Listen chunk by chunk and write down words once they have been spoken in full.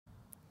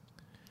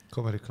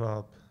Comedy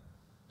Club.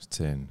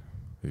 Stseen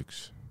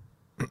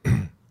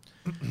 1.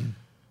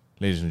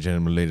 Ladies and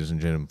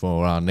gentlemen,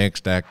 for our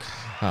next act,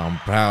 I'm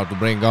proud to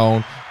bring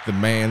on the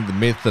man, the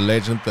myth, the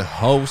legend, the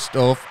host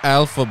of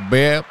Alpha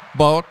Bear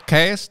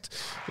Podcast,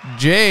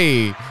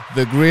 Jay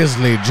the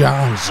Grizzly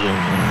Johnson.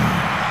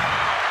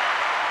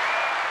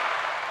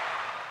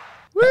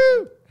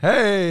 Woo!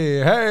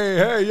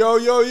 Hey,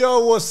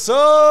 yo, what's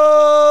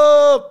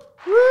up?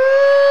 Woo!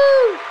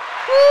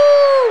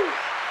 Woo!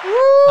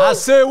 Woo! I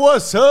say,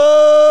 what's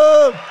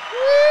up?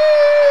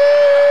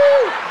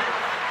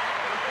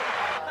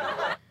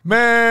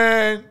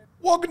 Man,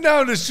 walking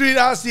down the street,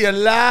 I see a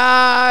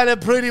lot of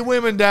pretty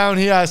women down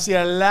here. I see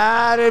a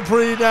lot of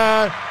pretty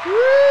A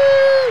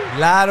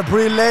lot of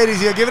pretty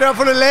ladies here. Give it up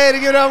for the lady.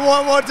 Give it up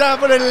one more time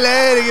for the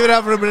lady. Give it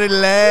up for the pretty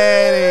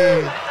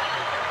lady.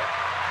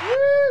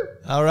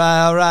 All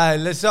right.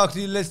 Let's talk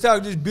to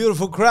this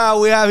beautiful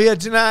crowd we have here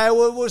tonight.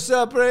 What's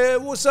up,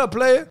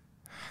 player?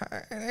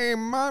 Hey,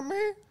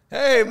 mommy.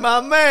 Hey,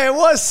 my man,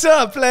 what's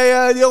up,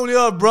 player? The only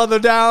other brother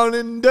down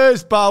in this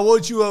spot. Who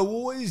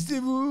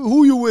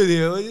you with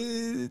here?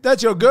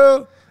 That your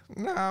girl?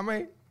 Nah,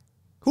 man.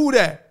 Who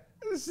that?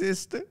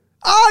 Sister.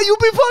 Oh, you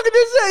be fucking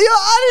this? Yo,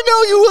 I didn't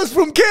know you was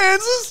from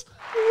Kansas.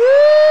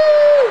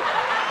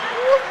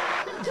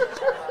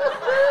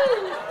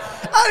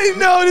 I didn't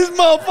know this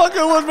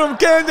motherfucker was from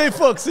Kansas. They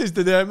fuck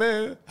sister there,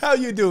 man. How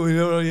you doing?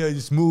 You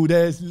smooth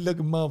ass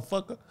looking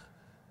motherfucker.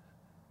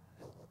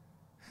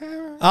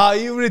 Oh,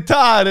 you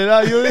retarded.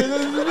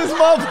 This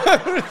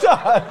motherfucker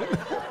retarded.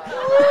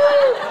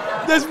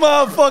 This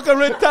motherfucker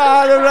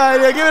retarded right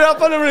here. Give it up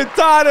for the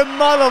retarded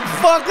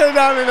motherfucker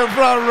down in the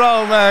front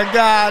row, man.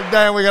 God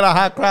damn, we got a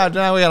hot crowd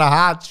tonight. We got a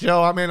hot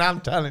show. I mean,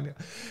 I'm telling you.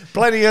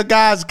 Plenty of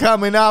guys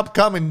coming up,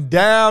 coming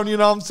down, you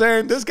know what I'm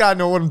saying? This guy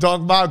know what I'm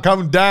talking about,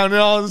 coming down, you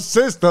know,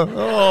 sister.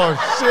 Oh,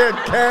 shit,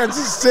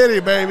 Kansas City,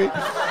 baby.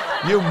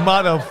 You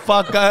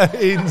motherfucker,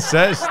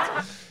 incest,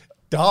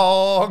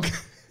 dog.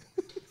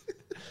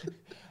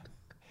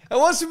 And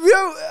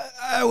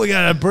we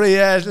got a pretty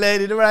ass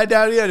lady right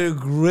down here, the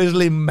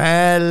grizzly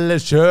man,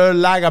 sure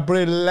like a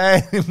pretty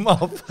lady,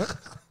 motherfucker.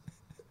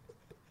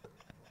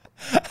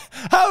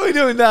 How we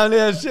doing down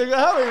there, sugar?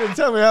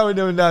 Tell me how we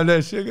doing down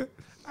there, sugar?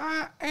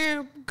 I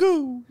am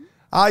good.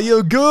 Are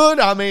you good?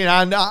 I mean,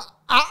 I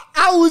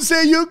would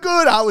say you're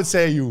good. I would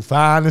say you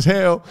fine as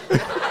hell. All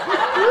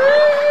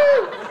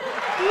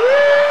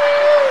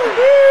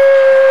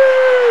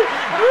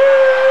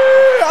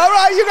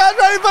right, you guys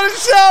ready for the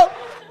show?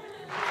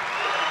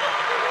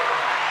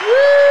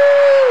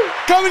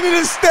 Coming to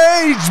the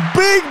stage,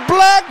 big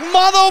black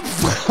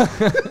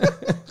motherfucker.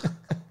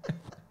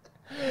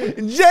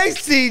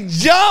 JC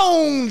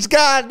Jones.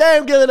 God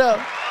damn, give it up.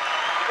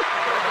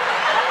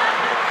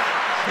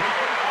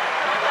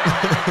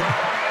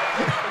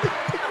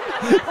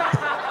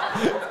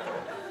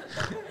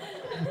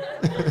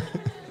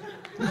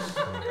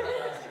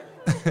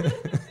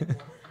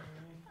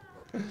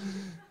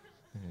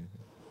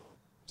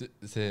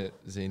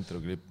 see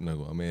introklipp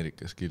nagu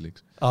Ameerikas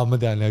killiks. Ma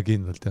tean ja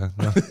kindlalt jah.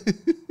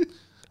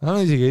 No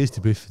isegi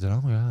Eesti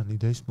piffidel, nii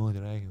teistmoodi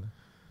räägime.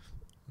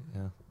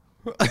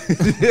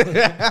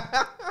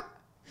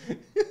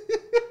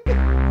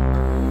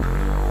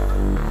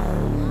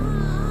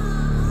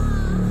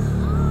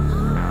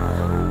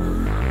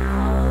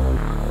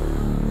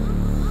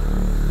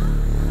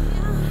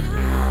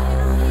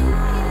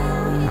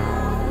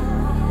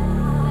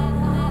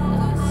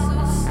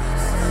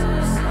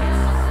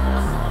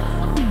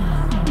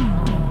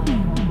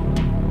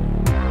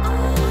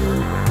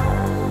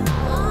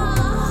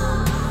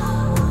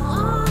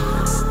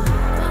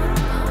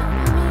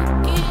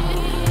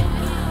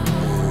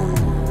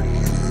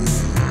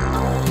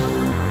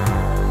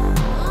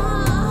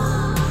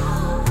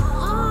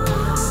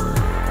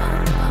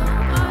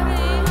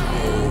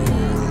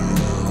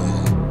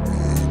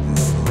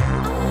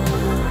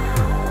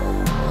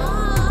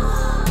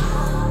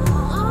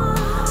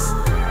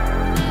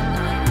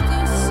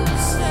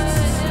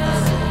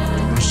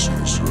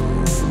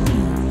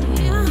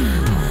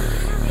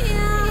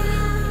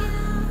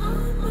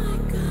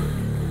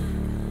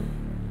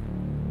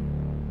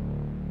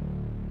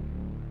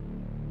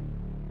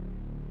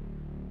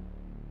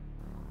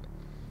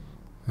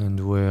 And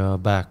we are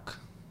back.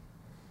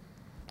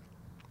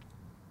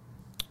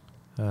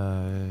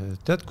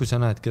 Tead, kui sa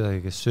näed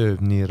kedagi, kes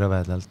sööb nii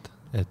rõvedalt,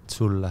 et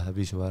sul läheb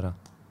isu ära?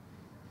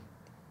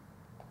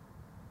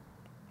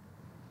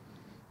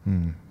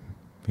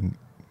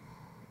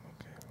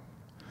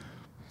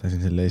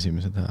 Tasin selle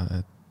esimese taha,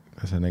 et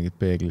kas sa nägid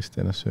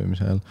peeglist ennast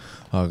söömise ajal,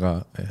 aga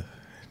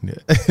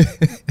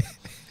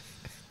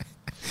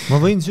ma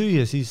võin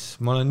süüa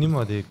siis, ma olen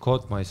niimoodi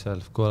caught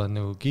myself, kui oled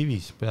nagu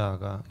kivis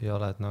peaga ja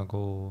oled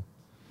nagu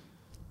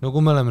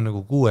kui me oleme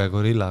nagu 6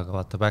 gorillaga,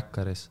 vaata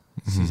Bäkkaris,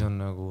 siis on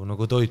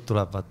nagu toit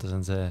tuleb, vaata, see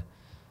on see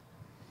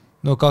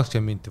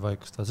 20 minti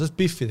vaikust, sest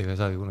biffidega ei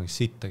saagi kunagi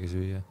sittagi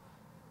süüa.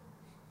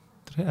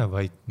 Tere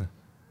vaitne.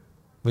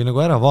 Või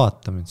nagu ära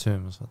vaata mind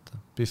söömas, vaata.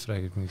 Biff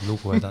räägib mingi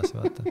lugu edasi,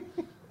 vaata.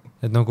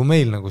 et nagu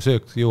meil nagu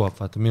söök jõuab,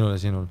 vaata minul ja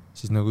sinul,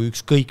 siis nagu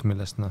ükskõik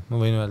millest, noh,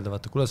 ma võin öelda,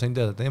 vaata, kuule sain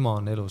teada, et ema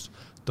on elus,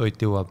 toit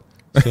jõuab,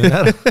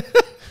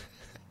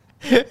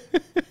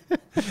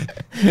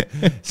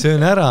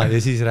 söön ära ja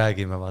siis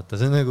räägime, vaata,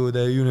 see on nagu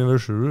the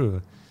universal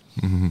rule.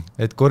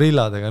 Et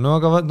gorilladega, no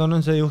aga no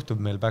see juhtub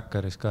meil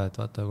Backeris ka, et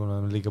vaata, kuna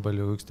me liiga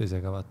palju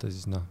üksteisega, vaata,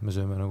 siis noh, me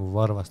sööme nagu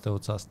varvaste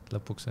otsast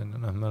lõpuks,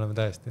 noh, me oleme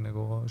täiesti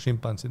nagu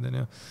šimpansid, on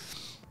ju.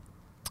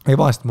 Ei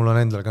vahest mul on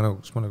endal ka nagu,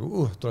 kus ma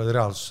nagu, tuled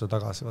reaalsusse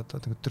tagasi, vaata,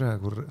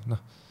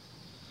 noh.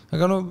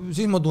 Aga no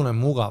siis ma tunnen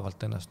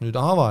mugavalt ennast nüüd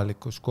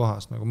avalikus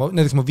kohas, nagu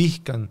näiteks ma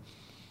vihkan,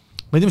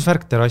 ma ei tea, mis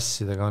värk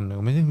terrassidega on,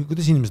 nagu, ma ei tea,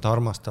 kuidas inimesed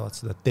armastavad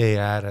seda tee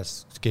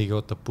ääres, keegi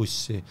ootab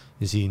bussi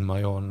ja siin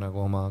ma joon nagu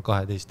oma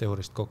 12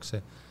 eurist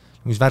koksi.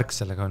 Mis värk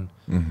sellega on.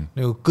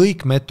 Nagu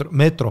kõik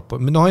metropol,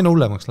 no aina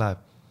hullemaks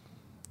läheb.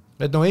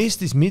 Et no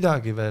Eestis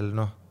midagi veel,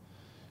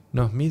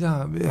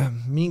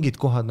 mingid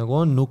kohad nagu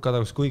on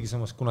nukatagus, kuigi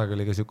samas kunagi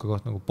oli ka siuke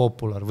koht nagu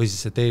Popular või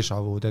siis see Deja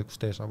Vu, tead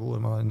kus Deja Vu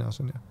ma olen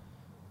asun ja.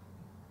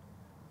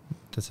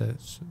 Tead see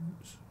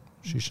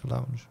Shisha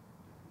Lounge.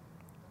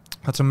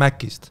 Vaat see on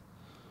Mäkist.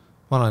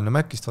 Vanaline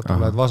Mäkist, vaata,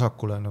 kui lähed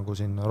vasakule nagu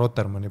sinna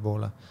Rotermanni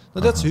poole.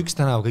 No tead, see üks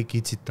tänav kõik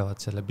itsitavad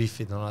selle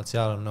biffid, on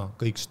seal on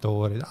kõik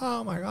storid.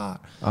 Oh my god.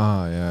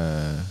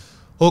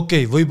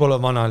 Okei,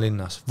 võib-olla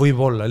vanalinnas,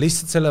 võib-olla.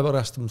 Lihtsalt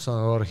sellepärast on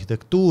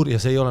arhitektuur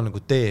ja see ei ole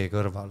nagu tee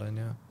kõrval. On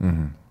ju.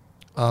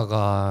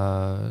 Aga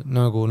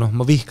nagu,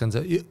 ma vihkan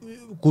see,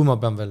 kui ma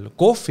pean veel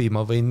kohvi,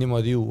 ma võin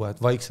niimoodi juua,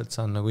 et vaikselt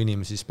saan nagu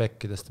inimesi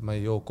spekkidest, et ma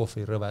ei joo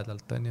kohvi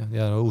rõvedalt. On ju.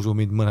 Ja usu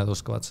mind, mõned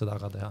oskavad seda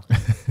ka teha.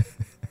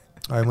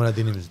 Ai, mõned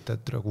inimesed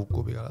teatre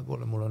kukub igale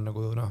poole, mul on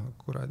nagu,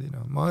 kuradi,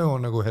 ma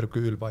joon nagu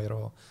Hercule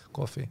Poirot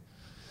kohvi.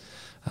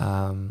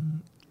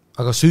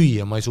 Aga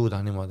süüa ma ei suuda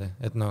niimoodi,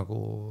 et nagu,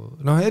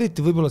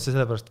 eriti võib-olla see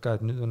sellepärast ka,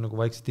 et nüüd on nagu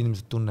vaikselt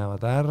inimesed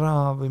tunnevad ära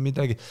või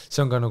midagi,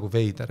 see on ka nagu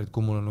veider, et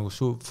kui mul on nagu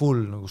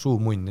full nagu suu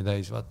munni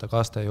täis, vaata,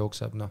 kaste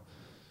jookseb,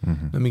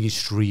 mingi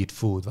street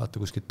food, vaata,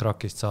 kuskilt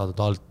trakist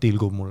saadud, alt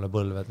tilgub mulle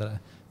põlvedele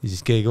ja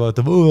siis keegi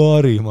vaatab,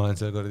 Ari, ma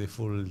olen seal kordi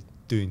full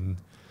tünn.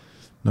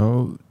 No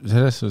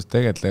selles suhtes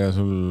tegelikult ega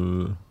sul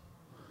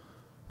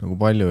nagu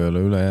palju ei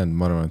ole üle jäänud,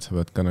 ma arvan, et sa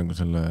pead ka nagu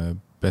selle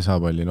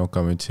pesapalli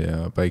nokamütsi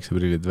ja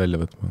päikseprillid välja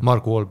võtma.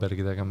 Mark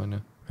Wahlbergi tegema on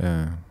ju.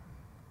 Jaa.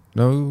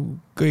 No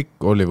kõik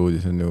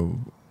Hollywoodis on ju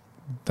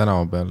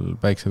tänava peal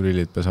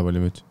päikseprillid,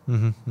 pesapallimüts.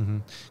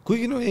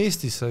 Kuigi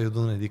Eestis sa ju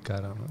tunned ikka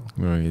ära.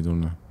 No ei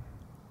tunne.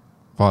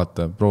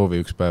 Vaata,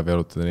 proovi üks päev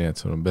jalutada nii, et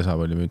sul on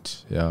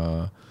pesapallimüts ja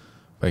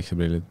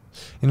päikseprillid.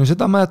 Ja no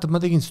seda mäletad, ma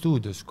tegin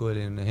stuudios, kui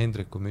olin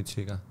Hendriku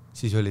mütsiga.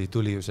 Siis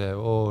tuli ju see,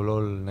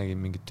 nägin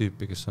mingit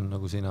tüüpi, kes on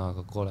nagu sina,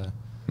 aga kole.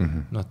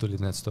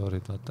 Tulid need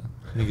storid, vaata.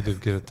 Mingi tüüp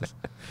kirjutas.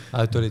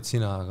 Et olid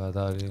sina, aga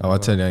ta oli... Aga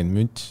vaat see oli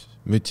ainult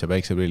müts ja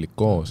päikseprillid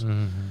koos.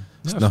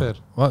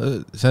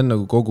 See on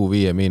nagu kogu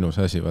 5-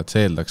 asi, vaat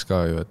see eeldaks ka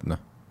ju, et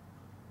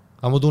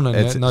Aga ma tunnen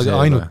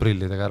ainult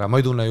prillidega ära.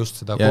 Ma ei tunne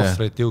just seda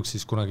kohvrit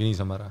jõuksis kunagi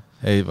niisama ära.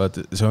 Ei, vaat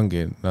see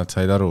ongi, nad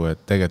said aru,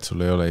 et tegelikult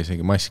sul ei ole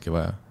isegi maski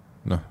vaja.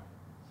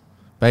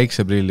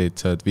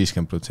 Päikseprillid, sa oled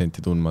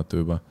 50%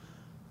 tundmatu juba.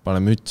 Pane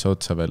müts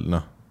otsa veel,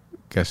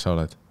 kes sa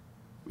oled?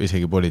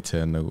 Isegi politsei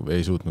on nagu,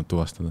 ei suutnud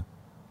tuvastada.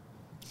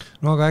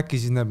 No aga äkki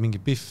siis näeb mingi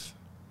piff.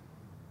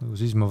 Nagu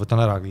siis ma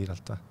võtan ära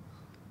kiirelt.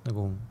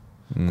 Nagu,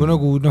 kui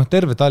nagu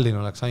terve Tallinn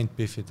oleks ainult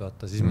piffid,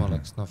 vaata, siis ma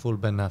oleks full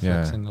Ben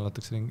Affleck, sinna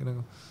lataks ringi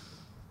nagu.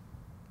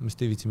 Mis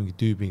te ei viitsi mingi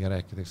tüübiga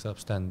rääkida, kes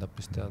saab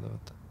stand-upist teada,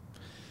 vaata.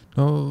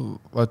 No,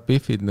 vaat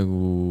biffid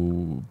nagu,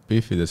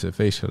 biffide see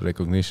facial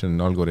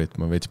recognition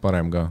algoritm on veits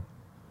parem ka.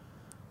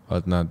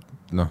 Vaat nad,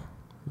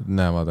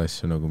 näevad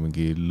asju nagu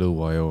mingi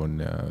lõuajoon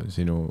ja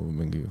sinu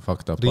mingi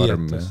fucked up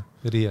arm.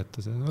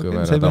 Riietas.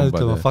 See peab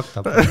ütlema fucked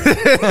up.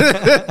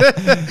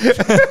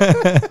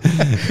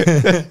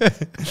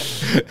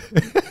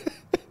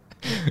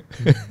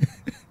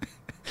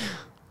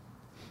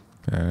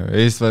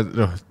 Eest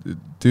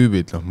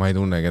tüübid, ma ei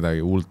tunne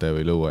kedagi huulte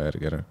või lõua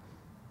järgi ära.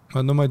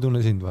 No ma ei tunne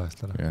sind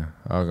vahest ära. Ja,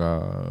 aga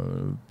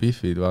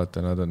biffid,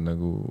 vaata, nad on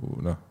nagu,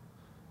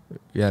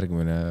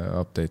 järgmine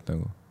update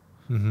nagu.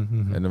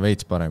 Et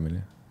veits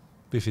paremini.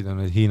 Biffid on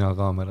need Hiina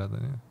kaamerad.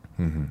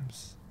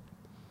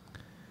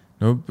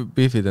 No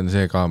biffid on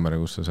see kaamera,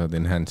 kus sa saad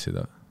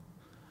enhance'ida.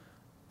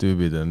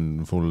 Tüübid on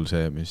full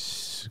see, mis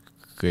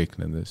kõik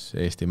nendes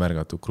Eesti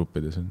märgatud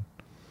gruppides on.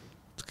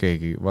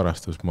 Keegi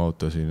varastus mu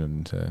auto, siin on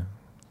see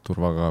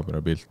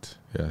turvakaamera pilt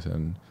ja see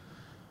on,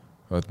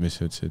 vaat mis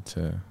ütlesid,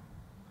 see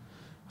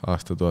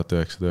aasta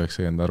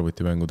 1990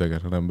 arvutimängu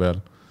tegelane on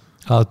peal.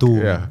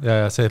 Tuum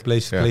ja see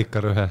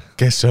Pleikar 1.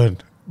 Kes see on?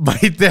 Ma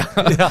ei tea,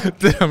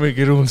 teha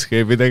mingi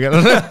RuneScape'i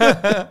tegelane.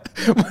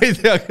 Ma ei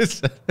tea, kes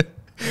see.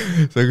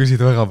 Sa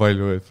küsid väga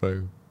palju veel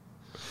praegu.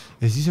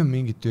 Ja siis on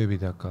mingid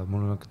tüübid hakkavad,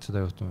 mul on hakanud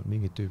seda juhtuma,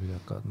 mingid tüübid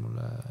hakkavad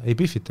mulle, ei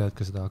biffid tead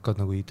ka seda, hakkavad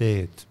nagu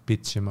ideed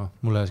pitsima.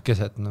 Mulle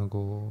keset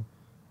nagu,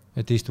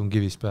 et istun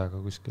kivis peaga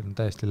kuskil, on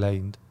täiesti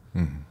läinud.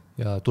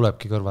 Ja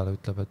tulebki kõrvale,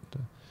 ütleb, et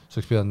sa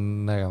oleks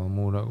pidanud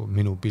nägema nagu,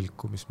 minu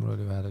pilku, mis mul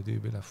oli ühele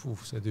tüübile.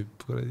 See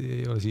tüüp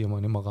ei ole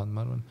siiamaani maganud,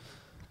 ma arvan.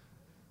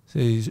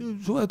 see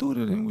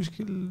suvetuuri oli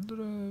kuskil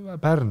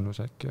Pärnus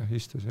äkki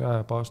istus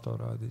ja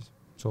paastoraadis.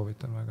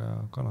 Soovitan väga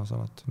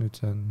kanasalat. Nüüd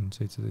see on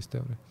 17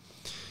 €.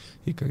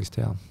 Ikkagist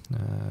hea.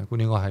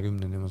 Kuni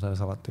 20 ma selle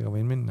salatiga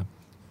võin minna.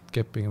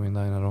 Keppiga mind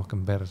aina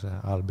rohkem perse.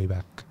 I'll be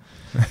back.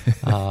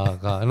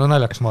 Aga no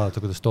naljakas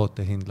vaadata, kuidas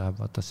toote hind läheb.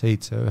 Vaata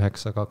 7,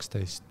 9,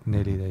 12,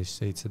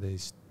 14,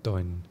 17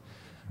 tonn.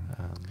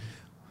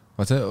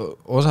 Vaat see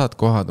osad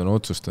kohad on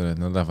otsustanud,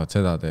 et nad lähevad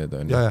seda teed.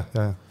 On ja.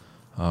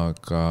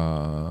 Aga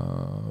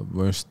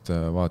ma just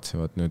vaatasin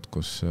nüüd,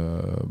 kus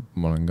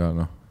ma olen ka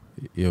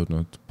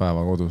jõudnud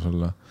päeva kodus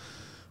olla,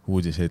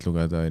 uudiseid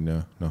lugeda,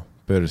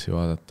 börsi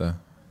vaadata,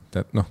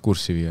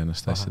 kurssi viia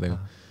ennast asjadega.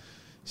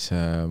 Siis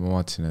ma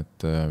vaatasin, et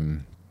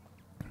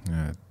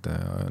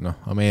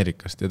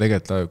Ameerikast ja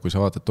tegelikult, kui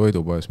sa vaatad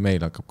toidupoes,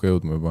 meil hakkab ka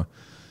jõudma juba,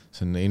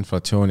 see on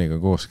inflatsiooniga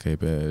koos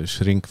käib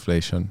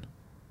shrinkflation,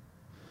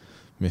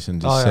 mis on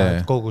siis see...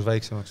 kogus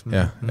väiksemaks.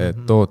 Jah, et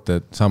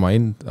tooted sama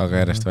hind, aga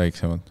järjest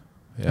väiksemad.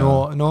 Ja...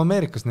 No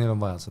Ameerikas neil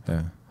on vaja seda.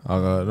 Ja.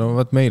 Aga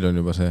vaat meil on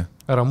juba see...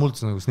 Ära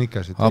mults nagu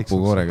Snickersit.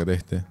 Hapukoorega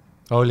tehti.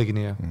 Oligi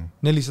nii, jah.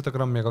 400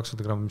 grammi ja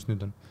 200 grammi, mis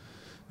nüüd on?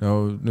 No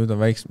nüüd on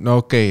väiksem... No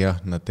okei, jah,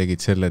 nad tegid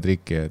selle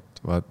triki,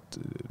 et vaat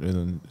nüüd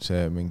on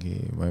see mingi,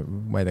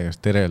 ma ei tea, kas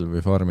Terel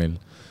või Farmil,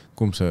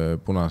 kumb see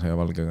punase ja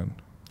valgega on?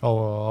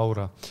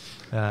 Aura.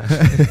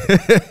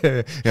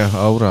 Jah,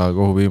 Aura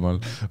kohupiimal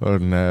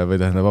on, või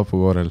tähendab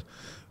hapukoorel,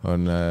 on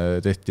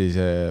tehti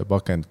see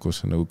pakend, kus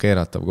on nagu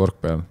keeratav kork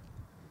peal.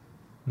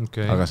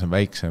 Okay. Aga see on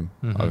väiksem,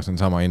 aga see on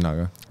sama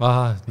hinnaga.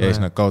 Ja siis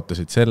nad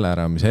kaotasid selle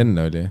ära, mis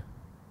enne oli,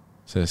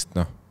 sest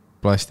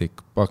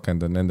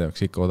plastikpakend on nende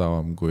jaoks ikka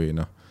odavam kui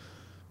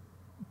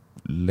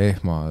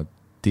lehma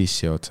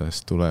tissi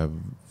otsast tulev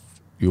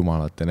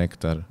jumalate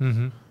nektar,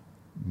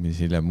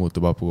 mis hiljem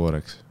muutub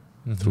hapukooreks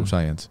through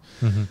science.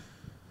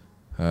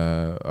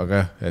 Aga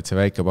jah, et see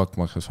väike pakk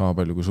maksab sama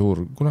palju kui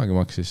suur kunagi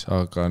maksis,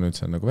 aga nüüd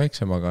see on nagu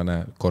väiksem,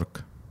 aga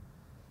kork.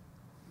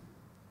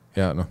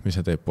 Ja mis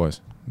see teeb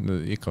poes?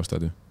 Ikka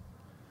ostad ju.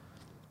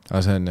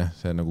 Aga see on jah,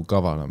 see on nagu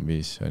kavalam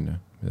viis, on ju,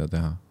 mida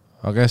teha.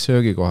 Aga jah,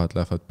 söögikohad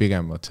lähevad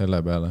pigemad selle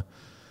peale,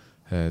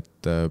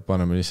 et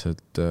paneme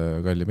lihtsalt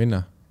kalli minna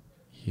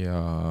ja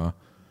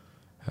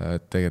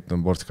tegelikult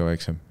on ports ka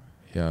väiksem.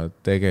 Ja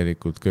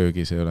tegelikult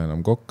köögis ei ole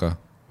enam kokka,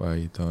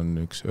 vaid on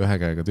üks ühe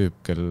käega tüüp,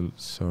 kellel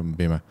on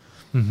pime.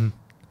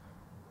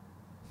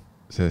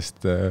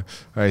 Sest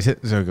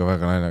see on ka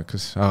väga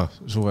naljakas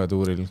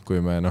suvetuuril, kui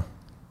me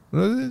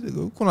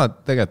kuna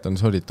tegelikult on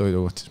solid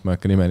toidukoht, siis ma ei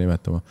hakka nime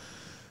nimetama.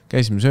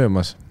 Käisime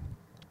söömas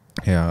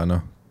ja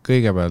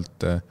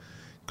kõigepealt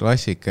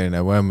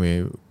klassikaline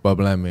Whammy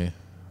Bablami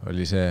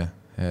oli see,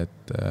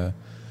 et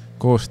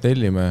koos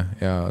tellime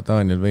ja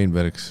Daniel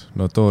Weinbergs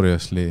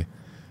notoriously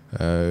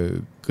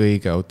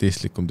kõige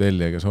autistlikum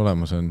tellija, kes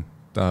olemas on,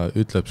 ta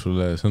ütleb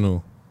sulle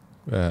sõnu,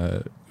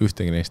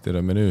 ühtegi neist ei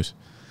ole menüüs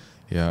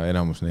ja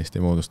enamus neist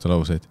ei moodusta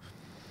lauseid.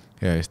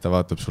 Ja siis ta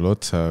vaatab sulle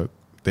otsa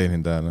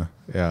teenindajana.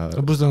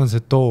 No plus on see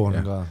toon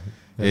ka.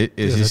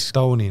 Ja siis,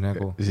 tauni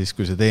nagu. Siis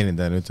kui see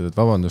teenindaja ütleb, et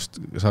vabandust,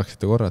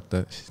 saaksite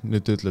korrata, siis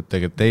nüüd ütleb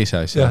tegelikult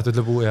teise asja. Jah, ta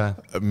ütleb jah.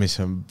 Mis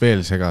on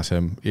veel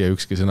segasem ja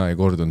ükski sõna ei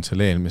kordunud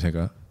selle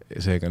eelmisega.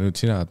 Seega nüüd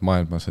sina oled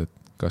maailmas, et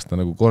kas ta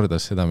nagu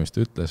kordas seda, mis ta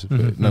ütles,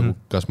 nagu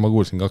kas ma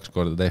kuulsin 2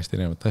 korda täiesti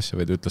erinevat asja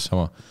või ta ütles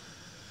sama.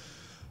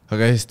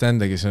 Aga siis ta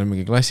endagi, see on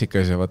mingi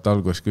klassikas ja vaat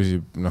algus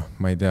küsib,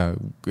 ma ei tea,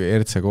 kui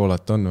RC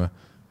koolat on või,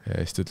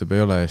 ja siis ta ütleb,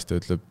 ei ole, ja siis ta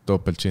ütleb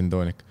doppelt gin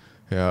tonic.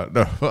 Ja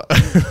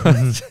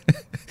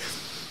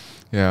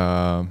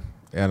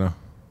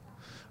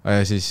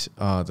ja siis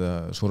ta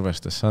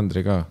survestas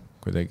Sandri ka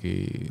kuidagi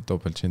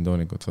doppelt gin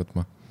tonicut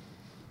võtma.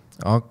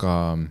 Aga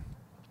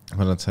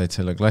nad said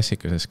selle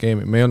klassikase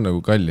skeemi, me ei on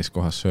nagu kallis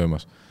kohas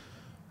söömas.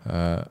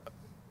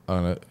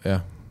 Aga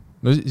jah,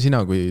 no sina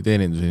kui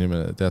teeninduse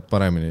inimene tead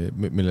paremini,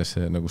 milles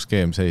see nagu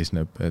skeem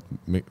seisneb, et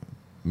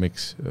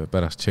miks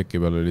pärast tšeki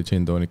peal oli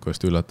gin tonicu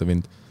eest üllatav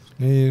hind?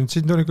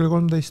 Gin tonic oli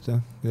 13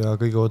 ja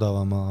kõige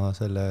odavama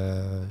selle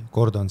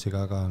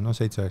Gordonsiga ka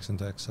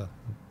 7,99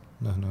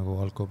 nagu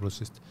alko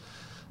plussist.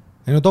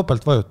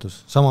 Topelt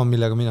vajutus, sama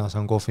millega mina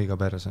saan kohviga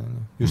perse.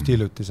 Just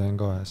hiljuti sain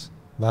ka ühes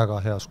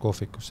väga heas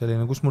kohvikus,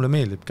 selline, kus mulle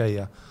meeldib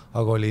käia,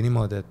 aga oli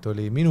niimoodi, et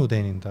oli minu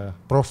teenindaja,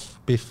 Prof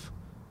Piff,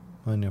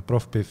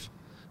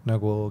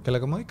 nagu,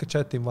 kellega ma ikka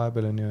chatin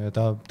vahepeal on ju, ja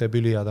ta teeb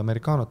ülihead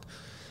amerikaanot,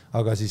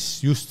 aga siis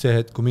just see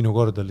hetk, kui minu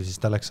kord oli, siis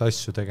ta läks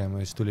asju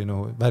tegema ja siis tuli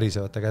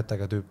värisevate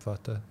kätega tüüp,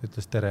 vaata,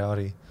 ütles tere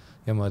Ari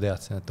ja ma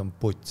teadsin, et on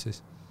putt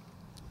siis.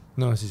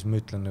 Siis ma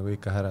ütlen nagu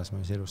ikka häras,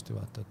 ma siis ilusti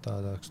vaata, et ta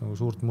tahaks nagu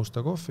suurt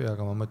musta kohvi,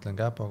 aga ma mõtlen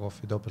käpa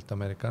kohvi, doppelt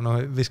Ameerika.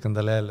 Viskan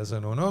talle jälle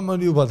sõnu. Ma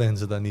juba teen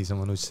seda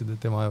niisama nussid,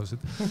 et tema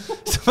ajusid.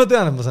 Ma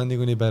tean, et ma saan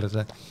nii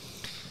perse.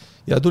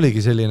 Ja tuligi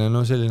selline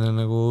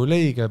nagu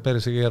leige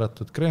perse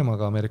keeratud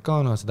kreemaga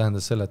amerikaano, see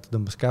tähendas selle, et ta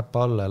tõmbas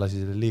käppa alla ja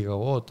lasi selle liiga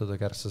ootada,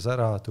 kärsas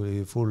ära,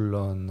 tuli full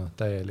on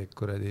täielik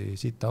kuradi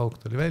sita auk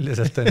tuli välja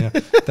sealt on ja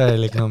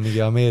täielik mingi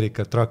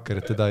Ameerika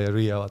trackerite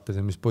diarrhea vaata see,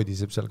 mis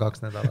podiseb seal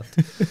 2 nädalat.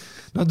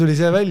 Tuli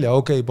see välja,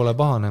 okei, pole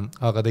pahane,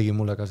 aga tegi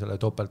mulle ka selle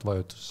topelt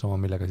vajutus, sama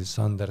millega siis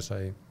Sander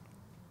sai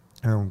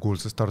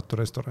kuulsas Tartu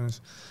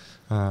restoranis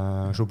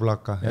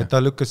Šublaka. Et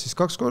ta lükkas siis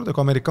 2 korda,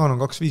 kui Amerikaan on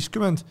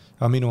 2.50,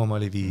 aga minu oma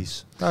oli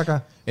 5. Äge.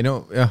 Ei no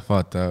jah,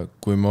 vaata,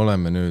 kui me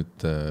oleme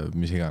nüüd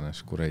mis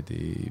iganes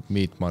kuredi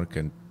meat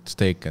market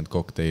steak and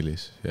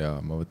cocktailis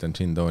ja ma võtan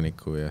gin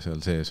tooniku ja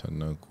seal sees on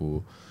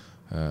nagu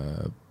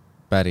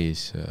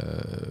päris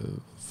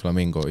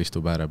flamingo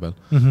istub ääre peal.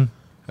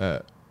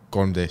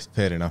 13,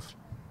 fair enough.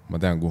 Ma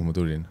tean, kuhu ma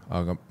tulin.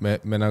 Aga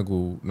me nagu,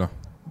 noh,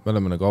 me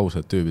oleme nagu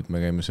ausad tüübid, me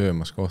käime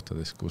söömas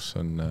kohtades, kus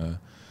on...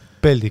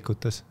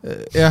 Peldikutes.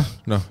 Jah,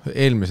 noh,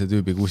 eelmise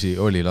tüübi kusi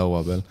oli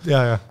laua peal.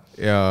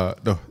 Ja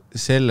noh,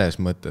 selles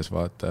mõttes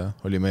vaata,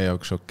 oli meie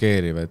jaoks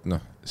šokeeriv, et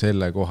noh,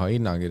 selle koha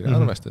hinnakirja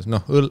arvestas.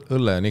 Noh,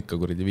 õlle on ikka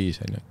kuridi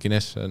 5, on ju.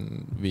 Guinness on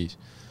 5.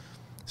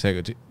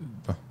 Seega,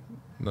 noh,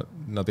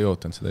 nad ei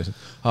ootanud seda asjad.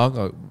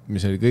 Aga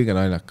mis oli kõige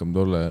naljakam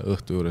tolle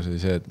õhtu juures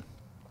oli see, et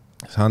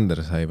Sander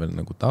sai veel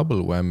nagu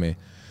double whammy,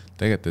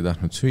 tegelikult ei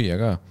tahtnud süüa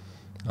ka,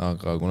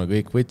 aga kuna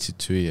kõik võtsid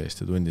süüa, siis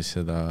ta tundis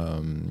seda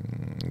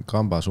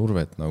kamba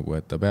survet nagu,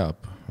 et ta peab.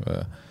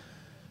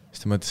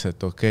 Siis ta mõtles,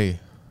 et okei,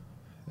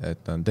 et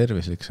ta on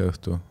tervislik see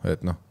õhtu,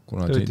 et noh,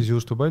 kuna... Ta võttis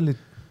juustupallid?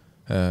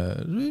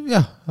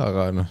 Jah,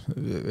 aga noh,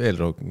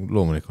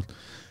 loomulikult.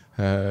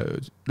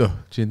 Noh,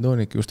 gin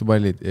tonic,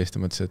 juustupallid ja siis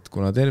ta mõtles, et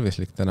kuna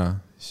tervislik täna,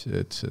 siis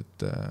ütles, et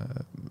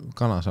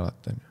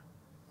kanasalat on ju.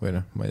 Või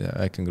noh, ma ei tea,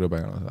 äkki on krõbe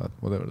kanasalat,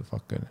 whatever the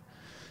fuck on ju.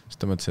 Siis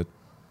ta mõtles, et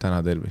täna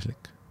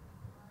tervislik.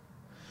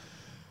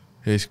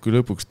 Ja siis kui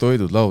lõpuks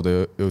toidud lauda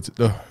jõudsid,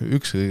 noh,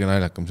 üks kõige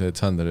naljakam see, et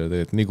Sander oli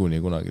tegelikult niikuinii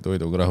kunagi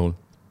toiduga rahul.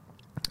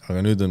 Aga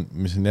nüüd on,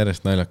 mis on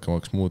järjest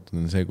naljakamaks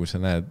muutunud, on see, kui sa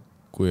näed,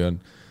 kui on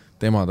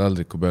tema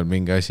taldriku peal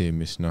mingi asi,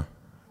 mis noh,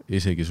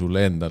 isegi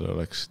sulle endale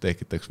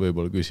tekitaks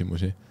võib-olla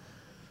küsimusi.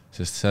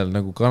 Sest seal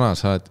nagu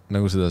kanasalat,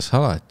 nagu seda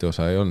salati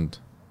osa ei olnud.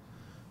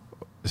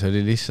 See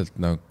oli lihtsalt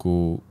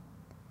nagu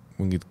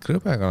mingid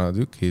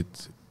krõbekanatükid.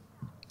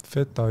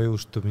 Feta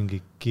juustu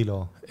mingi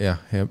kilo. Ja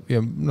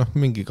noh,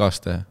 mingi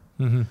kaste.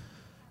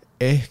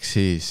 Ehk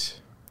siis,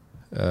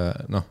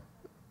 noh,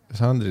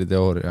 Sandri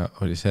teooria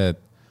oli see, et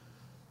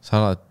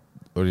salat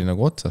oli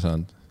nagu otsa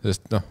saanud,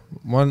 sest noh,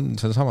 ma olen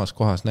seal samas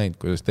kohas näinud,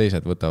 kuidas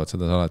teised võtavad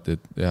seda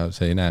salatit ja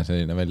see ei näe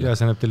selline välja. Ja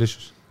see näeb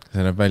delicious.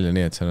 See näeb välja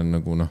nii, et seal on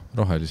nagu noh,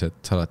 rohelised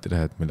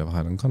salatilehed, mille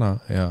vahel on kana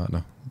ja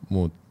noh,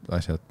 muud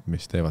asjad,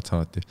 mis teevad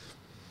salati.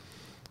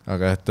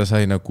 Aga et ta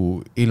sai nagu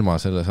ilma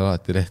selle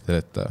salati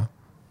lehtedeta,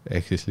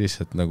 ehk siis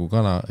lihtsalt nagu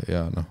kana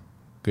ja noh,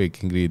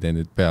 kõik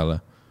ingrediendid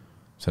peale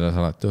selle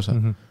salati osa.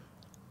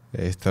 Ja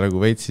siis ta nagu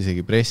veits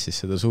isegi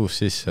pressis seda suus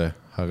sisse,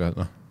 aga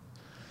noh,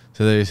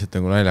 seda lihtsalt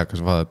nagu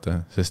naljakas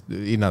vaadata, sest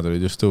hinnad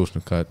olid just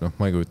tõusnud ka, et noh,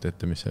 ma ei kujuta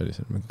ette, mis see oli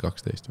seal, mingi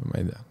 12 või ma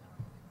ei tea,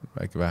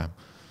 äkki vähem.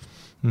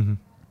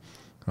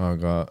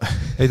 Aga...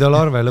 Ei, tal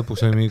arve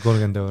lõpuks oli mingi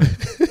 30 €.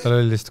 Tal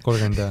oli lihtsalt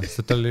 30 €.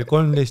 Sest tal oli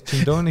 13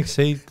 gin tonic,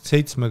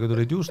 7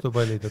 tulid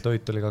juustupallid ja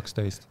toit oli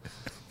 12.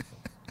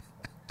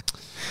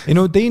 Ei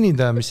no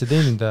teenindaja, mis see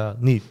teenindaja,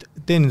 nii,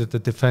 teenindajate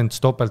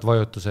defense,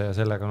 topeltvajutuse ja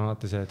sellega on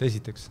alati see, et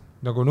esiteks,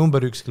 nagu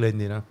number 1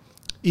 kliendina,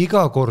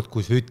 iga kord,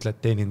 kui sa ütled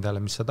teenindajale,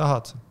 mis sa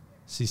tahad,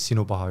 siis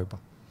sinu paha juba.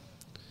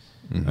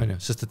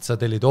 Sest et sa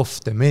tellid off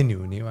the menu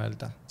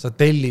nii-öelda. Sa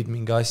tellid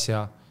mingi asja,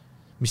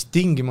 mis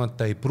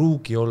tingimata ei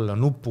pruugi olla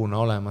nupuna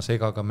olemas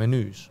ega ka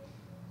menüüs.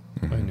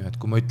 Et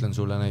kui ma ütlen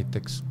sulle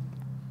näiteks,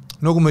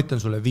 no kui ma ütlen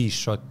sulle 5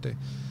 shotti,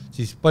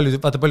 siis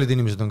paljud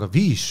inimesed on ka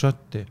 5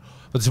 shotti.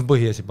 Vaata, see on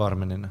põhiesi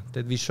baarmenina.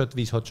 Teed 5 shot,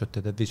 5 hot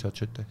shotti, teed 5 hot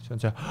shotti. See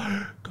on see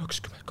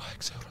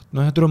 28 €.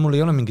 No ja tule, mul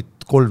ei ole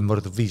mingit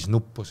 3x5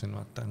 nuppu siin,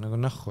 vaata, nagu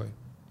nahhu.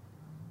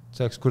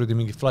 See oleks kuradi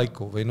mingi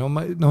flaiku või no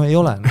ei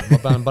ole. No. Ma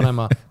pean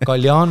panema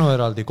Galliano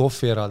eraldi,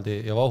 kohvi eraldi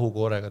ja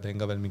vahukoorega teen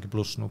ka veel mingi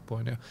plussnuppu.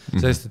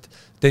 Sest, et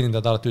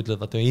teenindajad alati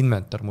ütlevad, et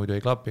inventar muidu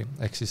ei klapi.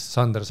 Ehk siis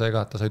Sander sai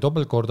ka, ta sai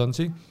topelt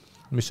kordonsi,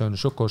 mis on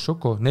šoko,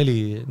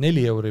 4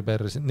 €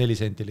 per 4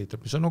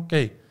 centiliitrit, mis on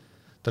okei.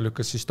 Ta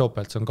lükkas siis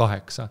topelt, see on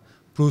 8.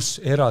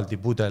 Pluss eraldi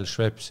pudel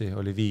Schweppesi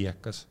oli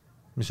 5,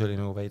 mis oli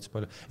nagu veits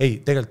palju. Ei,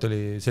 tegelikult oli,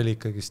 see oli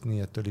ikkagist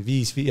nii, et oli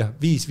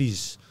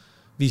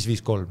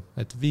 5-5-3,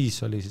 et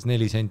 5 oli siis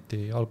 4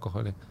 senti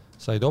alkoholi.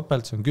 Sai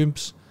topelt, see on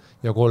kümps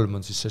ja 3 on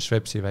siis see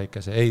Schweppesi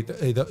väikese. Ei,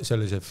 see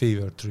oli see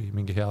Fever Tree,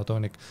 mingi hea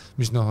toonik,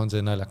 mis noh on see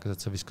naljakas,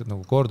 et sa viskad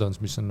nagu Gordons,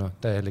 mis on noh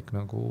täielik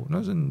nagu,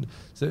 no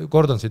see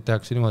Gordonsit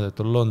tehakse niimoodi,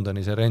 et on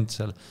Londoni see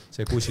Rentsel,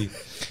 see kusi,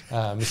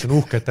 mis on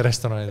uhkete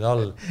restoranide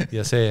all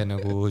ja see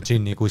nagu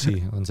džinni kusi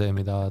on see,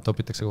 mida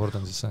topitakse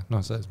Gordonsisse,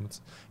 noh selles mõttes.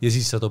 Ja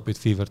siis sa topid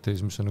Fever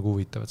Trees, mis on nagu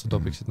huvitav, et sa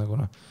topiksid nagu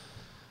noh,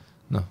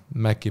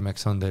 Mackie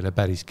Sundayle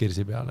päris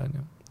kirsi peale, on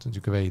ju. See on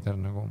siuke veider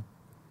nagu,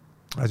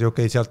 et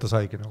okei, sealt ta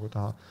saigi nagu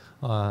taha.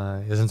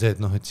 Ja see on see,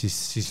 et noh, et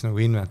siis nagu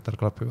inventar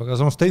klapib, aga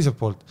samas teiselt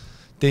poolt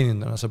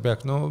teenindana sa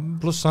peaks, no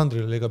pluss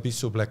Sandril oli ka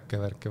pissu pläkke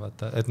värki,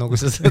 vaata, et nagu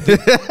sa seda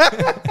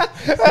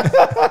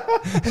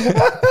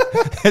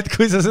et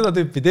kui sa seda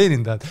tüüpi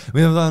teenindad,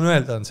 mida ma tahan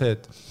öelda on see,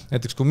 et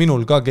näiteks kui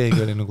minul ka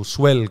keegi oli nagu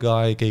swell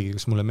guy, keegi,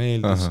 kes mulle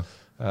meeldis,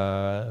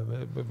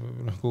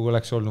 noh, kui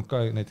oleks olnud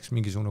ka näiteks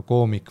mingisugune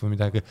koomik või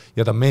midagi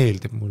ja ta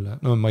meeldib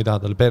mulle, no ma ei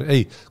taha talle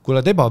kui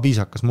oled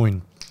ebaviisakas munn,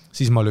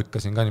 siis ma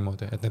lükkasin ka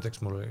niimoodi, et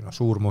näiteks mul oli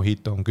suur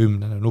mojito on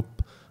 10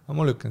 nupp, aga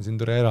ma lükkan siin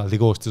türa eraldi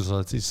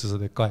koostisosad, siis sa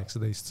teed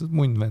 18, sa oled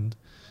mund vend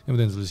ja ma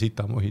teen sulle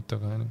sita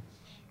mojitoga.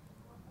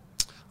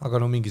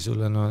 Aga no mingi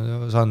sulle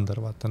Sander,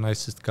 vaata,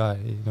 naissest ka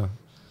ei,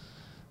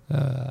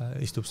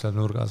 istub seal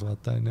nurgas,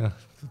 vaata,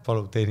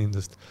 palub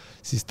teenindust,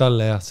 siis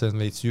talle jah, see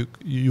on veits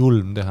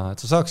julm teha, et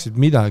sa saaksid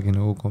midagi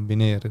nagu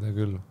kombineerida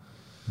küll.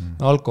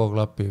 Alko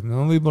klapib,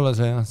 no võib-olla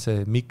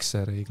see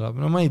mikser ei klapi,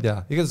 no ma ei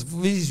tea,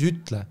 või siis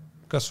ütle,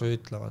 kas või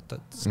ütle, vaata,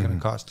 et it's gonna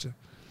cost you.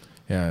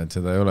 Ja, et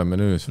seda ei ole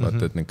menüüs,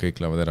 vaata, et need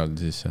kõik lähevad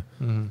eraldi sisse.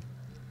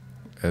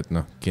 Et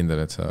kindel,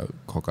 et sa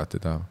kokat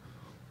ei taha.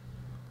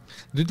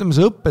 Ütleme,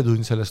 see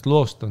õppetund sellest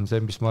loost on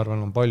see, mis ma arvan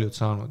on paljud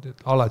saanud,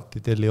 et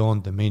alati telli on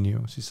the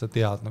menu, siis sa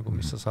tead nagu,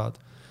 mis sa saad.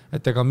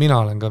 Et ega mina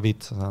olen ka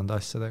vitsa saanud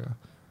asjadega.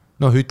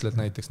 Ütled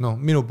näiteks,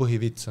 minu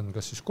põhivits on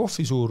kas siis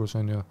kohvi suurus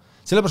on ju,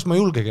 sellepärast ma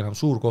julgegi enam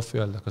suur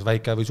kohvi öelda, kas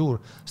väike või suur.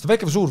 Sest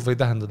väike või suur või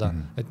tähendada,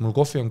 et mul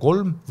kohvi on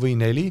 3 või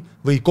 4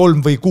 või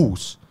 3 või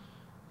 6.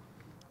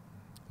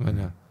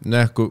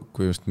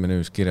 Kui just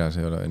menüüs kirjas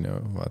ei ole,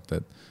 vaata,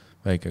 et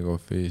väike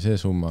kohvi, see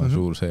summa,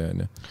 suur see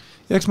on ju.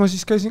 Ja eks ma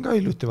siis käisin ka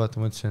hiljuti, vaata,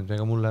 ma ütlesin, et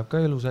ega mul läheb ka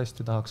elus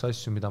hästi, tahaks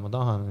asju, mida ma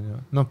tahan.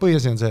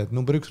 Põhiasi on see, et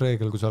number 1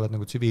 reegel, kui sa oled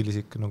nagu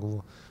tsiviilisik, nagu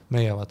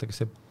meie, vaata,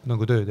 kes teeb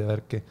nagu tööd ja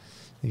värki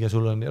ja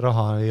sul on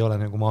raha, ei ole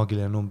nagu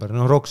maagiline number.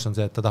 Roks on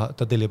see, et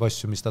ta tellib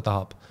asju, mis ta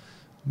tahab.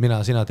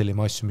 Sina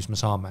tellime asju, mis me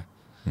saame.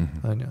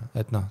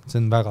 Et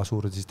see on väga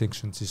suur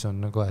distinction, siis on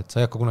nagu, et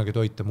sa ei hakka kunagi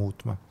toite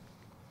muutma.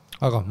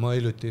 Aga ma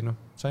hiljuti,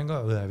 sain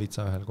ka ühe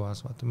vitsa ühel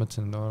kohas, vaata,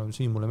 mõtlesin,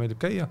 siin mulle meeldib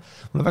käia,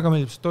 mulle väga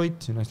meeldib see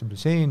toit, siin on hästi palju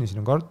seeni, siin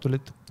on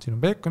kartulit, siin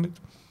on beekonid,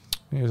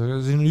 ja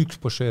siin on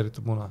 1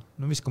 pošeeritud muna.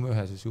 Viskame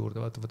ühe siis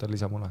juurde, vaata, võta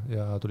lisamuna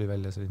ja tuli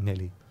välja, see oli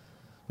 4.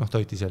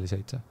 Toit ise oli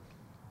 7.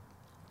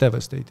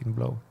 Devastating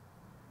blow.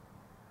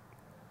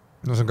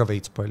 See on ka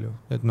veits palju,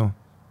 et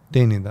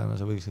teenindajana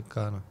sa võiksid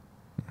ka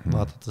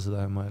vaadata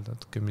seda ja mõelda,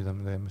 et mida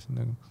me teeme siin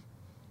nagu.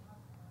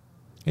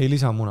 Ei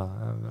lisamuna,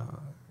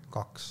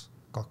 2.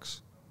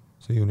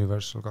 See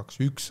Universal 2.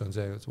 1 on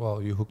see, et wow,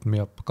 you hooked me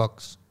up.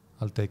 2,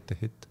 I'll take the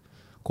hit.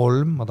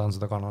 3, ma tahan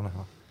seda kana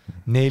näha.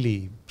 4,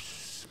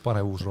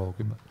 pane uus roog.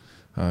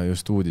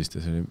 Just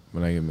uudistes oli,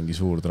 ma nägin mingi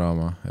suur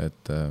draama,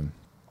 et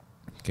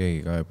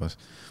keegi kaebas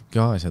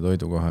Aasia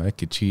toidukoha,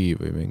 äkki Chi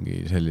või mingi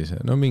sellise,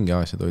 mingi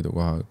Aasia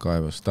toidukoha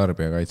kaebas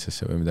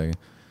tarbijakaitsesse või midagi,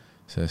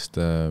 sest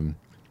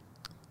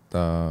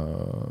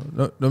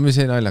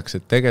mis ei naljaks,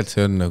 et tegelikult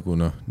see on nagu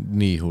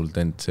nii hull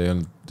tent, see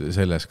on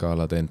selle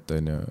skaala tent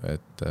on ju,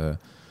 et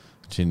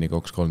Ginni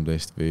koks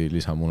 13 või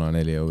lisamuna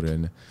 4 euri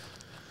on ju.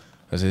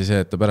 Ja see,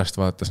 et ta pärast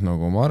vaatas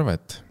nagu oma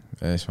arvet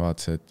ja siis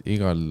vaatas, et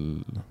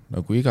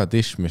iga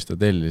dish, mis ta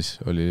tellis,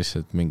 oli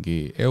lihtsalt mingi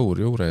eur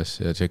juures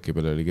ja tšeki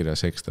peale oli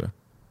kirjas ekstra.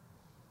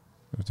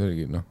 See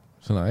oligi,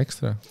 sõna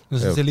ekstra.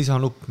 See on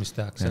lisanupp, mis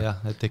tehakse, jah,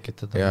 et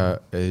tekitada.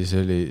 Ja siis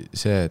oli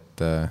see, et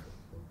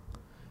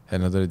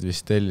nad olid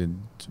vist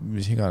tellinud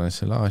mis iganes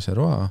selle Aasia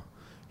roa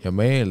ja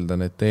ma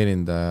eeldan, et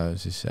teenindaja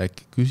siis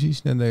äkki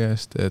küsis nende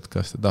käest, et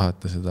kas te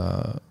tahate seda,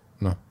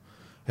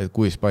 et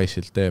kui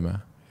spice'ilt teeme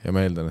ja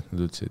ma eeldan, et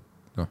nad ütlesid,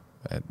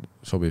 et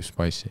sobib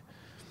spice'i.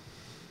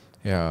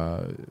 Ja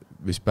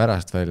mis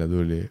pärast välja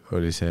tuli,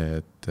 oli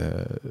see, et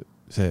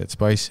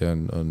spice'i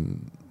on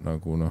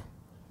nagu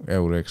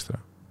euro ekstra.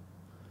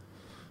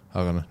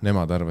 Aga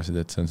nemad arvasid,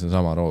 et see on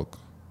sama roog.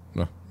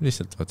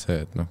 Lihtsalt vaat see,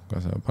 et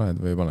kas sa paned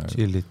või ei pane.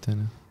 Chillit,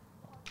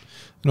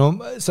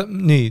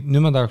 nii,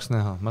 nüüd ma tahaks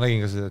näha. Ma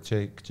nägin ka seda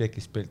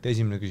Tšekist pilt.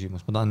 Esimene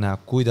küsimus, ma tahan näha,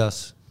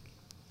 kuidas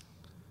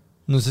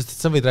sest et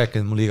sa võid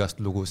rääkida mulle igast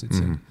lugusid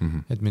siin,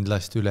 et mind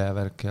lasti üle ja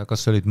värk ja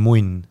kas sa olid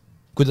munn,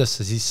 kuidas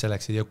sa sisse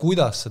läksid ja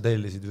kuidas sa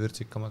tellisid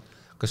vürtsikamalt,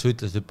 kas sa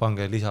ütlesid, et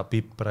pange lisa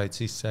pipraid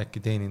sisse,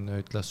 äkki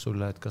teenindaja ütles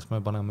sulle, et kas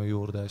me paneme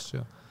juurde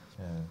asju.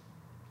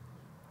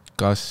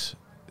 Kas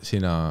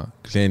sina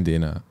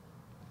kliendina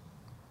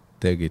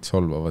tegid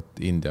solvavat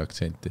india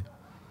aktsenti?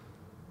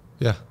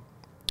 Jah.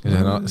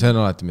 See on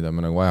alati, mida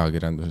me nagu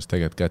ajakirjanduses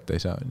tegelikult kätte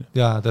ei saa.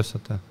 Jaa,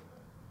 täpselt.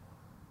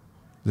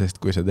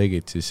 Sest kui sa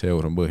tegid, siis see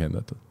eur on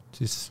põhjendatud.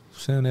 Siis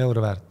see on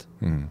euro väärt.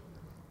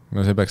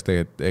 See peaks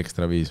tegelikult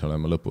ekstra 5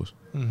 olema lõpus.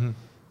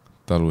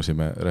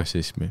 Talusime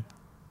rassismi.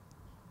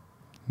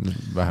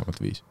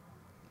 Vähemalt 5.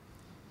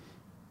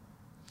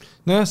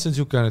 Nojah, see on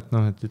siuke, et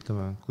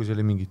ütleme, kui see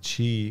oli mingi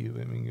Chi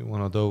või mingi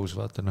one of those,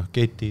 vaata,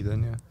 ketid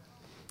on ju.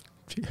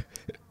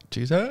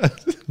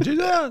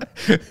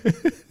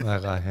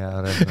 Väga hea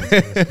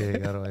referents, keegi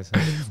aru ei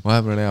saa.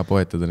 Vahepeal on hea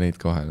poetada neid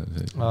kohe.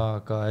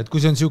 Aga et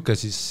kui see on siuke,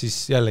 siis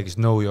jällegi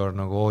know your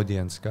nagu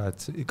audience ka,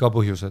 et ka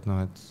põhjus, et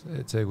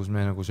see, kus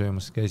me nagu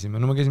söömas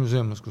käisime. Me käisime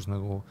söömas, kus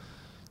nagu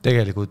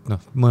tegelikult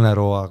mõne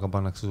roaga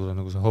pannakse sulle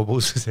nagu see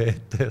hobus see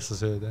ette ja sa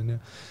sööd on ju.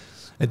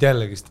 Et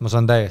jällegi, ma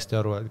saan täiesti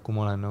aru, et kui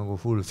ma olen nagu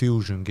full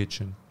fusion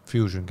kitchen,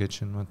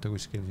 vaata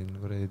kuskil siin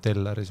nagu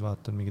tellaris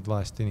vaatan mingid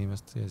vaest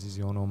inimest ja siis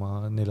joon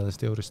oma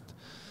 14 eurist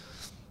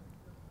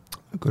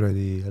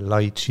kuradi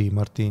laitši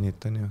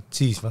martiinit on ju.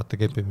 Siis vaata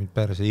kepib mind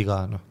perse iga,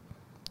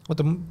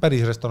 vaata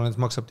päris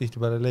restoranis maksab tihti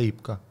peale leib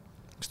ka.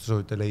 Kas te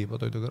soovite leiba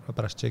toidu kõrva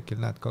pärast tšekil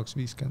näed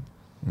 2.50.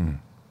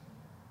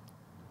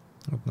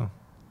 et noh,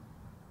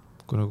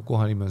 kui nagu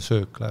koha nimi on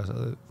Söökla ja sa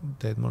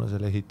teed mulle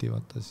selle hiti,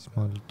 vaata, siis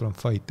ma tulen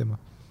fightima.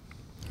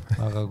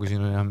 Aga kui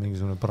siin on jah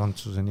mingisugune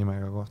prantsuse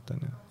nimega koht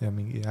on ja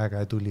mingi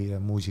äge tuli ja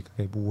muusika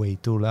käib way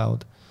too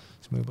loud,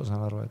 siis ma juba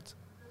saan aru, et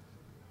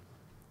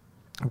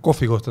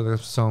kohvikohtadega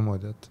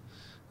samamoodi,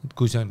 et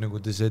kui see on nagu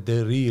the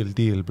real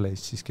deal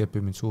place, siis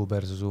kepi mind suu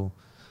perse suu.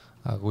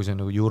 Aga kui see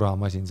on nagu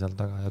juramasin seal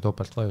taga ja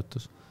topelt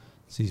vajutus,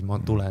 siis ma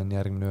tulen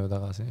järgmine öö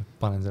tagasi,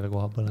 panen selle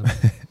koha põlema.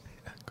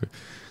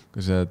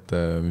 kui sa oled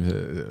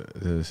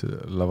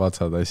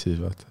Lavatsa tassis,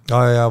 vaata.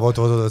 Ja, vot,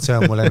 see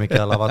on mu lemmik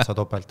ja Lavatsa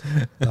topelt,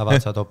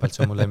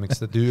 see on mu lemmik,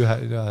 seda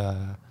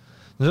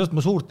no sellest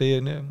ma suurt ei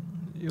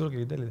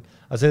julgegi tellida.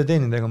 Aga selle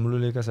teenindega mul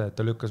oli ka see, et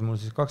ta lükkas mul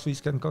siis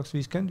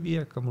 2.50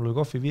 viieka, mul oli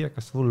kohvi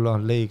viiekast, full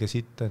on leige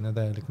sitt ja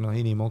täielik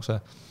inimokse.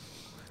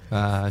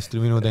 Siis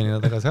tuli minu teenida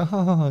tagasi,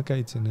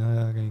 käid siin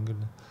ja käin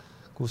küll.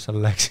 Kus sa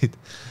läksid?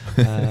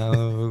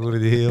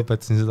 Kuradi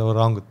õpetasin seda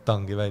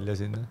orangutangi välja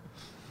sinna.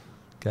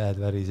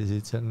 Käed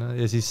värisesid seal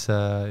ja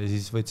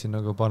siis võtsin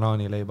nagu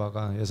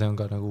banaanileibaga ja see on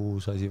ka nagu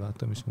uus asi,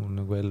 vaata, mis mul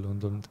nagu ellu on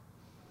tulnud.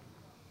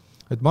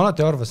 Et ma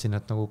alati arvasin,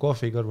 et nagu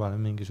kohvi kõrval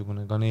on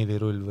mingisugune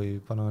kaneelirull või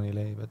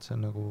banaanileib, et see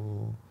on nagu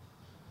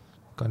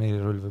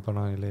kaneelirull või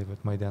banaanileib,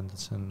 et ma ei teadnud,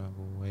 et see on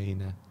nagu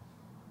eine,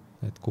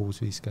 et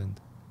 6.50.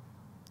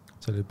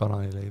 See oli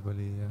banaanileib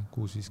oli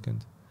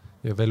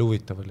 6.50 ja veel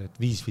huvitav oli, et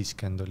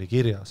 5.50 oli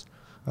kirjas,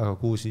 aga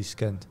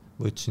 6.50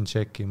 võtsin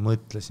tšeki,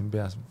 mõtlesin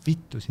peas,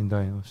 vittu siin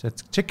toimub,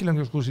 et tšekil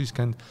on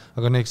 6.50,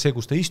 aga see,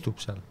 kus ta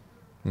istub seal,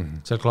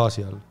 seal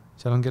klaasi all,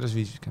 seal on kirjas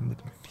 5.50,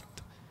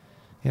 vittu.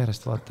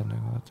 Järjest vaatan,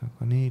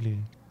 kaneeli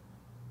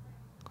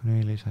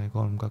sai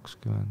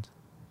 3.20.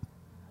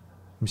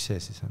 Mis see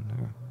siis on?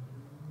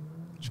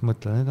 Siis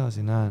mõtlen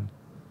edasi, näen,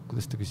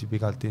 kuidas ta küsib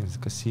igalt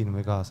inimesed, kas siin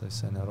või kaasa,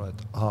 siis sain aru,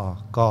 et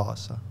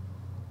kaasa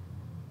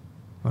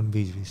on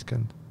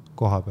 5.50,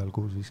 koha peal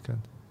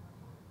 6.50.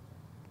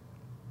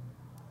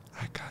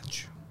 I got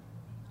you.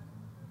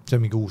 See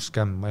on mingi uus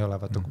skämm, ma ei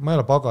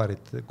ole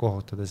pagarit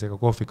kohutades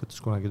ega kohvikutes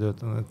kunagi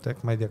töötanud,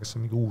 et ma ei tea, kas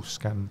see on mingi uus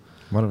skämm.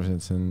 Ma arvasin,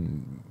 et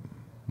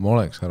ma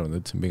oleks arvanud,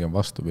 et see on pigem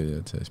vastupidi,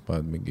 et sa siis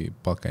paned mingi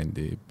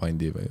pakendi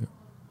pandi või...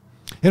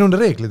 Ja need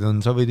reeglid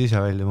on, sa võid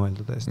ise välja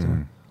mõelda täiesti.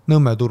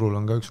 Nõmme turul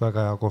on ka üks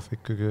väga hea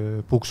kohvik,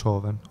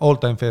 Buxhoven, all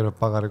time favorite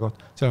pagari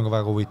koht. See on ka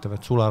väga huvitav,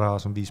 et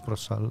sularahas on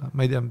 5% alla.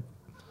 Ma ei tea,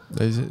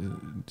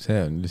 see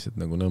on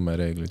lihtsalt nagu Nõmme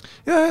reeglid.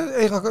 Ja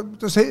ega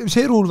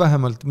see rule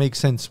vähemalt make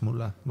sense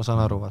mulle, ma saan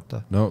aru,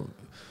 vaata. No,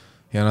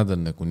 ja nad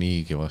on nagu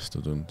niigi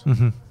vastu tund.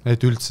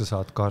 Et üldse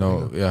saad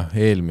kaardiga. No jah,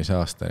 eelmise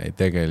aastani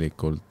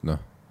tegelikult,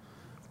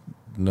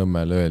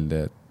 Nõmmel öeldi,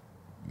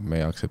 et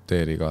me ei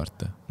aksepteeri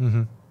kaarte.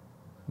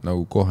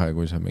 Nagu kohe,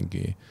 kui sa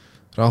mingi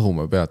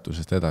Rahumäe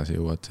peatusest edasi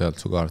jõuad, sealt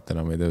su kaart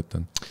enam ei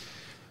töötanud.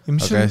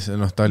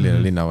 Aga Tallinna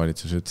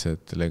linnavalitsus ütles,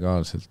 et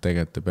legaalselt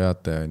tegelikult te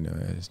peate on ju,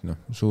 ja siis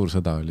suur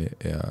sõda oli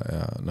ja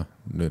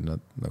nüüd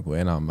nad nagu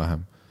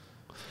enam-vähem.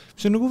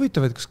 See on nagu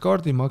huvitav, et kas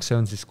kaardimakse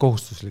on siis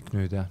kohustuslik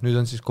nüüd ja nüüd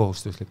on siis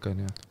kohustuslik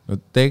on ju? No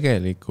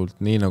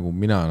tegelikult nii nagu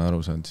mina olen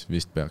aru saanud, siis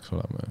vist peaks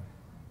olema ju.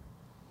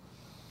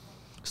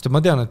 Sest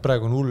ma tean, et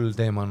praegu on hull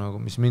teema, nagu,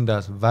 mis mind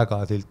ajas väga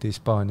tilti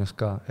Hispaanias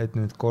ka, et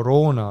nüüd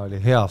koroona oli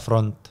hea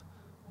front.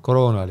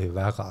 Koroona oli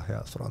väga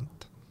hea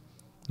front.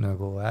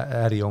 Nagu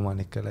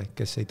äriomanikele,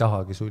 kes ei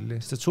tahagi sulli.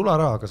 Sest et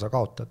sularahaga sa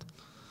kaotad.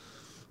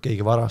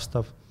 Keegi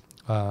varastab,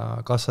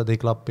 kassad ei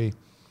klapi,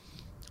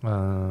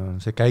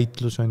 see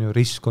käitlus on ju,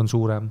 risk on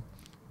suurem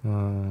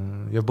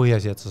ja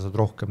põhjasi, et sa saad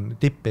rohkem,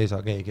 tippi ei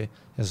saa keegi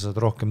ja sa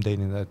saad rohkem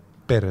teenida,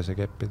 et perse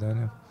keppida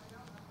on ju.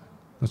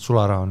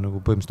 Sularaha on nagu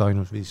põhimõtteliselt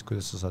ainus viis,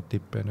 kuidas sa saad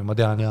tippi. Ma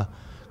tean ja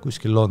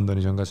kuskil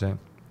Londonis on ka see,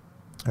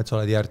 et sa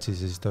oled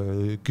järtsis ja siis ta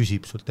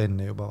küsib sult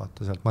enne juba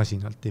vaata sealt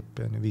masinalt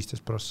tippi on ju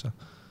 15%.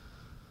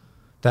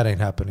 That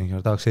ain't happening,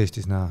 tahaks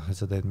Eestis näha, et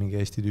sa teed mingi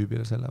Eesti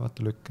tüübile selle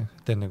vaata lükke.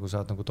 Et enne kui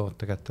saad nagu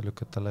toote kätte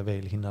lükkad talle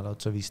veel hinnale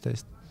otsa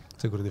 15.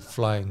 See kuradi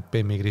flying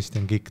Bemmi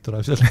Kristjan Kikk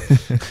tuleb seal.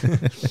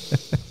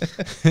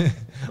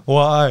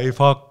 Why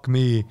fuck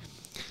me?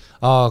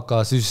 Aga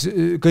siis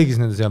kõigis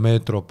nendes ja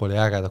Metropoli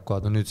ägedad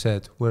kohad on nüüd see,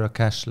 et we're a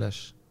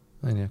cashless.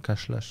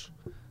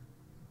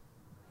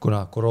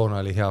 Kuna koroona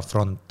oli hea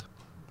front,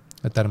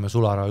 et ärme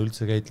sulara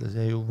üldse keitles,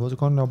 ei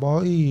kannab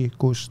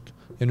haigust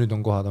ja nüüd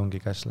on kohad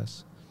ongi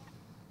cashless.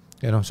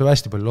 Ja see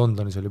hästi palju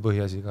Londonis oli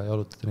põhiasiga ja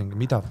olutati ringi,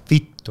 mida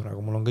vittu,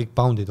 nagu mul on kõik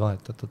poundid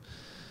vahetatud.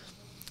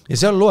 Ja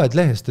seal loed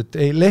lehest, et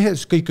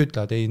lehes kõik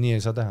ütlevad, ei, nii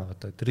ei saa teha,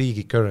 et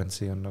riigi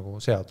currency on nagu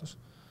seadus.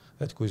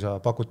 Et kui sa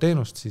pakud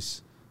teenust, siis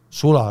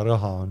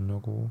sularaha on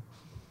nagu,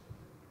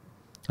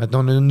 et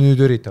nüüd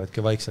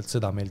üritavadki vaikselt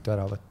seda meilt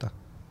ära võtta.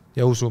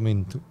 Ja usu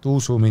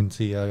mind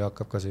siia ja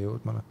hakkab ka see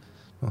jõudma.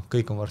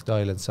 Kõik on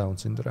varsti Island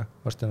Sound siin tere.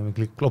 Varsti enam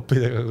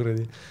klipp-kloppidega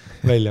kuradi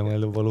välja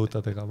mõeldu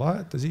valuutadega.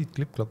 Vaheta siit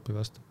klipp-kloppi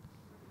vastu.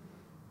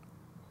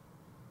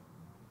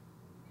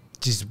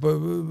 Siis,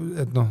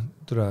 et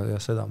tere, ja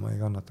seda ma ei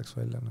kannataks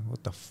välja.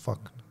 What the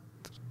fuck?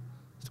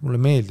 Mulle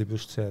meeldib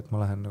just see, et ma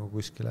lähen nagu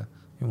kuskile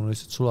ja mul on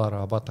lihtsalt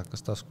sularaha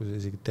patakas taskus ja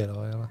isegi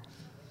telo ei ole.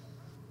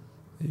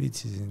 Ei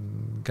viitsi siin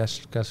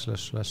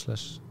cashless.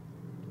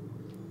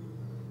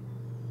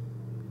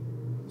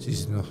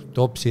 siis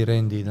topsi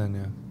rendid on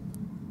ju.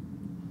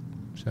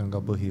 See on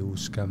ka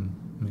uus skämm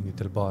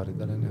mingitel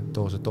baaridel on ju.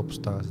 Too see tops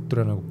tagasi,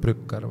 tule nagu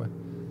prükkar või?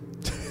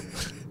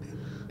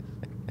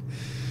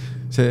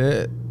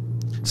 See...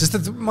 Sest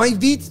et ma ei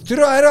viidi,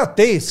 türa ära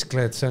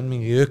teeskle, et see on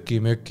mingi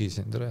öki-möki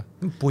siin, türa.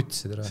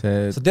 Putsi, türa.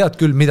 Sa tead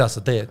küll, mida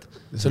sa teed.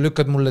 Sa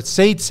lükkad mulle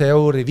 7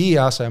 euri 5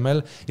 asemel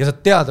ja sa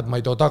tead, et ma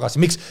ei too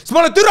tagasi. Miks? Sest ma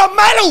olen türa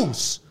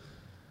mälus!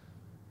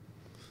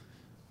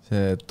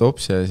 See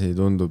topsi asi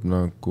tundub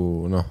nagu,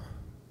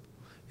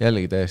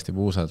 jällegi täiesti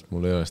puusalt,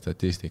 mul ei ole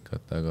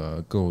statistikat, aga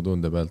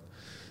kõhutunde pealt.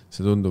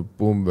 See tundub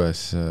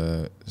umbes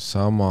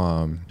sama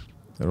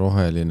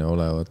roheline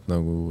olevat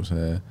nagu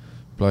see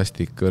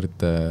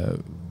plastikkõrte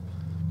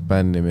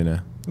bännimine.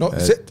 No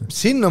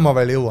sinna ma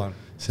veel jõuan.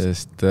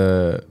 Sest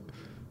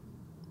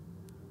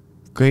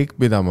kõik,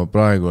 mida ma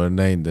praegu olen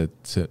näinud,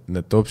 et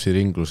need topsi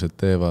ringlused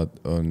teevad,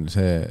 on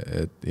see,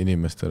 et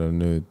inimestel on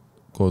nüüd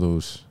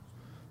kodus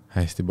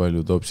hästi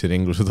palju topsi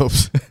ringluse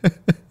tops.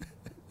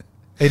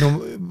 Ei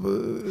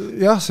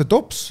jah, see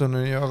tops on,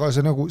 aga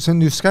see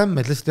on ju skämm,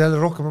 et lihtsalt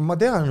jälle rohkem, ma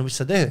tean, mis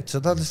sa teed, sa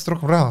tahad lihtsalt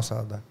rohkem raha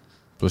saada.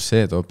 Plus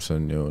see tops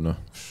on ju,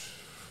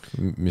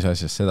 mis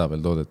asjast seda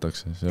veel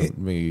toodetakse, see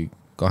on mingi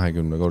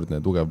 20-kordne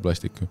tugev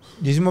plastik.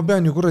 Ja siis ma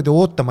pean ju kuradi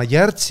ootama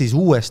järtsis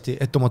uuesti,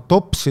 et oma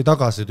topsi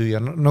tagasi tüüa,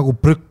 nagu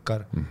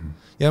prükkar.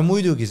 Ja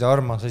muidugi see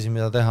armas asi,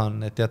 mida teha on,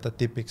 et jätad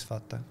tipiks,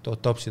 vaata.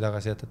 Tood topsi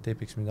tagasi, jätad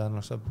tipiks, mida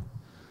saab.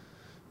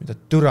 Mida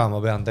türa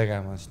ma pean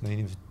tegema, sest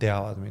inimesed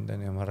teavad mind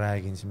ja ma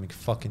räägin siin mingi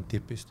fucking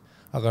tipist.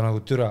 Aga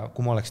nagu türa,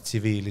 kui ma oleks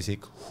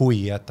tsiviilisik,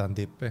 hui jätan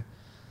tippi.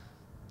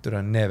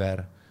 Türa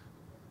never.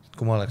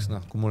 Kui ma oleks,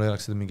 kui mul ei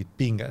oleks seda mingit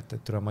pinget,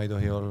 et türa ma ei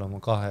tohi olla oma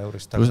 2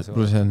 eurist tagasi.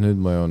 Plus nüüd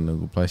ma joon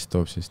nagu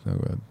plasttopsist.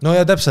 No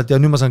ja täpselt, ja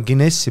nüüd ma saan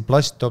Guinnessi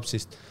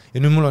plasttopsist. Ja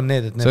nüüd mul on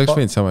need, et sa oleks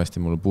võinud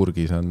samasti mulle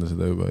purgis anda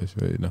seda juba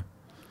või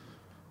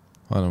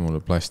anna mulle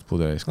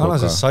plastpudelis koka. Anna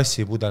see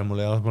sassipudel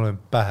mulle ja mul on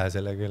pähe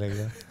selle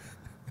kellegi.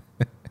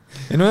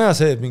 Ja no ja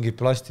see mingi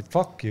plastid,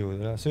 fuck you,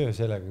 söö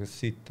sellega, kas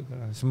siit.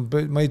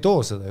 Ma ei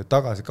too seda ju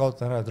tagasi,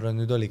 kaotan ära,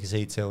 nüüd oligi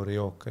 7 euri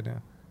jook.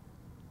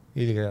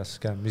 Ilge jas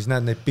käm, mis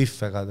näed neid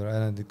piffe ka,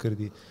 näed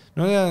kõrdi.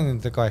 No ja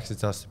need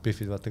 18 aastased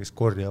piffid, vaata, kes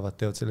korjavad,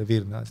 teevad selle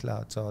virna, siis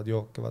lähevad, saavad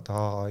jooke,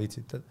 vaata,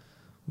 hitsitad.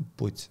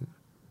 Putsid.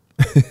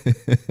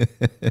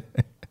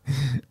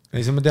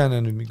 Ei, see ma tean,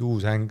 on nüüd mingi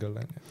uus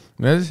angle.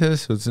 No ja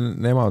selles suhtes,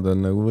 nemad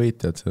on nagu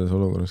võitjad selles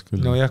olukorras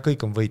küll. No jah,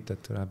 kõik on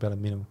võitjad, peale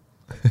minu.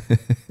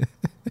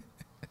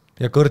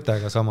 Ja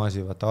kõrtega sama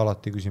asi, vaata,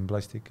 alati küsin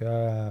plastik ja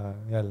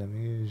jälle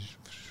mingi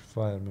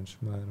fireman.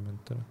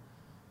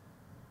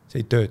 See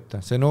ei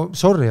tööta. See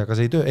sorry, aga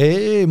see ei tööta.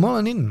 Ei, ma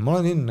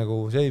olen in nagu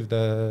save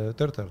the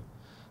turtle.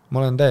 Ma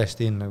olen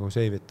täiesti in nagu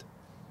save it.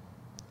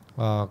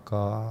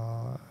 Aga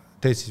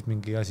teed siis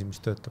mingi asi,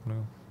 mis töötab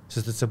nagu.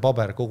 Sest et see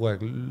paber kogu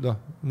aeg,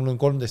 mul on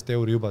 13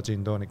 euri juba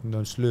gin tonic,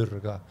 nüüd on slür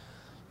ka.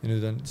 Ja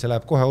nüüd see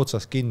läheb kohe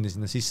otsas kinni,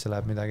 sinna sisse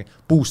läheb midagi.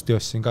 Boosti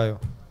ossin ka ju.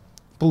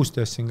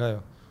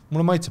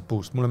 Mulle maitseb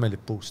boost, mulle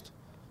meeldib boost.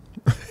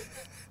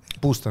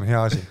 Boost on hea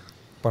asi.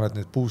 Paned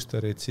need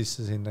boosterid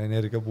sisse sinna,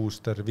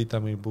 energiabooster,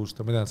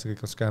 vitamiinbooster, ma tean, see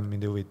kõik on skämm,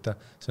 mind ei huvita.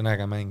 See on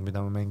äge mäng, mida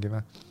me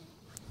mängime.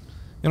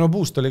 Ja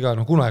boost oli ka,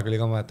 kunagi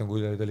oli ka, ma mäletan,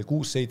 kui oli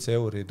 6-7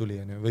 euri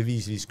tuli või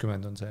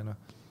 5-50 on see.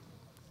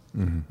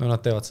 No nad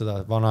teevad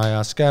seda vana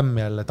ja skämm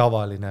jälle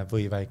tavaline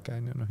või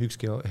väike.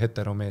 Ükski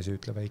heteromees ei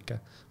ütle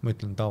väike, ma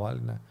ütlen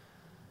tavaline.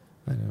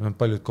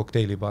 Paljud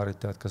kokteilibaarid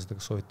teevad ka seda,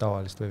 kas soovid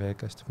tavalist või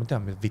väikest. Ma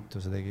tean, mida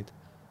vittu sa tegid.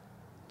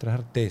 Tere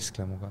ära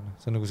teeskle muga.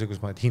 See on nagu see, kus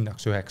ma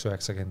hinnaks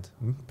 9,90.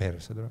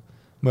 Perse tule.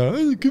 Ma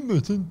olen 10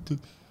 senti.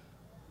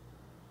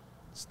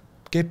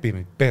 Kepi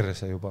meid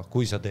perse juba,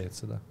 kui sa teed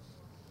seda.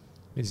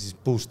 Ja siis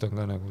boost on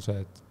ka nagu see,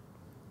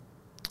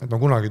 et ma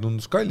kunagi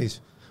tundus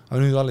kallis,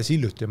 aga nüüd alles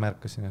hiljuti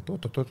märkasin, et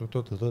oot.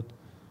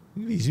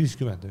 5,50. See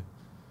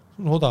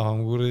on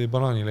odavam kui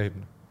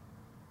banaanileib.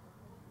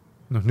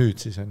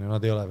 Nüüd siis on ju,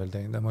 nad ei ole veel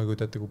teinud. Ma ei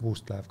kujutate, kui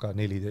boost läheb ka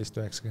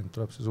 14,90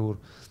 tuleb see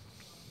suur.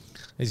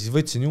 Ja siis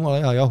võtsin jumala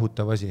hea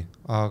jahutav asi,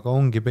 aga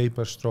ongi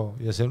paper straw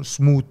ja see on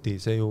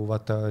smoothie, see ju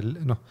vaata,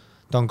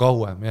 ta on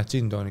kauem, jah,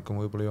 gin tonic on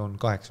võib-olla joon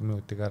 8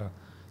 minutiga ära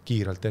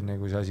kiirelt enne,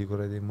 kui see asi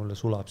kuradi mulle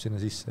sulab sinna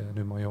sisse ja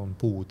nüüd ma joon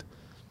puud.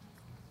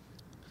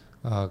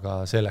 Aga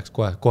see läks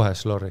kohe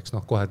slorriks,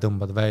 kohe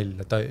tõmbad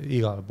välja, ta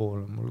igal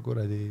pool on mul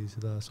kuradi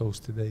seda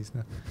sousti täis,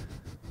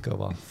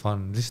 kõva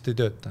fun, lihtsalt ei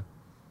tööta.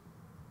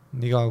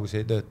 Nii kaua, kui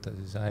see ei tööta,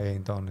 siis I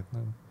ain't on it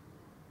nagu.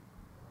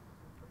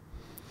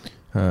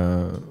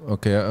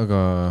 Okei, aga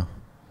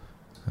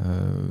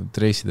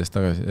treisidest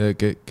tagasi,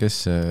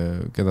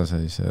 keda sa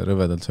siis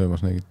rõvedalt söömas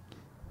nägid?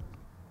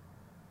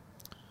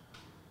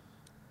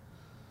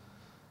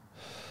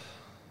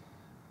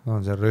 On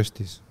seal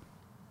röstis.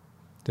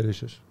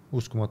 Delicious.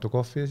 Uskumatu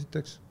kohvi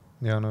esiteks.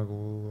 Ja nagu,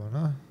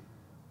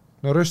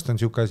 röst on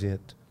siuke asi,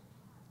 et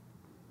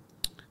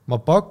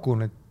ma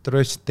pakun, et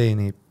röst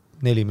teenib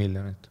 4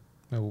 miljonit,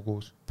 nagu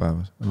kuus.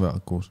 Päevas,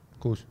 kuus.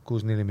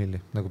 Kuus 4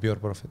 milli, nagu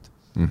pure profit.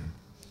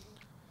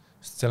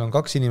 Sest seal on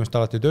 2 inimest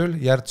alati tööl,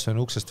 järts on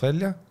uksest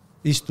välja,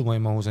 istuma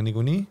ei mahu see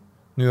niikuinii,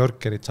 New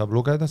Yorkerit saab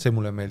lugeda, see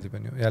mulle meeldib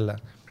on ju, jälle.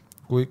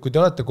 kui te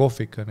olete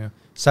kohvik, on ju,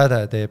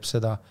 Säde teeb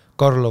seda,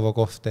 Karlova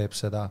kohv teeb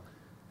seda,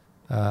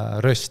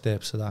 Röst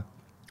teeb seda,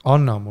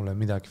 anna mulle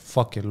midagi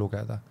fucking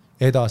lugeda.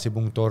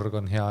 Edasi.org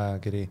on hea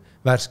ajakiri,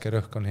 Värske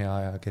Rõhk on hea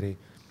ajakiri,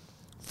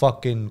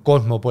 fucking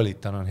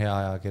Cosmopolitan on hea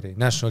ajakiri,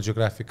 National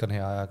Geographic on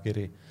hea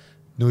ajakiri,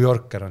 New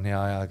Yorker on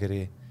hea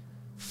ajakiri,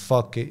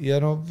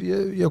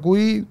 ja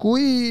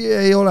kui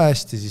ei ole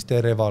hästi, siis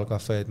tee Reval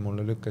Cafe'd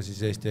mulle, lükka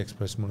siis Eesti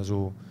Ekspress mulle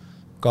suhu,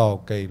 ka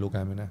okei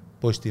lugemine,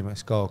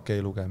 Postimees ka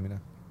okei lugemine,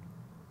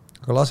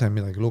 aga lase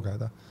midagi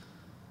lugeda.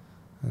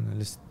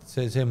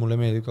 See mulle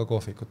meeldib ka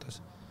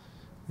kohvikutes.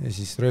 Ja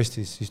siis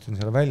Röstis istun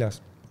seal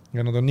väljas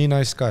ja nad on nii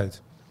nice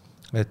guys,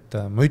 et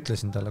ma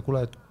ütlesin talle,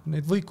 kuule, et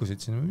neid võikusid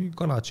siin,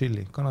 kana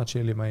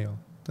chili maio,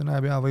 ta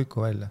näeb hea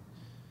võiku välja.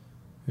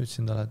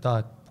 Ütlesin talle,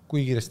 et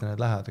kui kiiresti need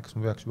lähevad, kas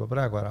ma peaks juba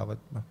praegu ära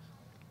võtma.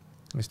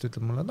 Ja siis ta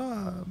ütleb mulle,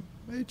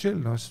 et ei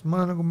chill,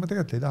 ma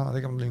tegelikult ei taha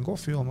tegema, ma lõin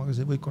kohvi jooma, aga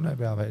see võiku näeb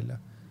hea välja.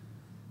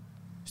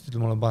 Siis ta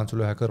ütleb, mulle panen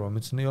sulle ühe kõrva,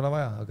 ma ütlesin, ei ole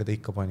vaja, aga ta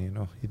ikka pani,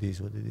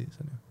 idis.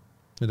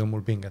 Nüüd on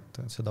mul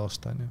pinget, seda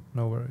osta,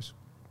 no worries.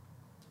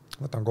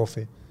 Võtan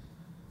kohvi,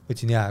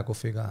 võtsin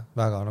jääkohvi ka,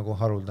 väga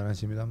haruldane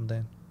asi, mida ma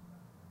teen.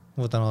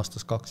 Ma võtan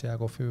aastas 2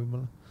 jääkohvi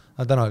võib-olla.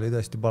 Aga täna oli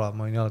tõesti palav,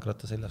 ma olin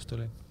jalgratta seljast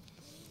tulin.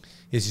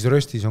 Ja siis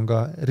Röstis on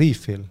ka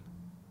refill.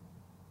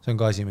 See on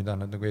ka asi, mida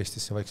nad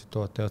Eestisse vaikselt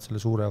toovad, teevad selle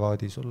suure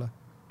vaadi sulle.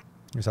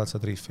 Ja sealt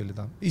saad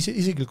refillida.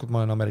 Isiklikult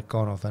ma olen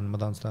americano fänn,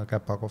 ma tahan seda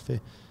käpakohvi,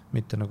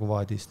 mitte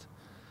vaadist.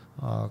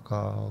 Aga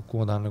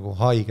kui ma tahan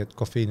haiget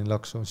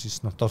kofeiinilaksu,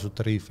 siis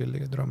tasuta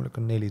refilliga, ma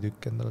lükkan 4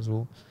 tükki endale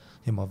suhu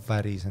ja ma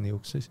värisen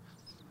juuksis.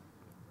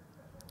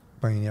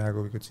 Panin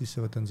jääkovikut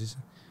sisse, võtan sisse.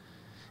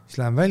 Siis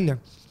lähen välja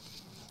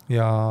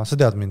ja sa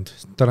tead mind,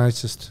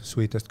 nicest,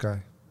 sweetest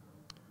guy.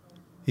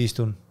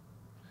 Istun.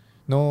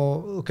 No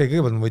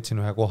kõigepealt ma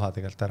võtsin ühe koha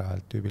tegelikult ära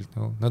tüübilt.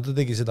 No ta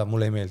tegi seda,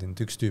 mulle ei meeldinud,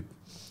 üks tüüp.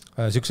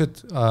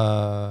 Siuksed,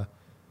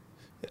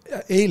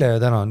 eile ja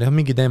täna on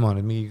mingi teema,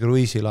 mingi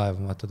kruiisilaev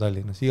vaata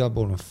Tallinnas, igal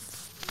pool on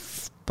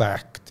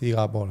backed,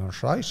 igal pool on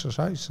scheisse,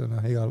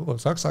 igal pool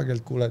saksa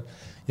keelt kuuled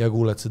ja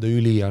kuuled seda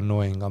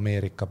annoying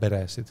Ameerika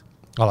peresid.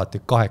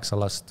 Alati 8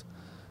 last.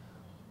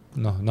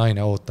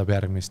 Naine ootab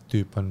järgmist,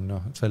 tüüp on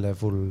selle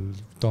full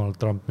Donald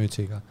Trump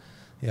mütsiga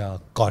ja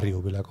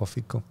karjub üle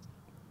kohviku.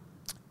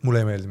 Mulle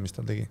ei meeldi, mis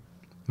ta tegi.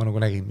 Ma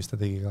nägin, mis ta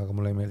tegi, aga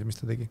mulle ei meeldi, mis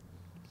ta tegi.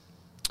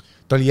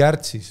 Ta oli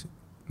Järtsis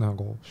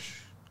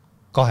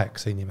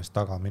 8 inimest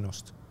taga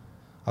minust.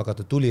 Aga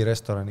ta tuli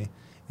restorani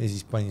ja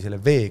siis pani selle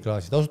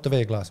veeklaasi, tasuta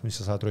veeklaas, mis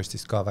sa saad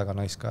Röstist ka väga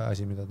nice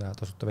asi, mida teha,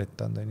 tasuta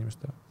vette anda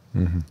inimestele.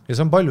 Ja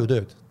see on palju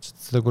tööd.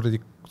 Sa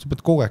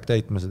pead kogu aeg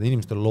täitma seda,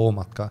 inimestel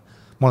loomad ka.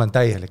 Ma olen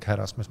täielik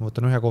härras, ma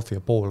võtan 1 kohvi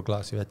ja pool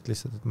klaasi vett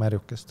lihtsalt, et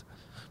märjukest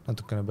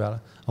natukene peale.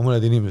 Aga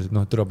mõned inimesed,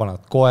 türa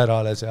panad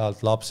koerale sealt,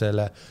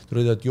 lapsele,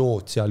 türa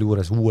jood seal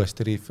juures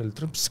uuesti riifel.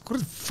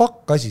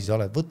 Fuck asi sa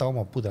oled, võta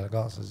oma pudel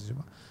kaasa siis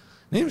juba.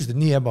 Inimesed on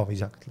nii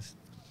ebaviisakad lihtsalt.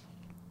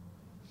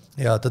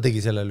 Ja ta tegi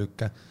selle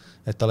lükke,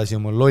 et ta lasi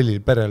oma lollil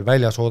perel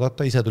väljas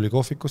oodata, ise tuli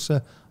kohvikusse,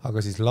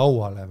 aga siis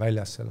lauale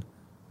väljas seal.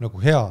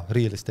 Hea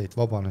real estate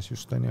vabanes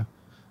just on ju.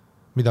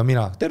 Mida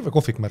mina, terve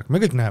kohvikmärk, me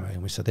kõik näeme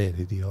ju, mis sa teed,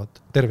 idioot.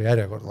 Terve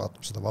järjekord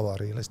vaatab seda vaba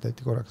real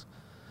estate'i korraks.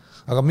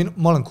 Aga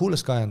ma olen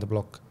coolest guy on the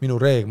block, minu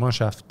olen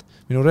shaft.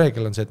 Minu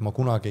reegel on see, et ma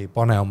kunagi ei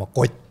pane oma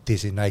kotti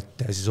sinna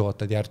ette ja siis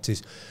ootad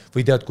Järtsis.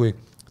 Või tead, kui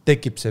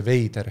tekib see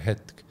veider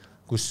hetk,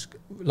 kus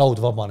laud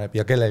vabaneb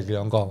ja kellelgi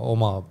on ka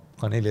oma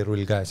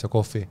kanelirull käes ja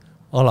kohvi,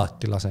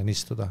 alati lasen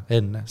istuda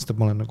enne, sest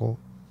ma olen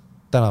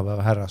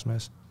tänapäeva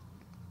härrasmees.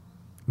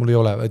 Mul ei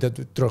ole,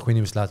 tead, kui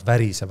inimesed lähevad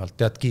värisevalt,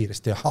 tead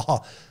kiiresti ja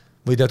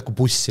või tead, kui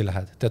bussi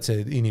lähed, tead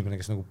see inimene,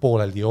 kes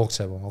pooleldi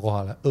jookseb oma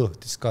kohale,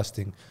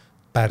 disgusting,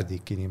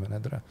 pärdik inimene.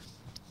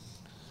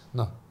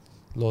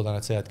 Loodan,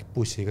 et sa jäädki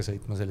bussiga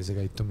sõitma sellise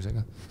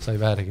käitumisega. Sa ei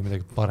väärigi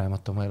midagi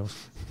paremat oma elus.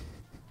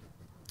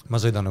 Ma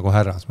sõidan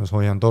härras, ma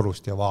hoian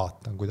torust ja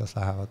vaatan, kuidas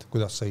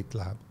sõit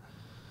läheb.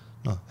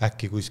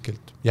 Äkki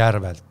kuskilt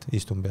järvelt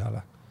istun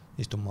peale,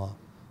 istun maa,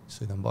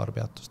 sõidan paar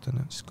peatust,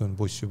 siis kui on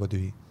buss juba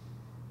tühi.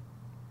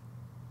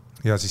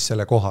 Ja siis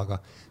selle kohaga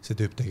see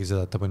tüüp tegi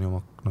seda, et ta pani oma,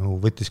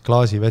 võttis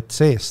klaasi vett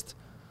seest,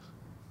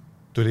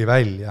 tuli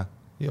välja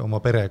ja oma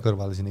pere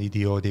kõrvale sinna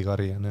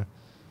idioodikari ja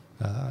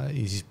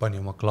siis pani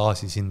oma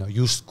klaasi sinna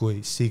justkui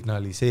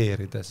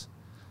signaliseerides,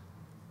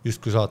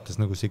 justkui saates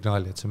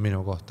signaali, et see on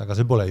minu koht, aga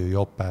see pole ju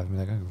jope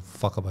midagi,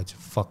 fuck about you,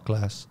 fuck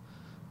class.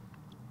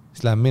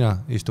 Siis lähen mina,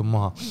 istun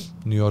maha,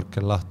 New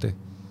Yorker lahti,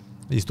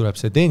 siis tuleb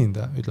see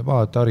teenindaja, ütleb,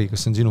 Tari,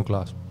 kas see on sinu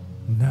klaas?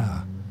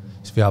 Näe.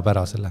 Siis veab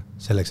ära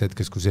selleks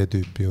hetkes, kui see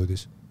tüüp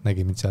jõudis.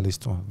 Nägi mind seal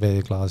istuma,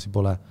 veeklaasi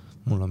pole,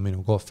 mul on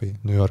minu kohvi,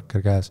 New Yorker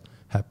käes,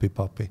 happy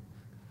puppy.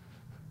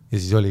 Ja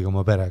siis oli ka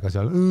oma perega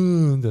seal,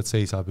 tead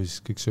seisab ja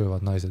siis kõik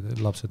söövad naised,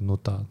 lapsed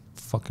nutavad,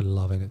 fucking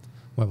loving it.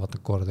 Ma ei vaata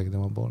kordagi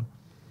tema poole.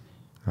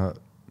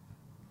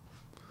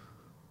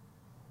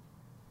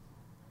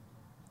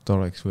 Ta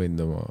oleks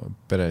võinud oma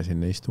pere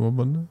sinna istuma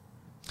panna?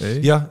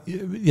 Jah,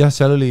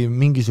 seal oli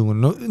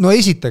mingisugune, no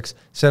esiteks,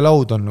 see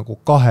laud on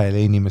 2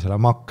 inimesele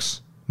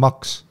maks.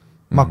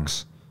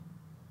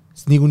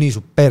 Niikuinii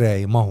su pere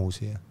ei mahu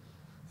siia.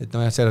 et no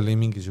jah, seal oli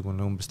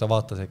mingisugune umbes, ta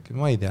vaatas äkki,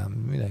 ma ei tea,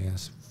 midagi,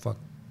 fuck,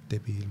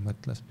 debiil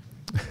mõtles.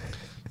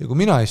 Ja kui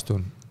mina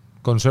istun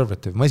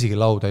conservative, ma isegi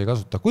lauda ei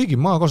kasuta, kuigi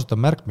ma kasutan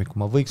märkmeid, kui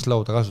ma võiks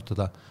lauda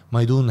kasutada, ma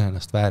ei tunne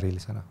ennast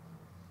väärilisena.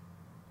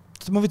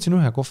 Ma võtsin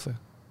ühe kohvi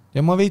ja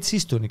ma veits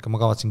istun ikka, ma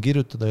kavatsin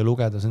kirjutada ja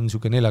lugeda, see on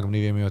niisugune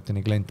 45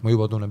 minutini klient, ma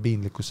juba tunnen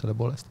piinlikkus selle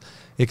poolest.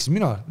 Ehk siis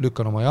mina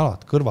lükkan oma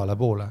jalad kõrvale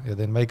poole ja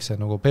teen väikse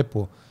nagu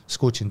pepu,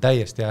 skutsin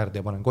täiesti äärde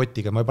ja panen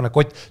kotiga, ma ei pane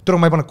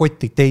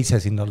kotti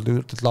teise sinna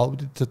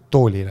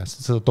toolile,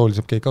 seda tooli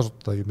saab keegi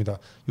kasutada ju, mida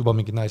juba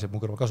mingid naised mu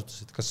kõrval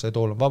kasutasid, kas see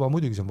tool on vaba,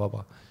 muidugi see on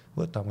vaba,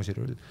 võta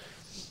musirull.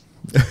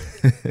 Ja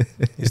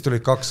siis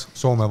tulid 2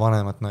 Soome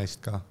vanemat naist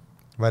ka,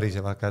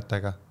 väriseva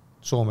kätega,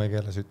 soome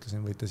keeles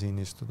ütlesin, võite siin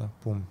istuda,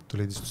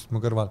 tulid istusid mu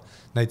kõrval,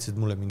 näitasid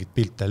mulle mingid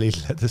pilte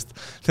lilledest,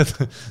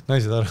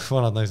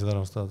 vanad naised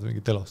armastavad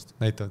mingit elost,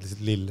 näitavad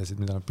lihtsalt lillesid,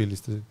 mida nad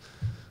pildistasid.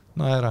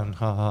 No ära on,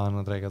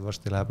 nad räägivad,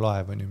 varsti läheb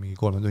laev, on ju, mingi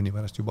 3 tunni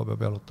pärast juba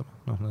peab jalutama,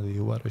 nad ei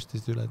juba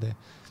röstisid üle tee.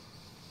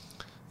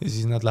 Ja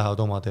siis nad lähevad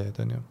oma teed,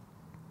 on ju.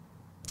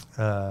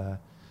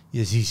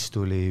 Ja siis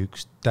tuli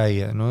üks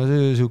no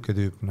siuke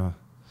tüüp,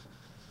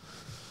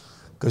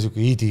 ka siuke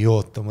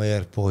idioot oma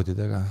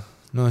AirPodidega.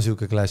 No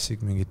siuke klassik,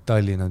 mingi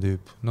Tallinna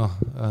tüüp.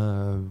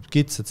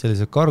 Kitsad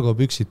sellised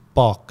kargopüksid,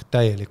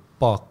 täielik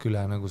paak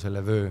üle nagu selle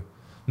vöö.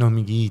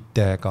 Mingi IT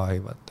ka ei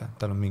vaata.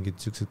 Tal on mingid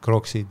siuksed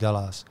kroksid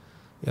jalas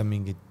ja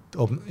mingid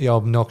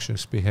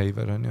obnoxious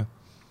behavior on ju.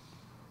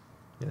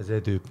 Ja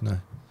see tüüp,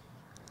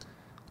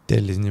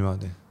 tellis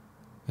niimoodi,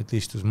 et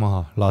istus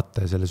maha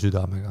latte selle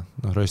südamega.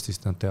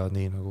 Röstist nad teevad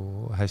nii nagu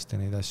hästi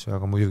neid asju,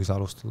 aga muidugi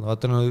sa alustada.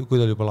 Vaata, kui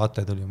tal juba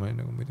latte tuli, ma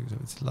olin nagu muidugi sa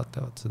võtsid latte,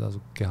 vaata seda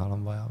su kehal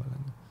on vaja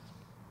veel.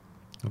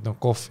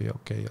 Kohvi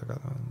okei, aga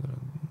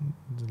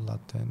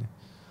latte on.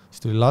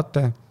 Siis tuli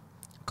latte,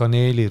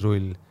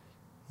 kaneelirull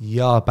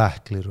ja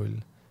pähklirull.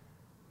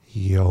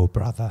 Yo,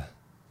 brother.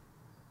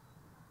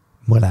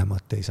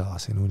 Mõlemat ei saa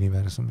siin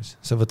universumis.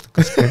 Sa võtad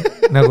kas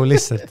nagu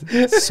lihtsalt,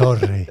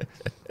 sorry.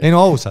 Ei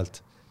no ausalt.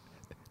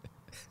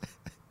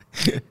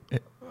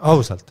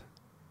 Ausalt.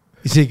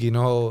 Isegi,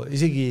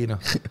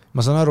 ma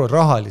saan aru,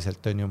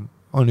 rahaliselt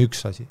on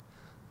üks asi.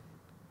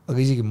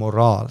 Aga isegi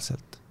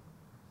moraalselt.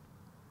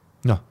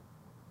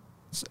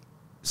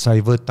 Sa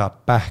ei võta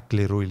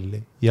pähklirulli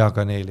ja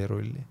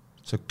kaneelirulli.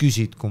 Sa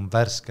küsid, kumb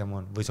värskem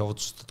on või sa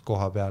otsustad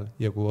koha peal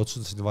ja kui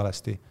otsustasid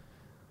valesti.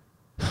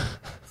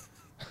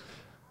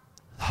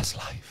 That's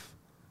life.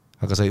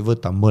 Aga sa ei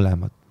võta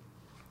mõlemad.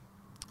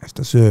 Ja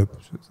ta sööb.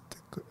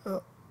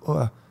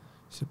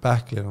 See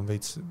pähklir on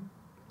veits...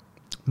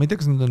 Ma ei tea,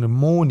 kas need on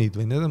moonid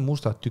või need on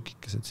mustad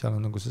tükikesed, seal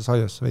on nagu see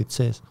saias veits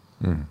sees.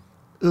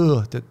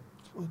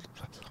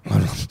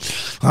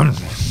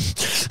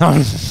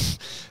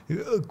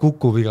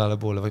 Kukub igale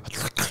poole või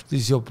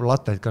siis joob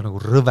latet ka nagu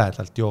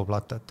rõvedalt joob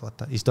latet,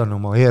 vaata. Siis ta on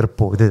oma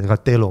AirPodidega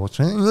telos.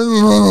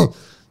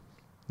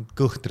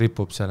 Kõht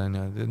ripub seal.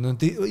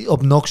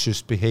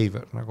 Obnoxious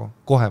behavior nagu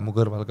kohe mu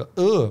kõrval ka.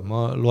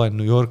 Ma loen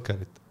New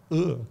Yorkerit.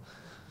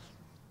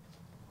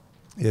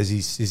 Ja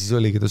siis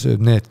oligi, ta sööb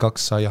need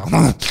 2 saia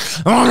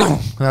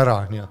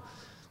ära. Ja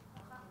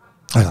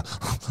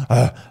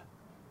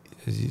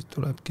siis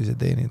tulebki see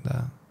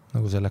teenindaja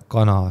nagu selle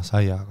kana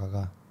saiaga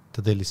ka. Ta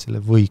tellis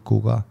selle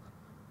võikuga.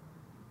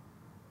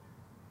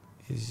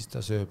 Ja siis ta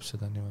sööb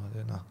seda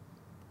niimoodi,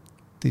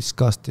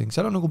 disgusting.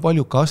 Seal on nagu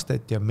palju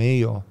kastet ja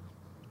meio.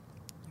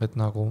 Et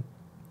nagu,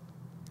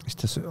 siis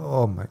ta sööb,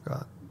 oh my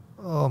god,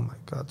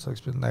 sa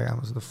oleks pidanud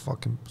nägema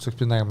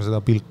seda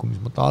pilku, mis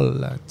ma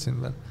talle ütsin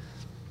veel.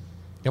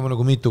 Ja ma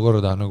nagu mitu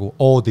korda nagu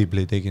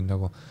audibly tegin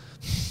nagu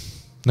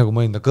ma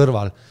olin ta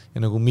kõrval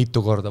ja nagu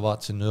mitu korda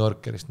vaatasin New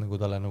Yorkerist nagu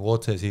talle nagu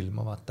otse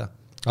silma, vaata.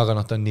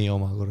 Aga ta on nii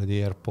oma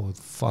kuradi AirPod,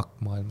 fuck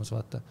maailmas,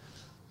 vaata.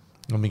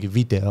 Mingi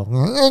video,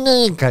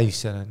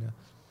 käis seal on ju.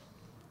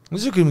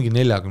 See on küll mingi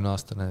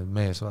 40-aastane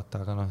mees, vaata,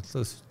 aga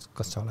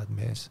kas sa oled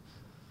mees?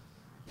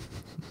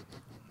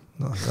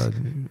 Ja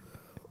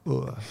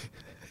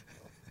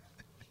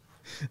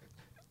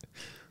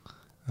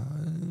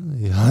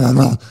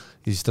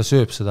siis ta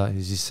sööb seda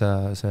ja siis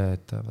see,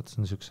 et vaata,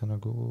 see on siukse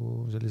nagu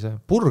sellise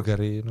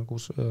burgeri nagu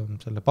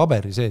selle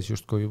paberi sees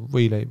just kui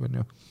võileib on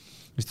ju.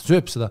 Siis ta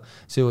sööb seda,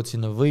 söövad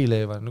sinna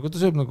võileiva, nagu ta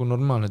sööb nagu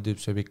normaalne tüüp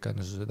sööb ikka,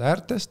 sa sööd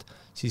äärtest,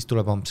 siis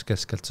tuleb amps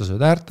keskelt, sa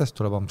sööd äärtest,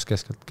 tuleb amps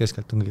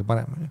keskelt on kõige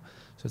parem.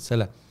 Sööd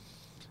selle.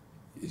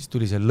 Siis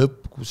tuli see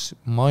lõpp, kus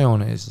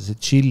majonees, see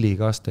chili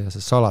kaste ja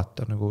see salat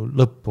on nagu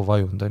lõppu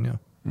vajund on ju.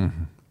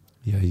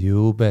 Ja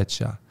you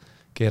betcha.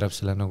 Keerab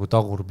selle nagu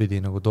tagurpidi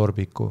nagu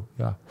torbiku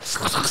ja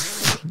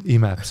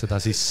imeb seda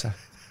sisse.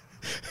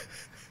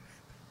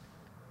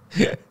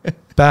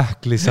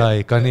 Pähkli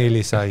sai,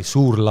 kaneeli sai,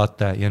 suur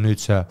latte ja nüüd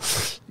see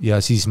ja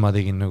siis ma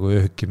tegin nagu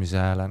öökimise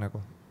hääle nagu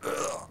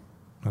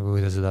kui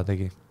ta seda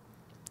tegi.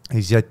 Ja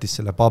siis jättis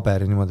selle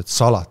paberi niimoodi, et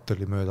salat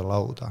oli mööda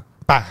lauda.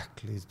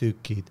 Pähkli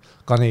tükid,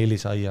 kaneeli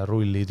sai ja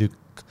rulli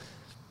tükk.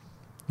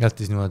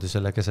 Jättis niimoodi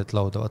selle keset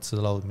lauda, vaat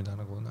seda laud, mida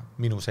nagu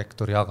minu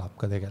sektor jagab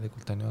ka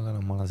tegelikult, aga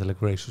ma olen selle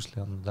graciously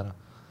andnud ära.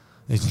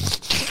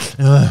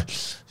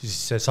 siis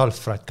see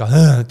salfrat ka,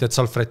 tead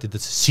salfratid,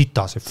 et see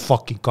sita, see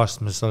fucking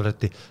kast, me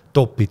salfrati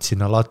topid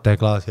sinna latte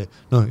klaasi,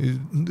 no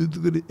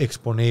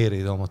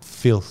eksponeerid omad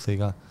filthi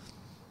ka.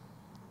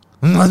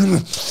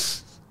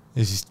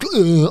 Ja siis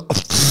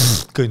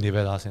kõnnib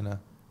edasi, no.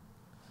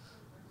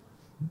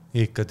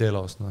 Ikka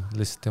telos, no.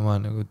 Lihtsalt tema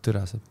on nagu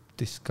türased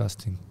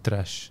disgusting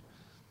trash.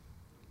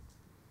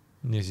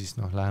 Ja siis,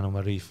 noh, lähen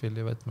oma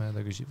refilli võtma ja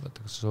ta küsib,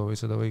 vaata, kas sa soovi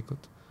seda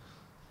võikut.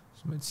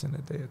 Siis ma ütlesin,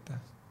 et ei, et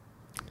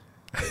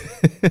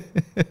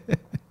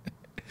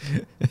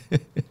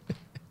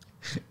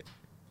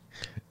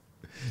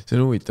see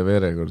on huvitav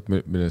järjekord,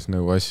 milles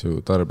nagu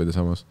asju tarbida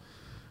samas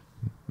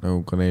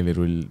nagu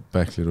kaneelirull,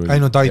 pähklirull. Ei,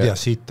 no ta ei tea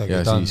sittagi.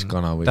 Ja siis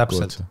kana või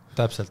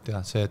täpselt,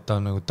 jah. See, et ta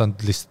on nagu, ta on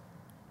lihtsalt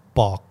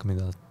paak,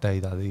 mida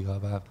täidad iga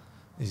päev.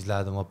 Ja siis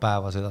lähed oma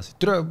päevas edasi.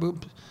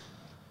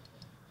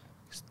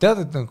 Tead,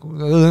 et nagu,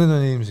 need on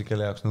inimesi,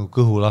 kelle jaoks nagu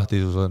kõhu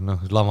lahtisus on, noh,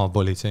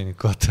 lamapolitseinik,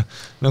 vaata.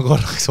 No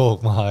korraks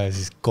hoog maha ja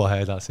siis kohe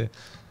edasi.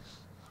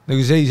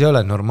 Nagu see ei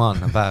ole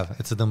normaalne päev,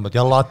 et sa tõmbad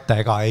ja latte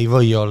ka ei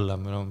või olla,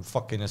 no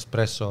fucking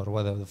espresso or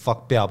whatever the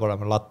fuck peab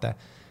olema latte.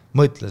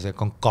 Mõtle see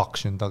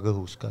concoction ta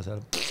kõhus ka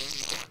seal.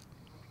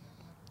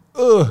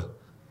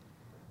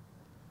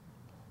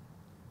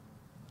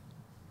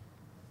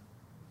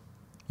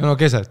 Ja no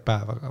keset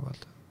päeva ka,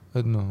 vaata.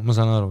 Et no, ma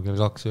saan aru, kell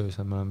 2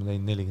 öösel me oleme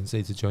teinud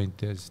 47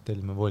 jointi ja siis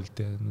tellime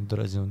volti ja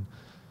tõrasi on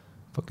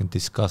fucking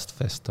disgust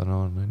fest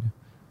on.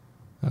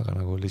 Aga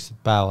nagu lihtsalt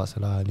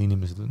päevasel ajal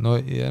inimesed, no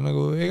ja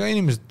nagu ega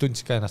inimesed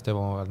tundsid ka ennast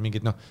ebamavalt,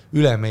 mingid noh,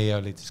 üle meie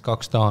olid siis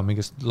 2 daami,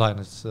 kes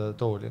laenas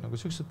tooli, nagu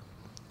sellised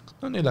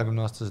no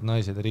 40-aastased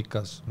naised ja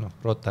rikas, noh,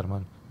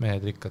 Rotermann,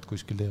 mehed rikkad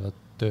kuskil teevad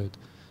tööd,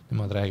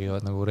 nemad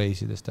räägivad nagu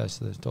reisidest ja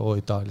asjadest,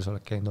 Itaalias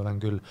oled käinud, olen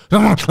küll,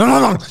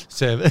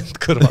 see vend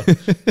kõrval.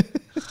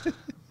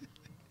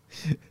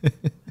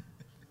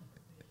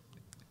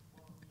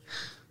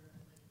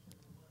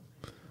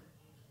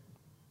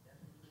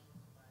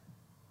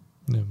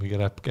 Mingi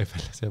räpp käib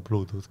välja, see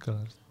Bluetooth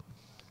kõlar.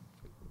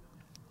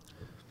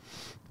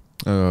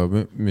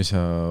 Aga mis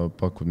sa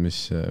pakud,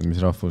 mis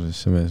rahvuses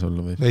see mees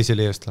olla võib? Ei, see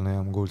oli eestlane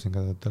ja ma kuulsin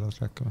ka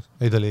telos rääkimas.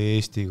 Ei, ta oli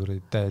Eesti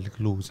kuradi täielik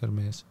luuser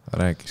mees.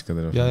 Rääkis ka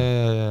telos? Ja,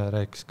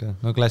 rääkis ka.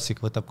 No klassik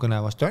võtab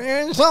kõne vastu.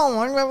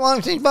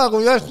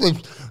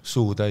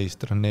 Suu täis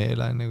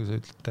troneela, enne kui sa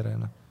ütled tere.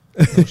 No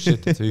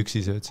shit, et sa üksi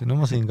söötsi. No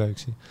ma siin ka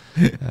üksi.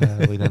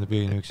 Või tähendab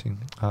jõin üksi.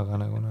 Aga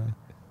nagu no.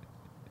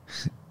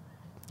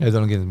 Ja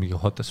tal on kindlasti mingi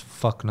hot as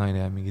fuck naine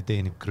ja mingi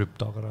teenib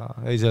krüptoga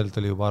raha. Ei, sealt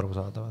oli juba aru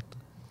saada, vaata.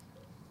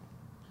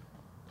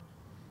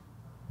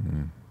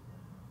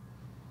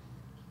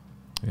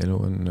 Elu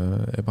on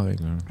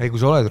ebaõiglane. Ei, kui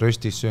sa oled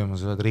röstis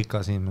söömas, sa oled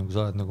rikas inimene, kui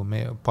sa oled nagu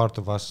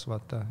part of us,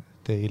 vaata,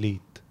 tee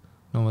eliit.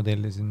 No ma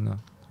tellisin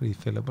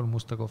riifile peal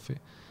musta kohvi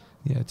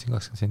ja jätsin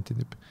 20 senti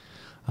tüüpi.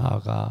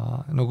 Aga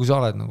no kui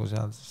sa oled nagu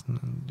seal, siis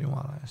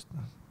jumala eest,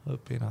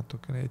 õpi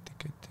natukene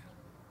etiketi.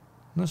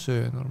 No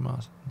söö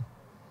normaalselt.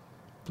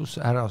 Plus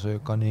ära söö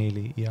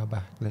kaneeli ja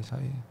pähkle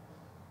sai.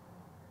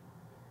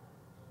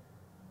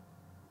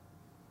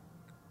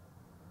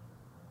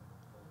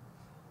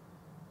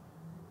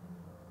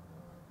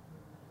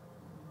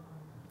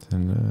 See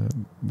on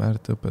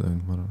väärt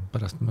õppetund, ma arvan.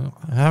 Pärast ma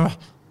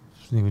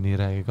nii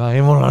räägi ka.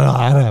 Ei, mul on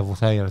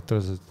ärevus häiret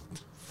tõused.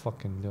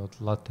 Fucking teod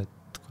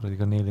latet, kuradi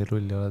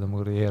kaneelirulli oled oma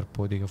kuradi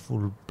Airpodiga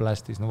full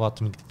blastis. No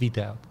vaata mingit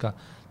videot ka.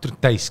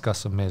 Täis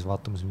kasvab mees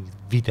vaatamas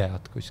mingit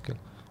videot kuskil.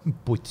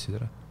 Putsi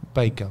tere.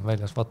 Päike on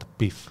väljas, vaata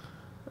pihv.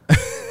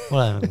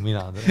 Olen nagu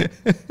mina tere.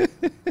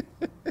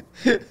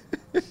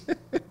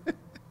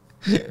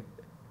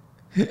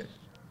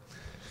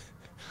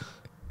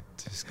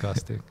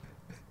 Disgusting.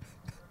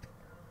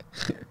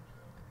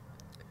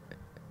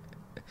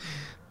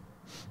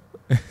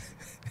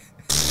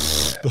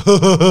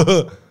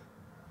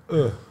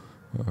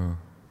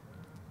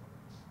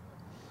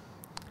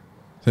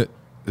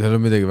 Seal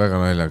on midagi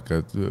väga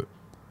naljakat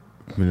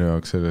minu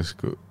jaoks selles,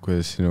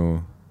 kuidas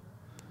sinu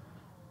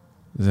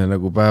see on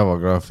nagu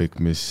päevagraafik,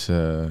 mis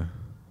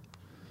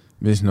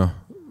noh,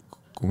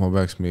 kui ma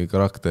peaks mingi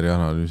karakteri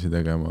analüüsi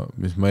tegema,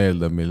 mis ma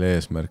eeldan, mille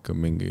eesmärk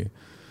on mingi,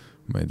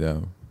 ma ei tea,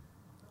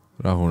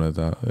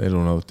 rahuneda,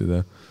 elu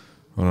nautida,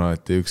 on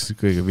alati üks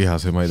kõige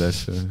vihasemaid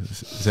asju.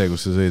 See,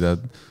 kus sa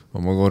sõidad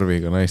oma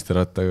korviga naiste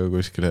rattaga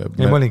kuskile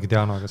ja ma olingi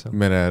Dianaga seal.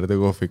 Mere äärde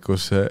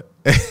kohvikusse.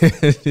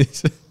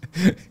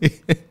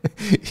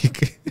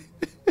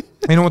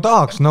 Ei, no ma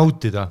tahaks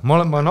nautida.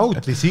 Ma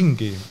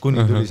nautlisingi,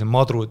 kuni tuli see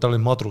madru, tal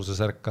oli madruse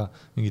särka,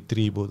 mingid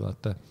triibud,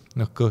 vaata.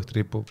 Noh, kõht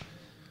ripub,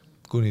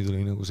 kuni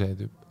tuli nagu see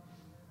tüüp.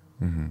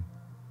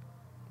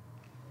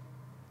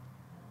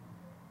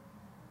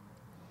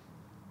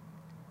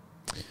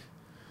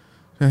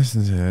 See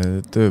on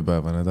see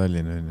tööpäevane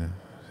Tallinn on ja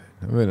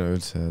või no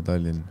üldse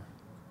Tallinn.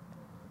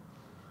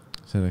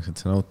 Selleks, et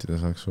see nautida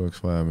saaks, oleks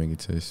vaja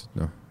mingit sellist,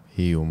 noh,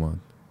 Hiiumaad.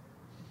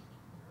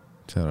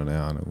 Seal on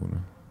hea nagu,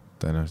 noh,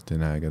 tõenäoliselt ei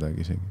näe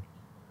kedagi isegi.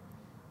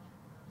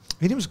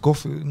 Inimesed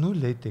kohvi,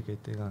 null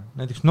etiketiga.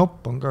 Näiteks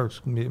nopp on ka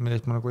üks,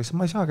 millest ma nagu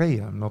ma ei saa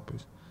käia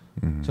nopis.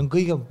 See on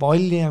kõige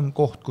valjem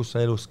koht, kus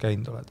sa elus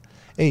käinud oled.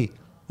 Ei,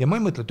 ja ma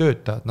ei mõtle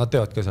töötajad, nad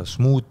teevad ka seal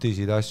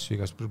smoothisid, asju,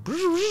 igas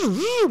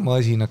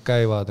masinad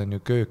käivad, on ju,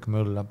 köök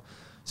möllab.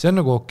 See on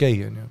nagu okei,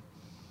 on ju.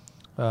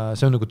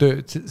 See on nagu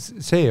töö,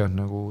 see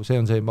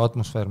on see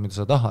atmosfäär, mida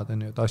sa tahad,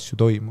 on ju, et asju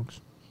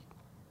toimuks.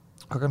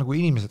 Aga nagu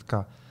inimesed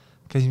ka,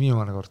 käisin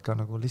viimane kord ka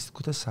nagu lihtsalt,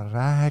 kuidas sa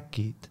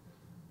räägid?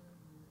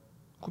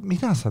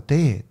 Mida sa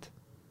teed?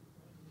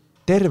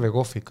 Terve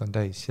kohvik on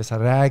täis ja sa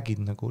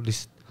räägid nagu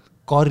lihtsalt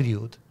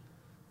karjud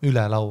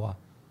üle laua.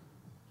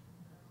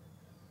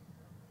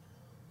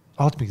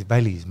 Alati mingid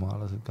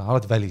välismaalased ka,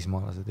 alati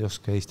välismaalased ei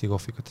oska Eesti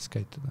kohvikutes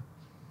käituda.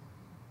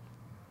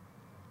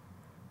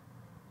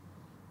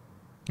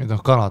 Et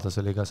Kanadas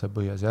oli ka see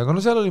põhjas, aga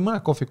seal oli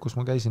mõned kohvik, kus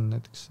ma käisin,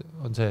 näiteks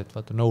on see, et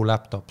vaata, no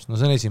laptops, no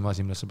see on esimene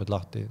asi, millest sa pead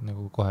lahti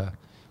nagu kohe,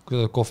 kui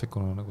ta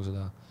kohvikuna nagu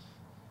seda,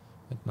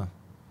 et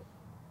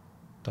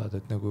tahad,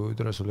 et nagu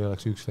sul ei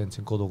oleks üks vend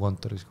siin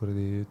kodukontoris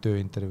kuradi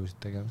tööintervjuusid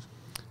tegemas.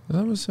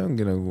 Samas see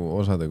ongi nagu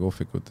osade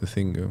kohvikute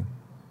thing ju.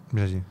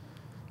 Mis asi?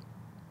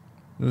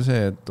 No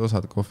see, et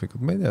osad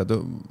kohvikud, ma ei tea,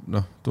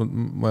 ma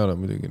ei ole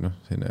muidugi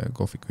selline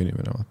kohviku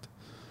inimene, vaata.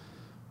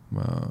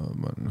 Ma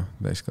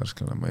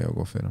täiskarskana, ma ei joo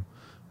kohvi enam.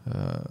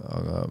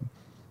 Aga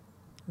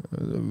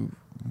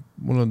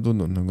mul on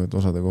tundnud nagu, et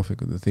osade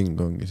kohvikute thing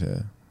ongi see,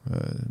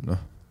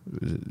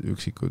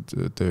 üksikud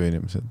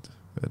tööinimesed,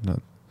 et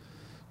nad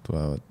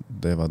tulevad,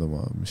 teevad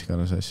oma mis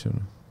iganes asju.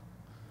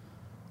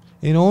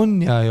 Ei no on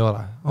ja ei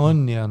ole. On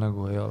ja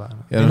nagu ei ole.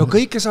 Ja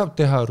kõike saab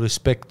teha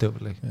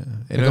respectively.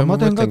 Ega ma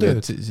teen ka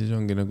tööd. Siis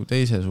ongi nagu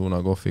teise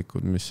suuna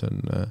kohvikud, mis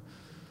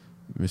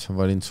on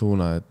valinud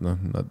suuna, et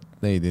nad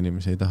neid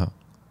inimesi ei taha.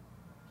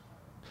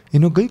 Ei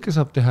no kõike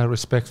saab teha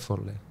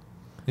respectfully.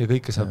 Ja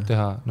kõike saab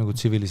teha nagu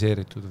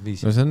tsiviliseeritud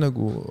viisi. No see on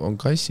nagu, on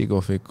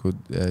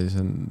kassikohvikud ja siis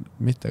on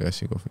mitte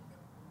kassikohvikud.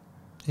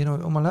 Ei no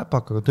oma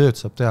läpakaga tööd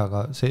saab teha,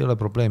 aga see ei ole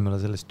probleem olla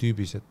selles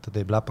tüübis, et ta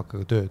teeb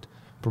läpakaga tööd.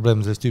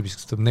 Probleem on selles tüübis,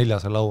 kes teeb 4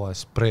 laua,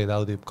 spreed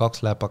audib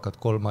 2 läpakat,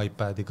 3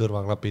 iPadi,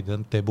 kõrvaklapid ja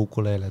teeb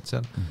ukuleeled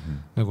seal.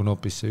 Nagu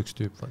nopis see üks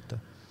tüüp, vaata.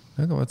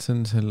 Aga vaat see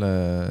on selle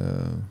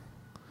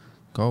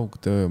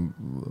kaugtöö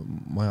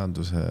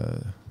majanduse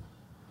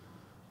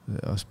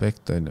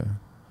aspekt on ju,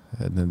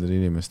 et nendel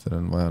inimestel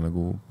on vaja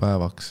nagu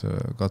päevaks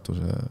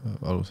katuse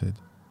aluseid.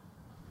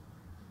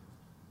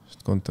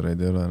 Sest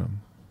kontoreid ei ole enam.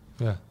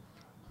 Jah.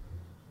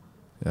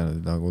 Ja nad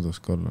ei taha kodus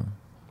ka olla.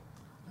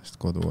 Sest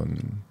kodu on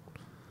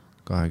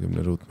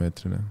 20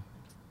 ruutmeetrine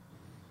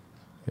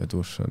ja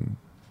duš on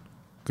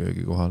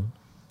köögi kohal.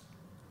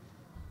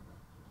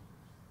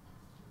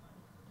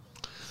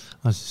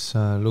 Ma siis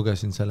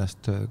lugesin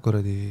sellest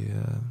kuradi...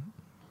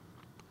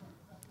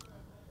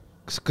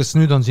 Kas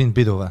nüüd on siin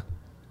pidu või?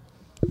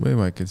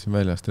 Võimalik, et siin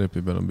väljas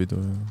trepi peal on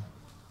pidu.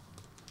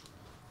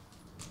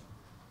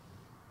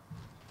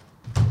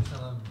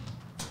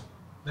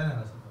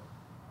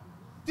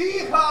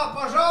 Tiha,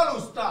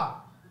 пожалуйста!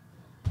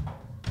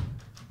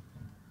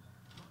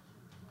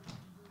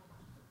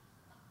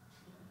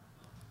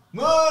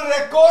 Мы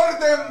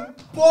рекордим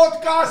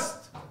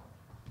подкаст!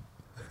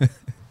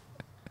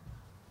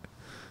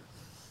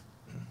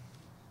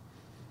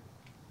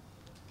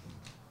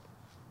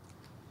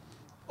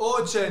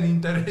 Очень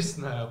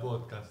интересная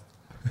подкаст.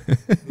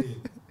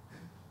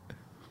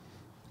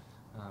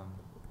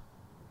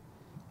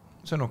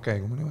 See on okei,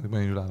 kui ma niimoodi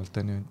mõnin ülevalt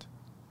on nüüd.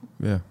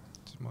 Jah.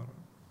 Siis ma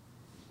arvan,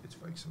 et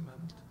vaiksem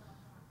vähemalt.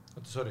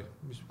 Oota, sorry,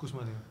 kus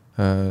ma olin?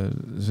 Sa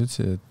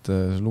ütlesid, et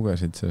sa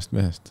lugesid sellest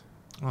mehest.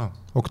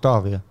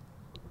 Octavia.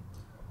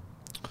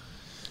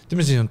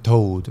 Teeme siis on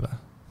Toad või?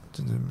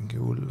 See on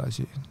mingi hull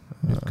asi.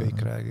 Nüüd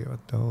kõik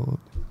räägivad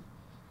Toad.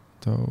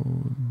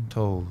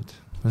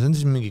 No see on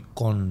siis mingi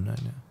kon,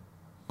 on ju?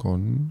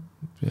 Kon,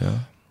 jah.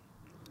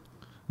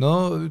 No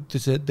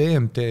see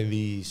DMT5,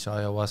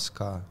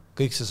 ayahuasca,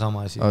 kõik see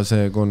sama asi.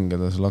 See kon,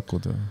 keda sa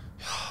lakud või?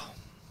 Jah.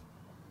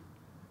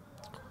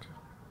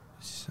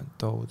 Siis on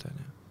Toad, on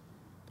ju.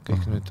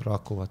 Kõik nüüd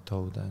rakuvad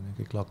Toad, on ju.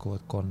 Kõik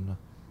lakuvad konna.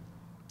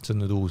 See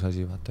on nüüd uus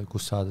asi, vaata,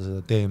 kus saada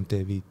seda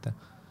DMT5.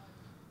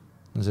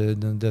 No see,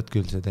 tead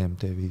küll see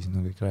DMT5,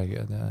 no kõik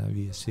räägivad ja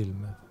 5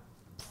 silme.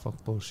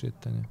 Fuck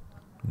bullshit, on ju.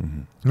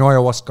 No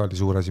ayahuasca oli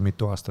suur asi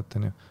mitu aastat,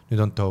 on ju.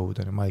 Nüüd on Toad,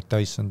 on ju. Mike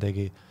Tyson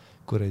tegi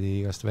kuradi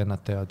igast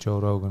vennad teevad, Joe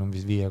Rogan on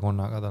vist 5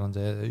 konnaga, tal on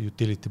see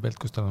utility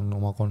belt, kus tal on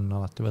oma konna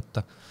alati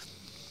võtta.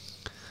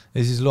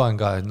 Ja siis loen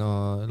ka, et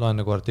loen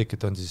nagu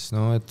artiklit on siis,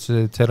 et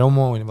see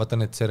tseremoonia, vaata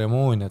need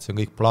tseremooniad, see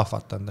on kõik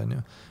plahvatanud, on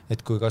ju.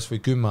 Et kui kas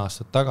või 10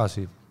 aastat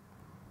tagasi,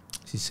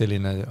 siis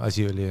selline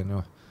asi oli,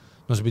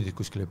 sa pidid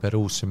kuskile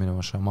Peruusse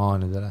minema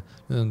šamaanidele,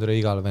 nüüd on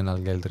igal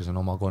vennal keldris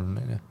on oma konn,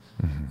 on ju.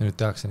 Ja nüüd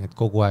tehakse neid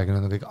kogu aeg,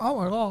 need on kõik, oh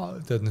my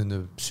god, tead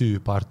nüüd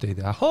psüüparteid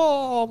ja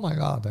oh my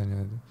god, on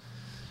ju.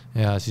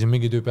 Ja siis on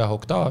mingi tüüp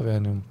Octavia,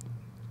 on ju,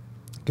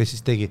 kes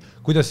siis tegi,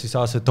 kuidas siis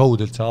see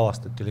Toad üldse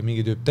avastati, oli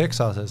mingi tüüp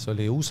Texases,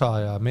 oli USA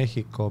ja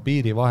Mehhiko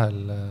piiri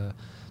vahel,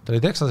 ta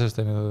oli Texasest,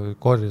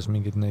 korjas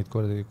mingid neid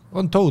kordi,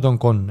 Toad on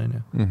konn, on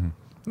ju.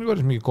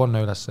 Korjas mingi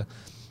konne ülesse.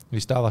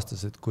 Vist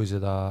avastas, et kui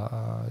seda,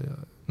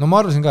 ma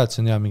arvasin ka, et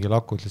see on mingi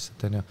lakud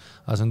lihtsalt, on ju,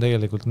 aga see on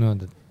tegelikult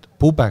nüüd, et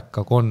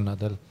pubeka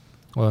konnadel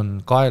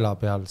on kaela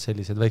peal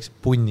sellised väiksed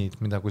punnid,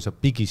 mida kui sa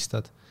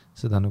pigistad,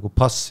 seda nagu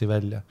passi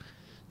välja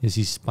ja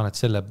siis paned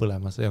selle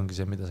põlema, see ongi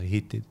see, mida sa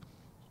hitid.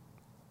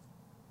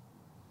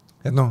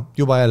 Et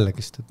juba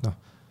jällegist, et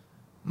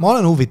ma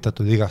olen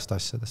huvitatud igast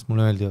asjadest,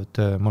 mulle öeldi, et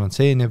ma olen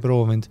seeni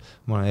proovinud,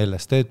 ma olen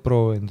LSD-d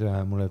proovinud,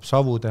 mulle jääb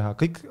savu teha,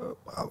 kõik,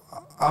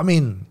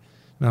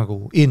 nagu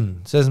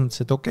selles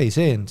mõttes, et okei,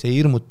 see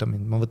hirmuta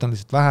mind, ma võtan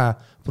lihtsalt vähe,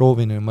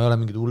 proovin, ma ei ole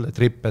mingid hulle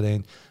trippe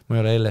teinud, ma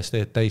ei ole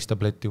LSD-d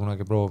täistabletti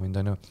kunagi proovinud,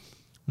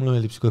 mulle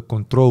meeldib see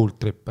control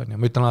trip,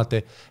 ma ütlen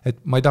alati,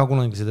 et ma ei taha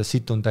kunagi seda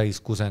situn täis,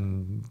 kusen,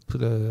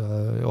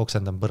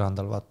 oksendan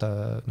põrandal, vaata,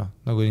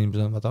 nagu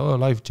inimesed on, vaata,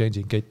 life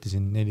changing,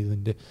 kettisin 4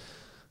 tundi.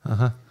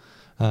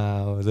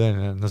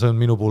 See on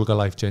minu puhul ka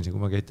life changing,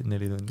 kui ma ketin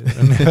 4 tundi.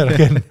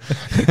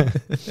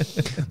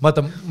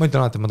 Vaata, ma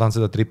ütlen alati, et ma tahan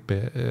seda trippi,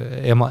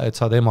 et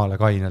saada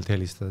emale kainelt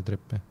helistada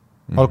trippi.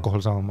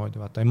 Alkohol samamoodi,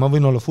 vaata. Ma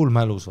võin olla full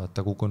mälus,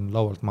 vaata, kukun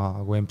laualt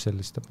maha, kui MC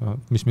helistab,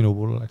 mis minu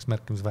puhul oleks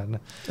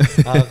märkimisväärne.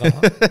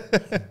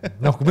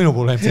 Aga kui minu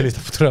puhul MC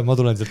helistab, ma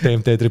tulen sealt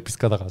TMT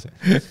tripist ka tagasi.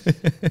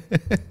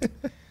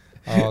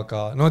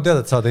 Aga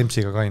tead, et saad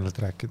MC-ga kainelt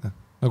rääkida.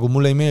 Nagu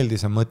mulle ei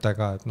meeldi see mõte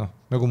ka, et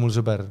nagu mul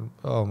sõber,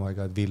 oh my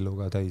god, Villu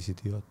ka täis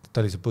idioot.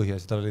 Ta oli see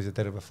põhjas, ta oli see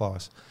terve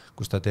faas,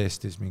 kus ta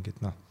testis mingit,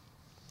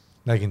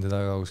 nägin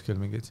teda ka kuskil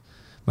mingit.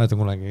 Ma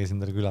jätan kunagi käisin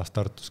talle külas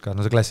Tartus ka.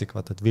 See klassik,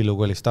 vaata, et Villu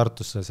kolis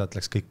Tartusse, sealt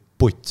läks kõik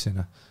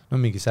putsina.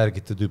 Mingi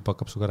särgite tüüp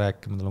hakkab suga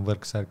rääkima, tal on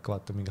võrksärk,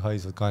 vaata, mingi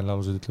haisvad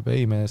kaenlaulused, ütleb,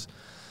 ei mees.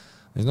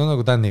 Ja siis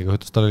nagu Tänniga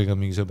juhtus, tal oli ka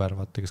mingi sõber,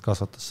 vaata, kes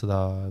kasvatas seda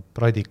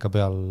radika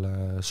peal,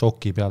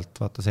 soki pealt,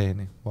 vaata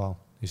seeni. Vau,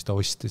 siis ta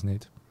ostis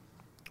neid.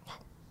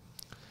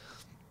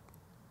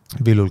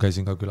 Villul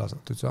käisin ka külas,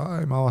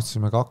 me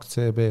avastasime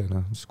 2CB,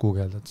 siis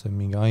guugeldad, see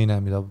on mingi aine,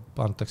 mida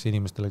antakse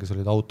inimestele, kes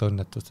olid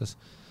autoõnnetustes.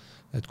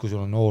 Et kui sul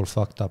on all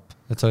fucked up,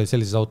 et sa olid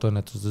sellises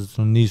autoõnnetustes, et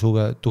sul on nii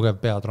tugev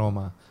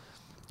peatrauma,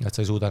 et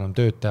sa ei suuda enam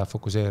tööd teha,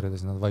 fokuseerida,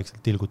 siis nad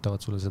vaikselt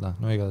tilgutavad sulle seda.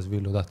 Igatahes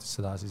Villu tahtis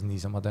seda siis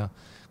niisama teha.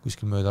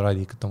 Kuskil mööda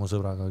radikat oma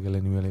sõbraga,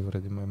 kelle nimi oli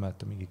kuradi, ma ei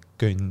mäleta, mingi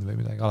Könn või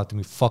midagi, alati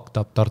mingi fucked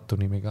up Tartu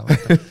nimiga.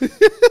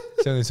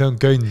 See on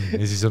Könn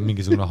ja siis on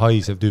mingisugune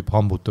haisev tüüp,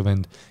 hambutu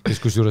vend, kes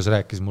kusjuures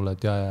rääkis mulle,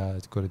 et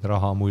et kuradi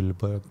rahamull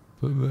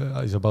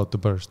is about to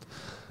burst.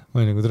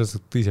 Ma olin nagu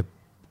tõrjast ise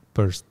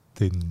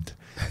burstind.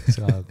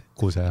 See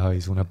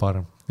kusehaisune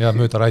parm. Ja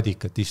mööda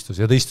radikat istus.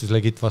 Ja ta istus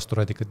legit vastu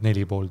radikat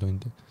 4,5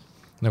 tundi.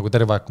 Nagu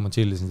terve aeg, kui ma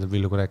chillisin seal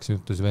Villuga rääkisin,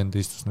 ütles vend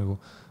istus nagu,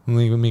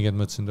 mingi et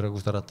mõtlesin,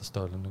 kus ta ratas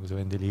ta oli, nagu see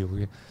vend ei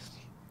liigugi.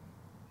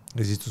 Ja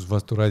siis istus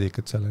vastu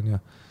radikat seal ja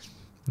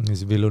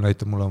siis Villu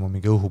näitab mulle oma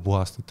mingi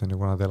õhupuhastit,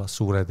 kuna ta elas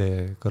suure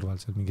tee kõrval,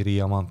 seal mingi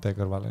Riia maantee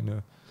kõrval.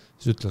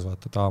 Siis ütles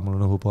vaata, et mul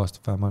on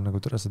õhupuhastit vähe, ma olen nagu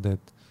tõra sa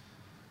teed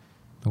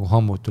nagu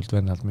hammutult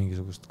vennalt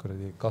mingisugust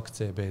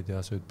 2CB-d ja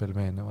sööd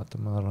pelmeene,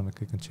 vaata, ma arvan, et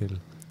kõik on chill.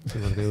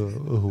 See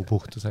õhu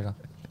puhtusega.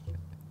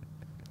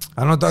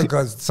 Aga ta on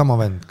ka sama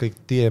vend, kõik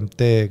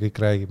DMT, kõik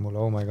räägib mulle,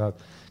 oh my god,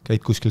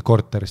 käid kuskil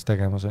korteris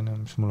tegemas,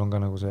 mis mul on ka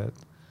nagu see, et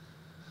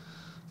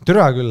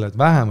türa küll, et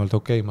vähemalt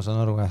okei, ma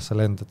saan aru, sa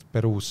lendad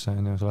Peruusse,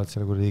 sa oled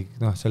selle kuradi,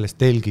 selles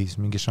telgis,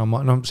 mingi seal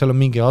on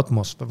mingi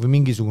atmosfäär või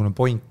mingisugune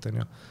point,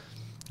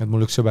 et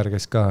mul üks sõber,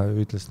 kes ka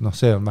ütles, et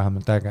see on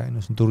vähemalt äge,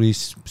 see on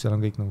turism, seal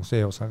on kõik nagu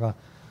see osa ka.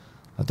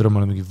 Aga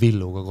ma olen mingi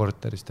Villuga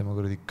korteris, tema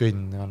kuradi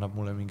Könn ja annab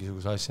mulle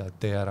mingisuguse asja, et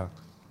tee ära.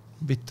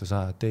 Vittu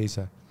sa, tee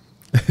ise.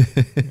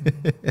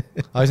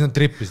 Aga siis nad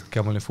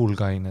trippisidki, ma olin full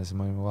kaine, siis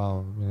ma olin,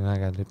 vau,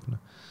 äge trip.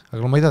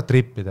 Aga ma ei taha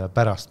trippida ja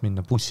pärast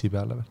minna bussi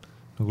peale veel,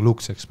 nagu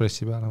Lux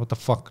Expressi peale, what the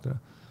fuck.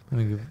 Ma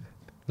mingi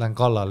lähen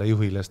kallale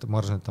juhile, sest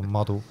ma arvan, et ta on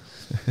madu.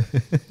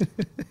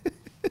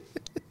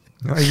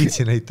 Ma ei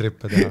viitsi neid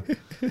trippe teha.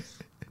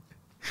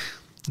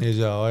 Ja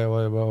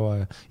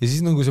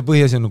siis nagu see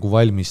põhiasi on nagu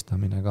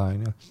valmistamine ka,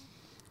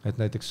 et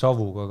näiteks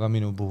savuga ka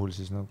minu puhul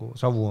siis nagu,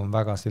 savu on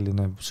väga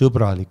selline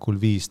sõbralikul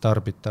viis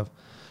tarbitav.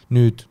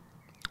 Nüüd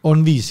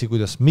on viisi,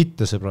 kuidas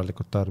mitte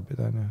sõbralikult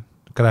tarbida,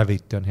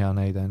 Gravity on hea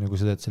näide, kui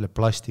sa teed selle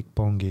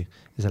plastikpongi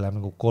ja see läheb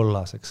nagu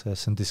kollaseks,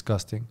 see on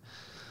disgusting.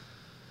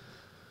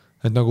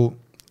 Et nagu,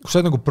 kui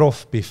sa oled nagu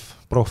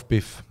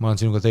prof-piff, ma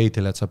olen sinuga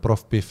teidil, et sa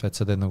prof-piff, et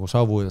sa teed nagu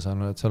savu ja sa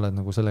oled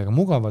nagu sellega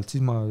mugavalt,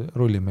 siis ma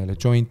rullin meile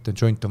joint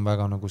on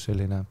väga nagu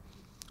selline,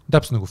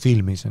 täpselt nagu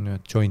filmis on ju,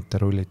 et jointe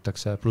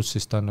rullitakse, pluss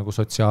siis ta on nagu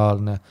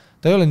sotsiaalne,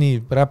 ta ei ole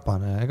nii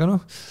räpane, ega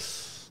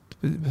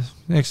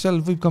eks seal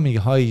võib ka mingi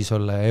hais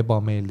olla ja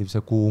ebameeldiv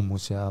see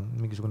kuumus ja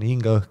mingisugune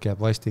hingeõhk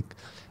jääb vastik,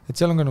 et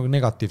seal on ka nagu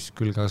negatiivsed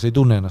külg, aga sa ei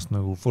tunne ennast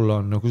nagu full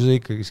on, kui sa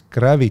ikkagi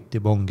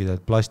Gravity pongi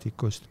teed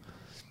plastikust,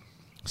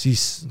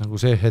 siis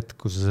nagu see hetk,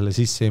 kui sa selle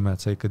sisse imed,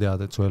 sa ikka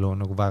tead, et su elu on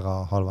nagu väga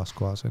halvas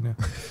kohas on ju.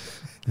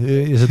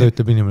 Ja seda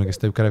ütleb inimene,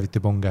 kes teeb Gravity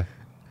ponge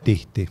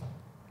tihti.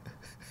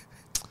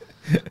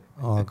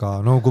 Aga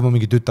kui ma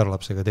mingi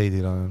tütarlapsega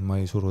teidil olen, ma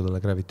ei suru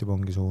talle Gravity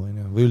pongi suu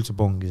või üldse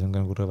pongi, see on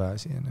ka nagu rõve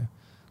asi.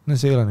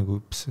 See ei ole nagu,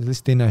 see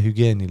lihtsalt ei näe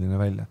hügieeniline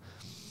välja.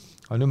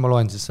 Aga nüüd ma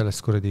loen siis sellest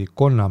kuradi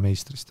konna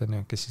meistrist,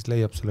 kes siis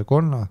leiab selle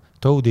konna,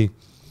 Toadi,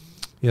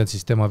 ja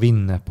siis tema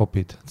vinne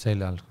popid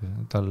seljal.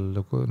 Tal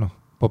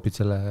popid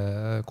selle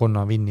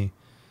konna vinni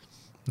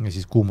ja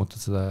siis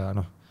kuumutad seda ja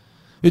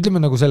ütleme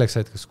nagu selleks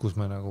hetkeks, kus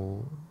me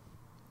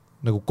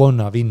nagu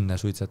konnavinne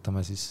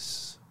suitsetame, siis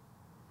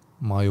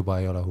ma juba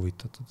ei ole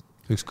huvitatud.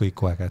 Ükskõik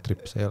kui äge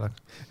trip see ei ole.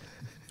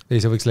 Ei,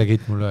 see võiks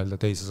legit mulle öelda,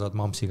 et ei, sa saad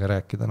mamsiga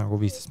rääkida nagu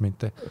 15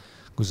 minti,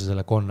 kui sa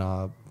selle konna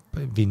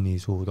vinni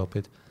suhu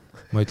topid.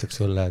 Ma ütleks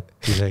sulle, et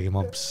isegi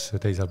mamps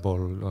teisel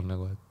pool on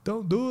nagu, et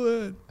don't do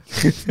it.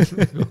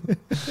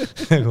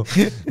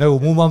 nagu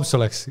mu mamps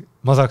oleks,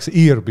 ma saaks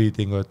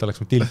earbeatingu, et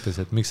oleks mu tiltes,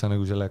 et miks sa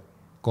nagu selle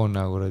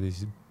konna kuradi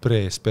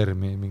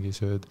pre-spermi mingi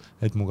sööd,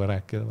 et muga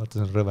rääkida, vaata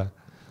see on rõve.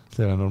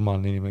 See on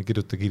normaalne inimene,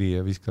 kirjuta kiri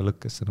ja viska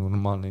lõkkesse nagu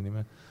normaalne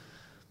inimene.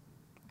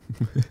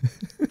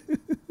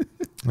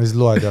 Ja siis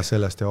loed jah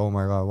sellest ja oh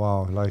my god,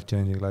 wow, life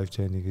changing.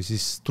 Ja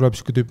siis tuleb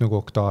siuke tüüp nagu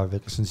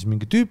Octavia, kes on siis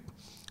mingi tüüp,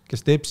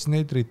 kes teeb siis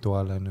neid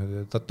rituaale.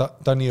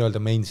 Ta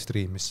nii-öelda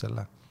mainstreamis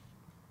selle.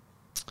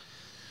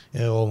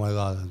 Ja oh my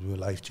god,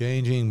 life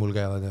changing, mul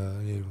käivad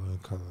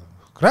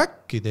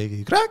kräkki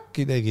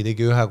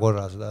tegi ühe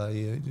korra seda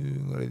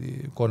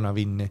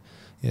konnavinni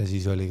ja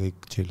siis oli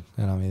kõik chill,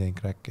 enam ei teinud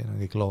kräkki,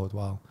 kõik lood,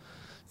 wow.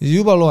 Ja siis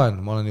juba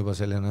loen, ma olen juba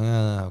selline,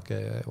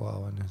 okei,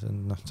 wow, see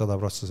on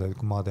 100%,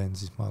 kui ma teen,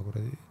 siis ma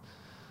kuradi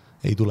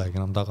ei tulegi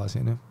enam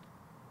tagasi. Ne?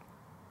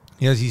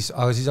 Ja siis,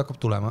 aga siis hakkab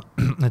tulema,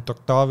 et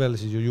Octaviale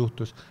siis ju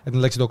juhtus, et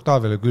nad läksid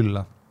Octaviale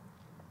külla.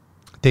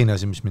 Teine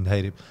asi, mis mind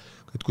häirib,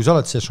 et kui sa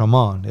oled see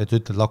šamaan ja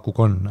ütled lakku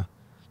konna,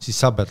 siis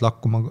sa pead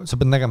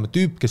nägema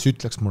tüüp, kes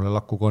ütleks mulle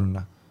lakku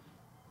konna.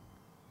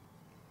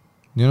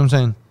 Nii on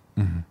see.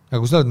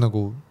 Aga kui sa oled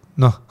nagu,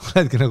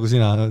 oledki nagu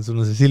sina,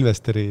 sul on see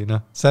Silvesteri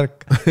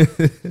särk.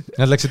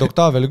 Nad läksid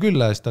Octaviale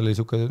külla ja siis ta oli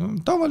suke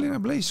tavaline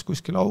place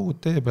kuskil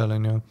augud tee peal,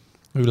 on ju.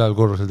 Ülejal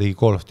korrusel tegi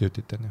Call of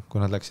Duty't,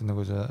 kui nad läksid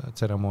nagu see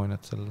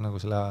tseremooniat seal, nagu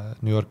selle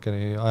New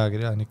Yorkeri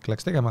ajakirjanik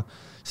läks tegema,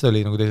 siis oli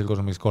nagu teisel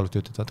korrusel mingis Call of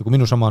Duty't. Vaata, kui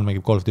minu šamaan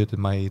mängib Call of Duty't,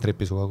 ma ei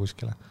trepi suga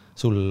kuskile.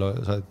 Sul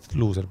sa oled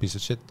loser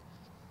piece of shit.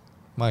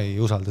 Ma ei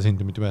usalda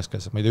sind mitte ühes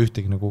käes. Ma ei tea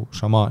ühtegi nagu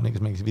šamaani,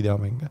 kes mängis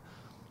videomänge.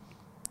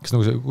 Kas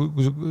nagu see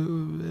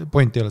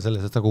point ei ole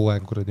selles, et sa kogu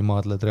aeg kuradi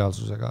maadled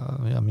reaalsusega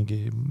ja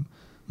mingi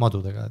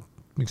madudega, et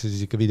miks sa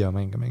siis ikka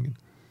videomänge mängid?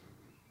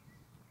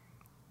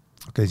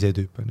 Okei, see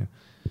tüüp on ju.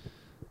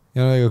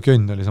 Ja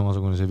Könn oli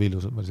samasugune, see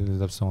Villus, see oli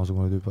täpselt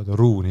samasugune tüüp,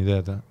 ruuni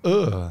teeda.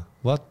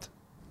 What?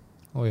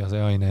 Hoia see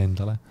aine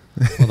endale.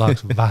 Ma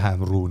tahaks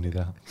vähem ruuni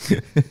teha.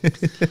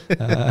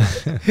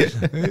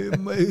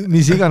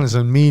 Mis iganes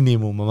on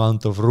minimum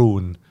amount of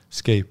rune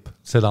scape,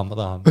 seda ma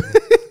tahan.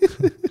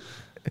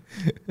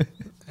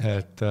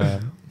 et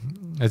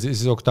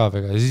siis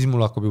Octaviaga ja siis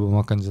mul hakkab juba,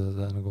 ma hakkan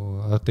seda nagu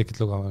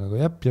artiklit lugema, nagu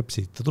jep,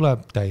 siit ta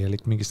tuleb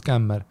täielik mingi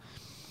skämmer.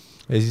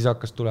 Ja siis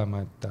hakkas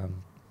tulema, et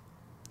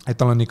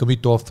tal on ikka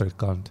mitu ohvrit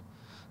kaanud.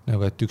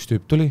 Nagu, et üks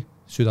tüüp tuli,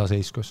 süda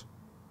seiskus.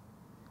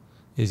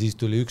 Ja siis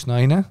tuli üks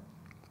naine,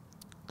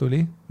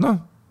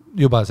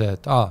 juba see,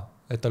 et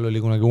tal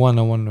oli kunagi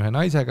one-on-one ühe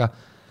naisega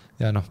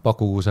ja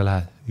paku, kuhu sa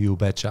lähed, you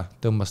betcha.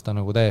 Tõmbas ta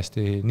nagu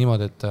täiesti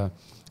niimoodi,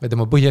 et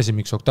tema põhiasi,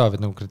 miks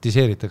Octaviat nagu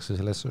kritiseeritakse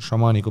selles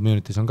šamaani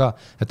communities on ka,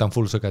 et ta on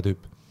full sõge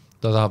tüüp.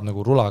 Ta tahab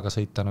nagu rulaga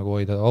sõita, nagu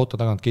hoida auto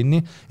tagant kinni,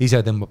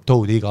 ise tõmbab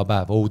toodi iga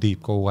päev,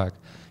 OD-ib kogu aeg.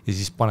 Ja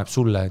siis paneb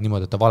sulle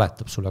niimoodi, et ta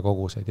valetab sulle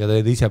koguseid ja ta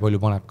ise palju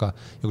paneb ka.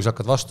 Ja kui sa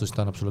hakkad vastu, siis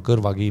ta annab sulle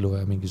kõrvakiilu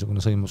ja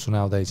mingisugune sõimus su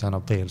näo täis ja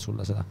annab veel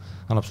sulle seda.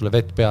 Annab sulle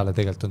vett peale,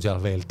 tegelikult on seal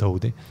veel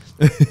toodi.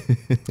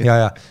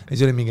 ja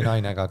see oli mingi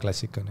naine ka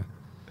klassika.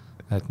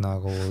 Et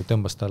nagu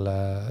tõmbas talle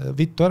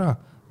vittu ära,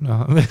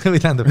 või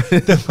tähendab,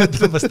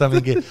 tõmbas ta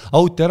mingi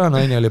auti ära,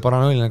 naine oli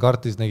paranoiline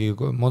kartis, nägi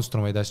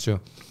monstrumeid asju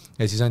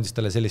ja siis andis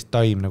talle sellist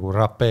taim nagu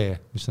rapee,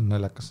 mis on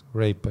naljakas,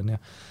 rape on ja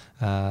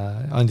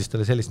andis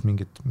talle sellist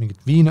mingit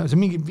viina, see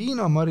mingi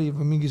viinamari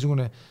või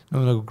mingisugune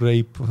nagu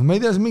grape, ma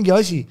ei tea, see mingi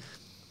asi,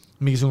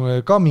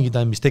 mingisugune ka mingi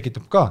taim, mis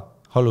tekitab ka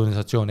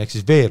hallunisatsioon, ehk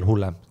siis veel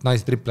hullem,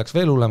 naise trip läks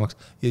veel hullemaks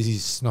ja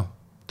siis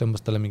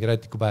tõmbas talle mingi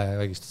rätiku pähe ja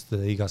vägistas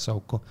teda igasse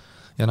auku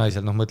ja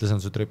naisel, mõtle, see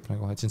on su trip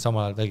nagu, et siin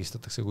samal ajal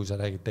vägistatakse, kui sa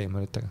räägid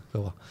teemonitega,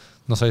 kõva.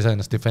 Sa ei saa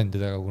ennast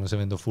defendida, kuna see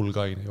vend on full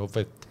kaine, joob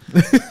vett.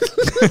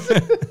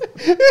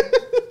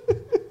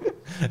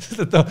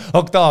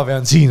 Octavia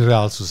on siin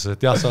reaalsuses,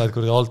 et jah, sa oled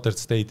kuradi altered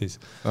state'is.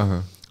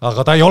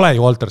 Aga ta ei ole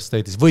ju altered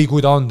state'is või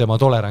kui ta on, tema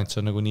tolerants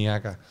on nagu nii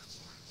äge.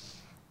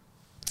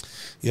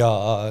 Ja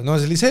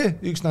see oli see,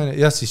 üks naine,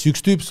 ja siis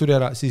üks tüüp suri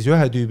ära, siis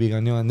ühe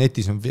tüübiga on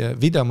netis on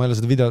video, ma ei ole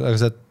seda video, aga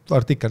see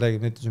artikkel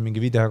räägib, netis on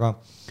mingi video ka,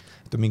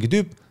 et on mingi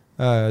tüüp,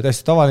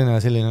 täiesti tavaline,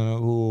 selline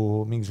nagu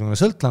mingisugune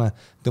sõltlane,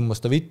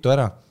 tõmbas ta vittu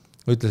ära,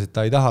 ütles, et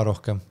ta ei taha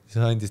rohkem,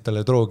 siis andis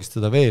talle droogist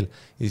teda veel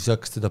ja siis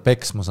hakkas teda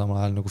peksma samal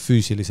ajal nagu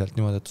füüsiliselt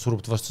niimoodi, et ta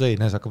surub vastu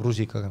seina ja hakkab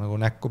rusikaga nagu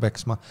näkku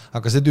peksma,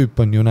 aga see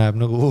tüüp on ju näeb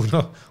nagu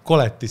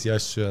koletisi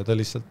asju ja ta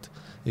lihtsalt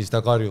ja siis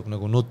ta karjub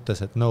nagu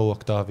nuttes, et no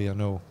Octavia,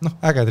 no.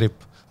 Äge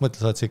trip, mõtle,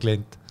 saad see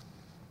klient.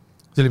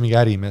 See oli mingi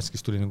ärimees,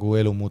 kes tuli nagu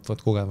elu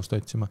muutvat kogemust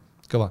otsima,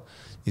 kõva.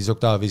 Ja siis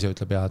Octavia ise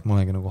ütleb, et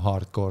mul ongi nagu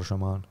hardcore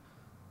šamaan.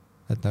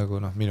 Et nagu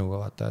minuga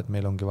vaata, et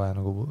meil ongi vaja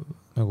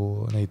nagu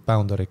neid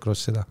boundary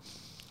crossida.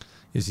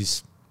 Ja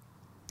siis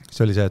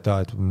see oli see,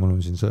 et mul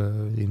on siin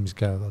inimesed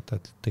käevad, vaata,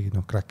 et tegid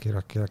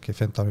kraki,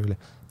 fentanüüli.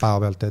 Päeva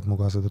pealt teed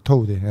muga seda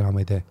toodi, enam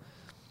ei tee.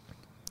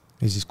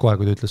 ja siis kohe,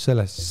 kui ta ütles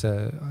selle,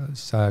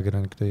 siis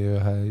ajakirjanik tõi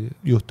ühe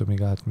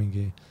juhtumiga, et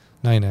mingi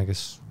naine,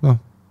 kes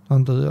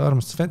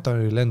armastas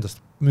fentanyli, lendas,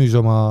 müüs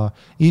oma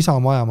isa,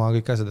 majamaa,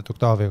 kõik asjad, et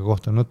Octaviaga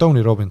kohtunud. No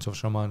Tony Robbins of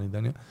šamaanid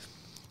on ju.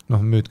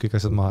 Müüd kõik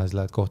asjad maha ja siis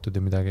lähed kohtud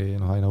ja midagi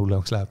aina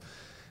hullemaks läheb.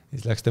 Ja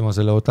siis läks tema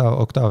selle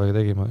Octaviaga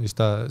tegema. Siis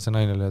see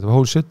naine oli, et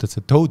whole shit, et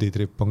see Toadi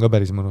trip on ka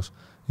päris mõnus.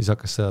 Ja siis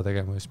hakkas seda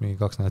tegema, siis mingi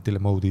 2 nädalat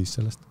hiljem OD-s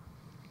sellest.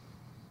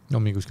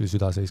 Mingi kuskil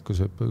südaseis, kus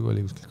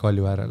oli kuskil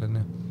kalju äärel.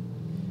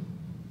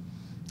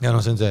 Ja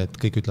see on see, et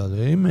kõik ütlevad,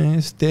 ei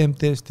mees,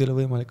 TMT-st ei ole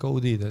võimalik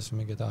OD-des,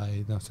 mingi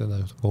ei, seda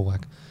juhtub kogu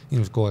aeg.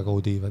 Inimesed kogu aeg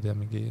OD-vad ja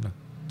mingi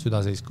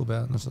südaseiskub ja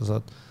sa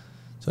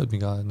oled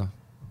mingi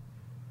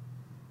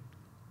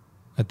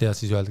et ja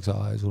siis öeldakse,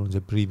 sul on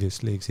see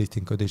previously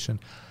existing condition,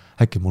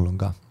 äkki mul on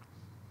ka.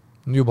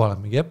 Juba olen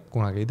mingi,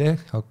 kunagi ei tee,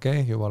 okei,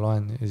 juba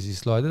loen ja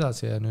siis loed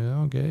edasi ja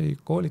nüüd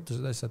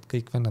koolitused asjad,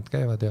 kõik vennad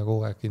käivad ja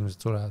kogu aeg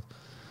inimesed surevad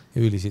ja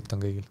ülisitt on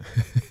kõigil.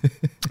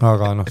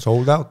 Aga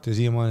sold out ja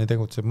siiamaani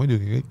tegutseb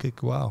muidugi kõik,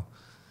 wow.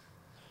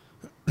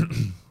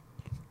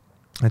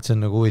 Et see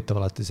on huvitav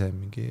alati see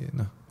mingi,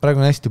 praegu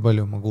on hästi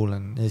palju, ma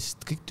kuulen, ja siis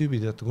kõik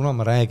tüübid, kuna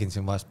ma räägin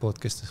siin vahest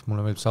podcast'ist,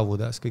 mulle meeldib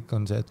savudajast, kõik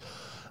on see, et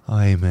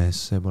ai mees,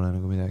 see pole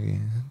midagi,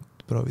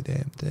 proovi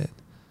TMT-d.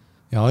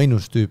 Ja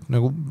ainus tüüp,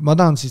 ma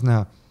tahan siis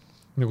näha,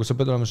 sa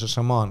pead olema see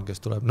šamaan, kes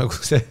tuleb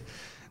see,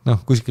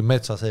 kuskil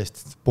metsa seest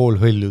pool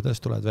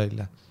hõljudest tuled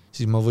välja,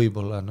 siis ma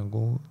võib-olla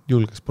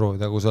julgeks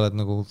proovida, kui sa oled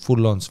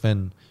full on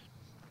Sven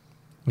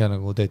ja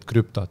teed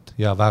krüptot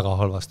ja väga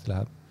halvasti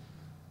läheb.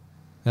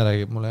 Ja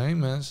räägib mulle, ei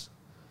mees,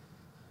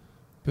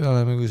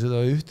 peale seda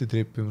ühte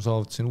trippi ma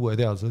saavutasin uue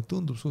teaduse,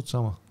 tundub suht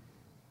sama.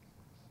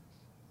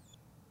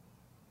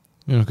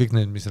 Ja kõik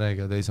need, mis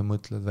räägivad, ei sa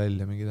mõtled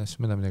välja mingid asju,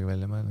 mida midagi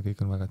välja mõelda,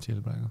 kõik on väga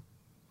chill praegu.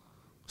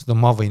 Seda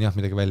ma võin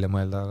midagi välja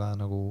mõelda,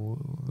 aga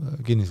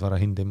kinnisvara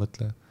hind ei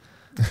mõtle.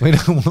 Või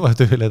mul vaja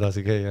tööl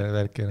edasi käia ja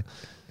värki.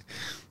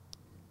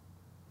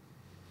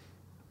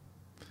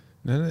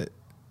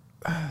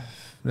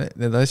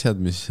 Need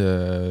asjad, mis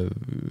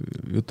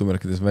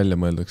jutumärkides välja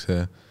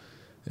mõeldakse,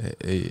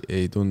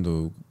 ei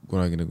tundu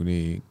kunagi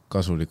nii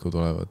kasulikud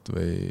olevat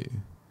või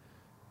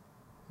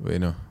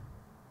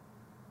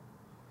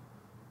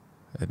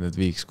et need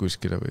viiks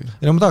kuskile või?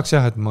 Ja ma tahaks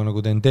et ma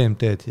teen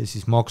DMT-d ja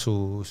siis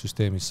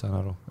maksusüsteemis saan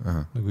aru.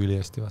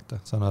 Ülihästi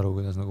vaata. Saan aru,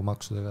 kuidas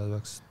maksudega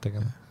peaks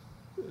tegema.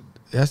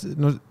 Ja,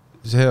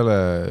 see ei ole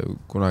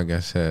kunagi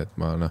see, et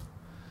ma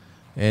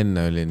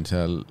enne olin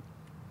seal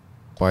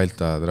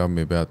Balta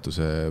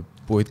trammipeatuse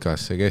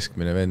puitkas see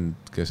keskmine vend,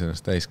 kes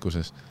ennast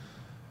täiskuses.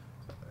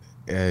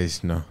 Ja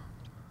siis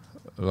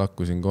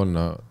lakkusin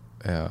konna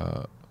ja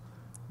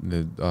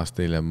nüüd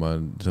aasta hiljem ma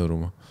olen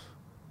sõõruma.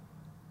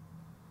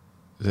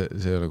 See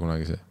ei ole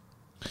kunagi see.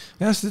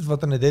 Ja, sest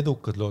vaata need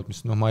edukad lood,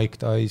 mis Mike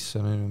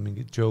Tyson,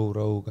 mingi Joe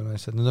Rogan,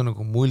 need on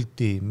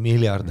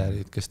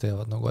multimiljardärid, kes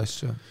teevad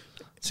asju.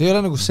 See ei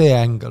ole see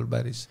angle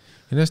päris.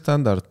 Ja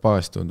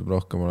standardbaas tundub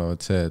rohkem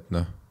olevat see, et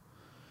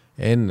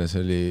enne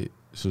see oli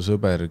su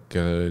sõber,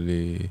 kellel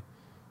oli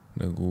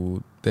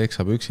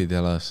teksapüksid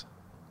jalas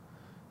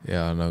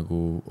ja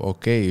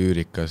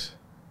üürika,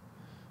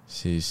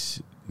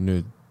 siis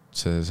nüüd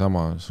see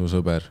sama su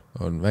sõber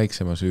on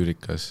väiksemas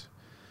üürikas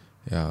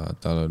ja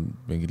tal on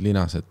mingid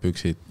linased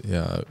püksid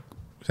ja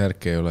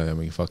särk ei ole ja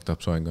mingi fucked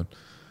up soeng on.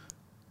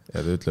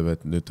 Ja ta ütleb,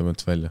 et nüüd ta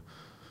mõtles välja.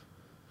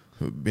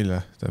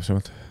 Mille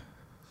täpsemalt?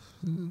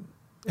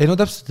 Ei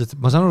täpselt, et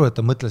ma saan aru, et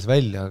ta mõtles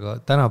välja, aga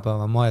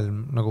tänapäeva maailm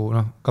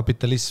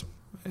kapitalism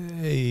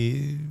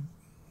ei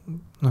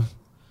ma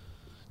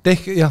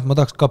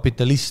tahaks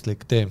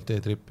kapitalistlik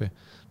DMT-trippi,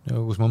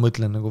 kus ma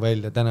mõtlen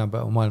välja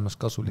tänapäeva maailmas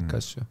kasulikke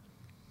asju.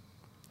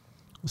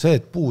 See,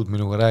 et puud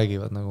minuga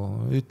räägivad,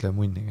 ütle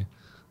munnigi.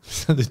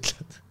 Mis nad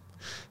ütlevad?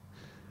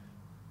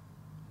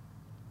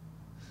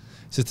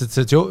 Sest et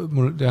see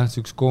mul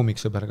see üks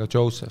koomiksõber, aga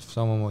Joseph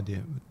samamoodi,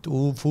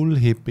 full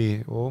hippie,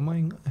 oh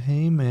my,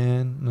 hey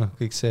man,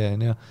 kõik see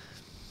on ja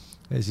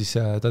siis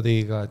ta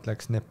tegi ka, et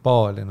läks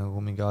Nepaali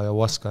mingi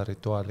ayahuasca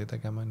rituaali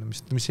tegema,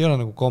 mis ei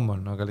ole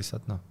common, aga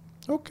lihtsalt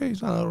okei,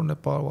 saan aru,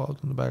 Nepaal, wow,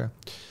 tundub äge.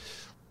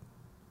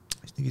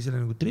 Siis tegi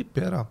selle tripi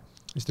ära,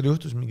 siis tal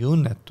juhtus mingi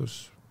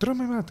õnnetus,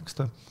 ma ei mäleta, kas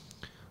ta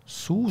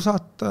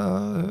suusata,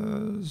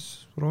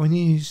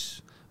 ronis,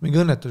 mingi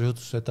õnnetus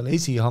juhtus, et tal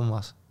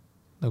esihammas,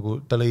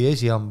 ta lõi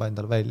esihamba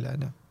endal välja.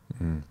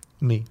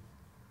 Nii.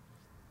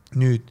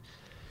 Nüüd,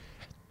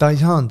 ta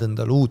ei saanud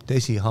endal uut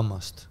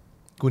esihammast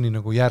kuni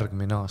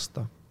järgmine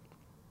aasta.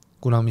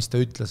 Kuna mis ta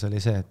ütles oli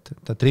see, et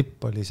ta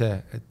trip oli see,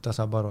 et ta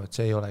saab aru, et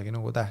see ei olegi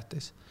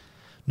tähtis.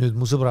 Nüüd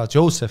mu sõbra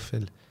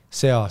Josephil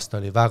see aasta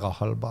oli väga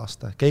halb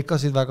aasta.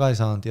 Keikasid väga ei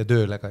saanud ja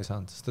tööle ka ei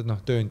saanud, sest et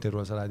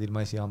tööintervjuul sa lähed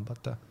ilma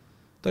esihambata.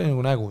 Ta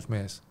oli nägus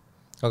mees,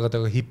 aga ta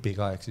hippi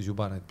ka, eks siis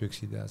juba need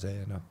püksid ja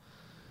see,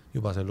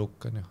 juba see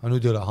lukk on ju. Aga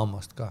nüüd ei ole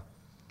hammast ka.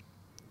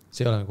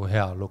 See ei ole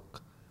hea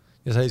lukk.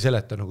 Ja sa ei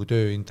seleta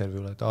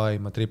tööintervjuule, et ai,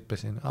 ma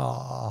trippesin.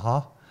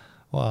 Ahah,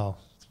 wow,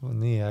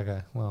 nii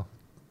äge, wow.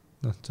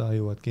 Sa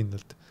jõuad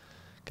kindlalt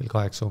kell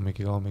 8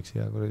 hommiki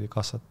siia kuradi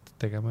kassat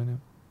tegema.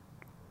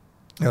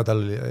 Ja tal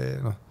oli,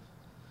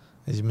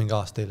 ja siis mingi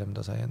aasta hiljem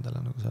ta sai endale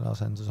nagu selle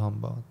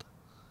asendushamba vaata.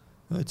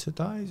 Ütles, et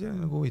see on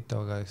nagu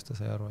huvitav, aga eks ta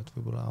sai aru, et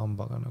võib-olla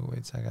hambaga nagu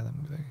veits ägedam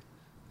kuidagi.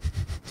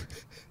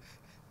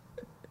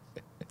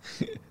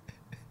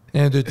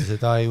 Ja ta ütles,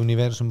 et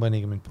universum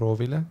panigi mind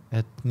proovile,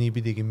 et nii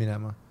pidigi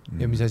minema.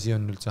 Ja mis asi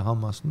on üldse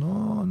hammas?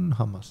 No on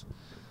hammas.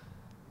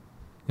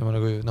 Ja ma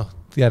nagu,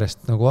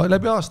 järjest nagu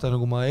läbi aasta,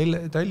 nagu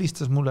ta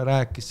helistas mulle,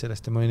 rääkis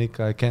sellest ja ma olin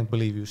ikka, I can't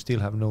believe you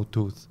still have no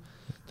tooth.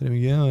 Ta oli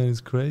mingi, yeah,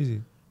 it's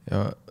crazy.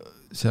 Ja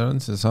seal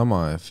on see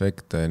sama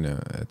efekt,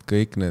 et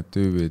kõik need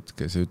tüübid,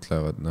 kes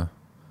ütlevad,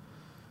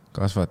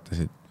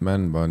 kasvatasid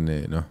man-bunni,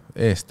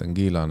 eest on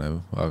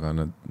kiilanev, aga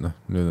nad,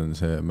 nüüd on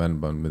see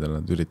man-bun, mida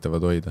nad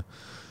üritavad hoida.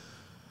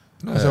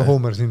 No see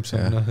Homer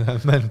Simpson,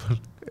 man-bun.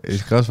 Ja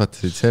siis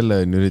kasvatasid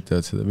selle,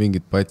 üritavad seda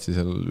mingit patsi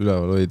seal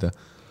üleval hoida.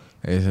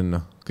 Ja siis on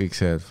kõik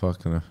see, et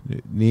fuck,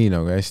 nii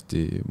nagu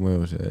hästi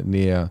mõjus ja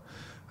nii hea.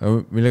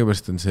 Aga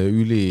millegipärast on see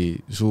üli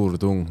suur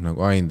tung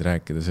nagu ainult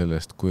rääkida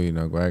sellest, kui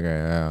nagu äge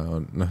ja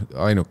on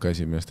ainuke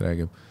asi, millest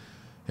räägib.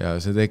 Ja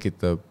see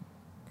tekitab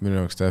minu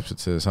jaoks täpselt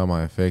see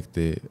sama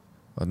efekti,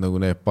 nagu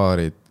need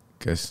paarid,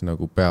 kes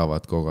nagu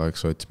peavad kogu aeg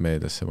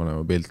sotsmeediasse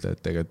panema pilte,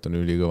 et tegelikult on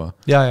ülikõva.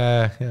 Ja.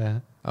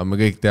 Aga me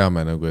kõik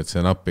teame nagu, et see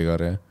on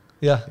appikarja.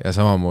 Ja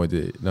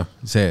samamoodi,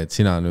 see, et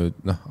sina nüüd,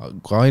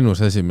 kui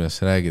ainus asi,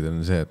 millest sa räägid, on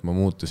see, et ma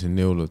muutusin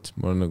nii hullult,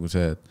 mul on nagu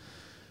see,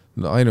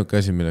 et ainuke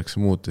asi, milleks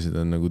sa muutusid,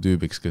 on nagu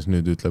tüübiks, kes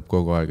nüüd ütleb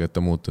kogu aeg, et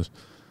ta muutus.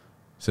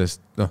 Sest,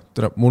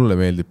 mulle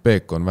meeldib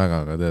peekon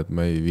väga, aga tead,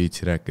 ma ei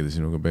viitsi rääkida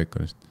sinuga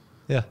peekonist.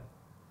 Jah.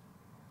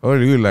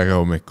 Oli küll äge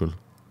hommikul.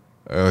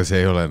 Aga see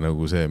ei ole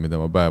nagu see, mida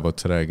ma päev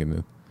otsa räägin.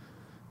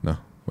 Ma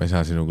ei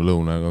saa sinuga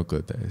lõuna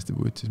kokku, et täiesti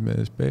putsis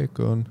meeles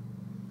peekon.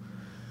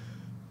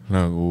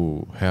 Nagu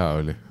hea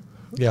oli.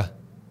 Jah.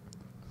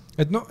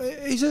 Et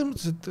ei selles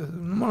mõttes, et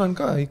ma olen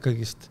ka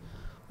ikkagist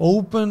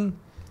open,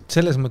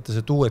 selles mõttes,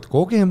 et uued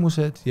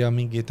kogemused ja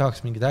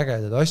tahaks mingid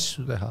ägedad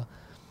asju teha.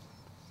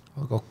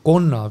 Aga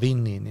konna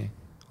vinnini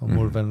on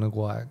mul veel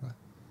nagu aega.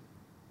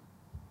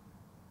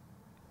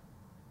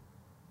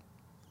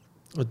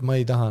 Et ma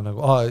ei taha nagu,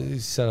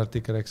 siis seal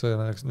artikkel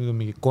rääks, nüüd on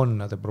mingi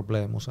konnade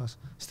probleem usas,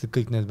 sest et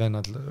kõik need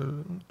vennad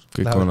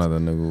kõik konnad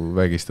on nagu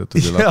vägistatud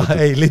ja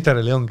laputud. Ei,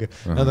 literally ongi.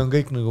 Nad on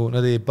kõik nagu,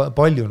 nad ei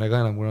paljune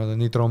ka enam, kui nad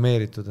on nii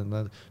traumeeritud, et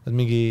nad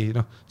mingi,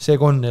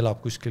 see konn elab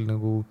kuskil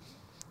nagu,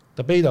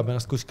 ta peidab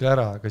ennast kuskil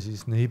ära, aga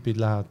siis need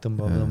hipid lähevad,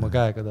 tõmbavad oma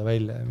käega ta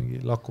välja ja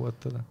mingi lakuvad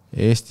teda.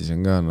 Eestis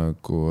on ka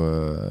nagu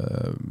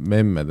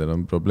memmedel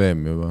on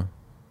probleem juba,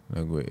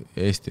 nagu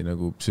Eesti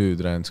nagu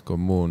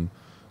psüütranskommuun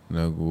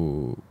nagu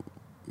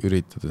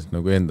üritades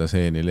nagu enda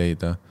seeni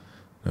leida,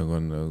 nagu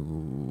on nagu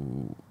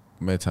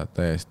metsad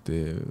täiesti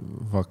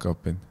fuck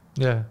up'in.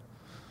 Yeah.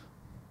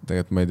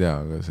 Tegelikult ma ei tea,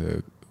 aga see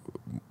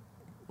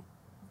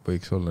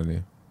võiks olla nii.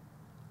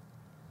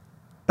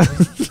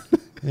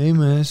 Ei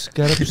mees,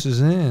 kärbse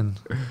seen.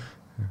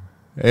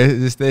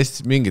 Sest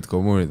Eestis mingid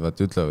kommuunid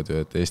ütlevad ju,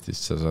 et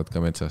Eestis sa saad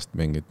ka metsast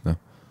mingit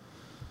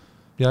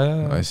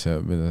asja,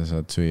 mida sa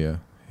saad süüa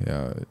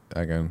ja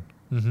äge on.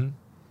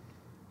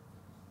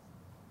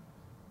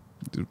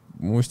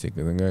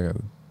 Mustikad on ka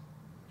ägedad.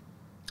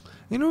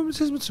 Ei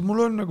selles mõttes,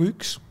 mul on nagu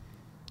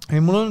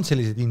mul on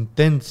sellised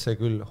intense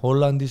küll.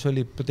 Hollandis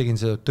tegin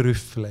seda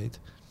trüffleid.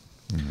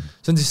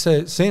 See on siis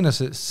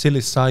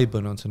see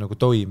saibon on see nagu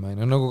toime,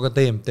 nagu ka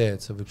DMT,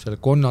 et sa võib selle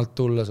konnalt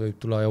tulla, sa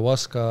võib tulla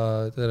ayahuasca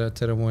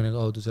tseremoonia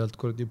kaudu sealt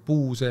kuradi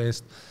puu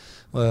seest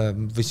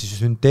või siis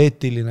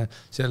sünteetiline.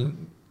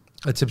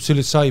 Et see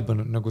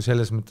psülisaibon on nagu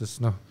selles mõttes,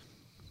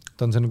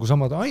 ta on see nagu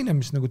samad aine,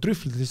 mis nagu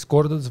trüfflid lihtsalt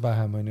kordades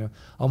vähem,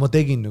 aga ma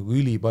tegin nagu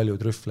üli palju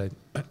trüffleid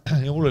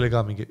ja mul oli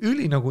ka mingi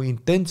üli nagu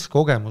intens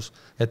kogemus,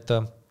 et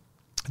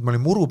ma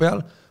olin muru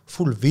peal,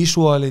 full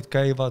visuaalid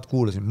käivad,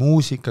 kuulasin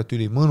muusikat,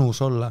 üli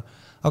mõnus olla,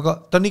 aga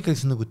ta on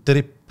ikkagi nagu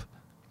trip.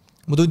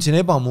 Ma tundsin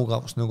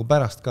ebamugavust nagu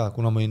pärast ka,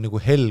 kuna ma olin nagu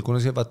hell,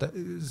 kuna see vaata,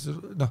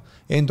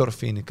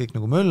 endorfiinid kõik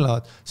nagu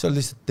möllavad, see oli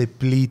lihtsalt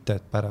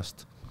depleted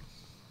pärast.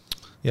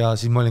 Ja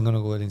siis ma olin ka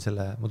nagu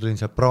ma tulin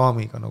seal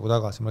praamiga nagu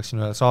tagasi, ma läksin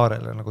üle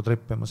saarele nagu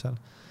trippima seal.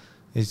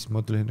 Ja siis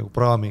ma tulin nagu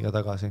praamiga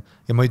tagasi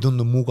ja ma ei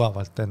tundu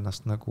mugavalt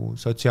ennast nagu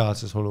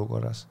sotsiaalses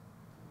olukorras.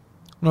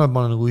 Ma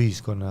olen nagu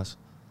ühiskonnas.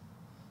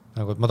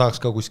 Nagu, et ma tahaks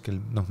ka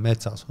kuskil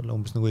metsas olla,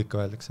 umbes nagu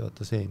ikka öeldakse,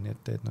 vaata seeni, et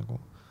teed nagu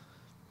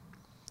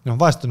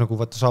vahest on nagu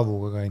vaata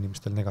savuga ka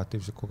inimestel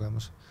negatiivsed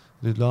kogemus.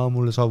 Ütle,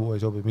 mulle savu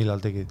ei sobi, millal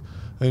tegid.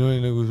 Ei, oli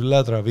nagu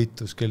lädra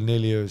vittus kell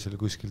 4 öösel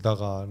kuskil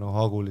taga,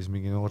 Hagulis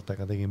mingi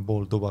noortega tegin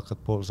pool tubakat,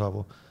 pool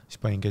savu, siis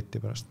panin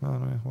ketti pärast.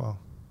 Wow.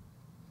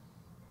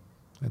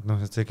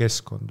 Et see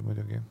keskkond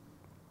muidugi.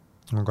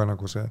 Aga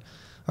nagu see,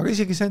 aga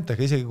isegi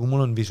sentega, isegi kui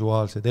mul on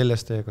visuaalsed,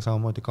 LSD-ga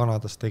samamoodi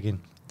Kanadas tegin,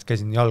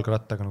 käisin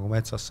jalgrattaga nagu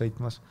metsas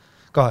sõitmas.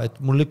 Ka,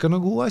 et mul ikka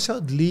nagu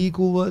asjad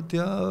liiguvad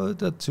ja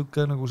tead,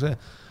 siuke nagu see,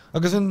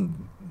 aga see on,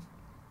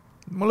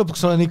 ma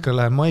lõpuks olen ikka,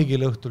 lähen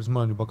maigile õhtul, siis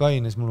ma olen juba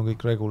kaines, mul on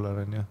kõik regular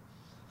on ja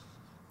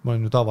ma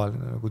olen ju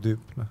tavaline nagu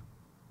tüüp.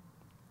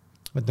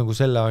 Et nagu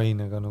selle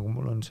ainega nagu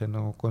mul on see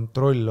nagu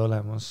kontroll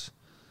olemas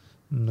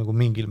nagu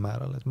mingil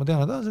määral, et ma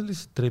tean, et see on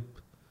lihtsalt trip.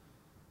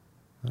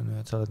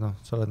 Et sa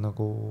oled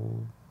nagu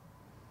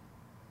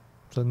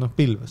sa oled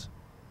pilves.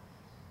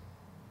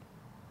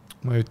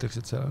 Ma ei ütleks,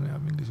 et seal on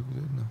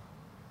mingisuguseid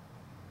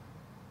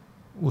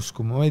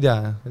uskuma, ma ei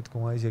tea, et kui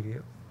ma isegi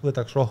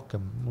võtaks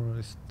rohkem, mul on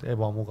lihtsalt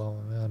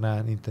ebamugavam ja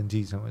näen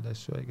intensiivsemaid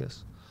asju, I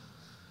guess.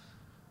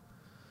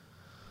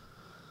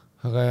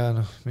 Aga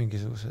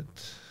mingisugused,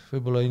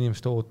 võib-olla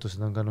inimeste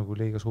ootused on ka nagu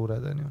liiga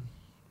suured, on ju.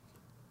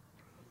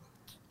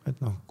 Et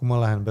kui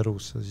ma lähen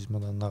Peruusse, siis ma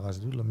tahan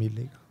tagasi tulla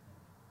milliga.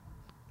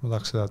 Ma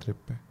tahaks seda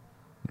trippi,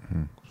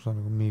 kus on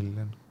nagu $1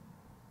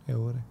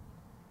 000,000.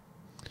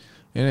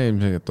 Ja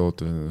ilmselgelt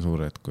ootused on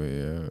suured, kui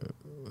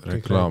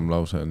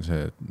reklaamlause on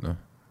see, et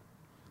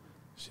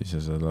siis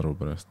sa saad aru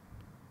pärast,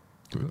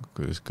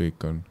 kuidas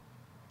kõik on.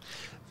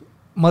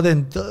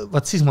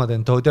 Siis ma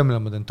teen toodi,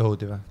 millal ma teen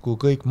toodi või? Kui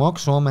kõik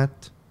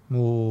maksuamet,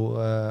 mu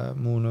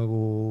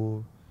nagu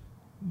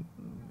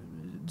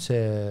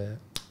see,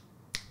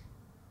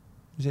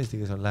 mis eesti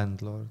keeles on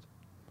landlord?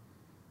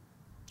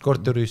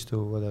 Korteriühistu,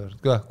 whatever.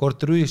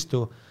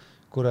 Korteriühistu,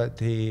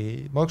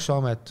 kuradi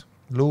maksuamet,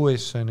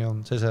 Louis on ju,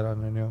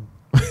 Cesaran on ju,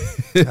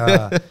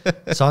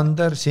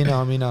 Sander, sina,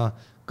 mina,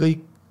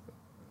 kõik,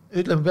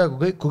 ütleme peaaegu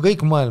kõik, kui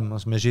kõik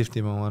maailmas me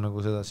shiftime oma nagu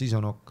seda, siis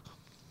on ok.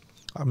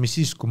 Aga mis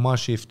siis, kui ma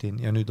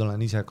shiftin ja nüüd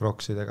olen ise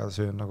kroksidega,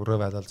 söön nagu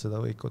rõvedalt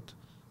seda võikut.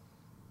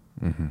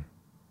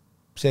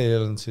 See ei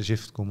olnud see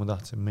shift, kuhu ma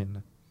tahtsin minna.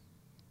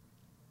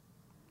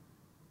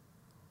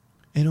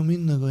 Ei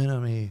mind nagu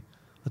enam ei,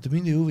 vaata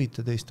mind ei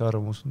huvita teiste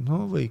arvamus,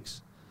 no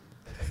võiks.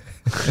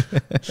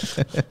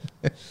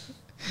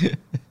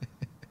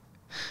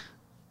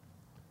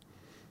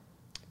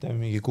 Teeme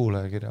mingi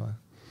kuulaja kirja või?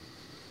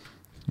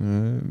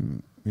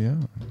 Jaa.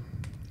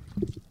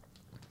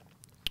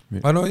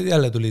 Aga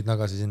jälle tulid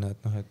tagasi sinna,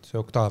 et see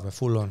Octave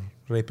full on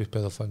rapist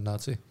pedophile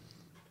nazi.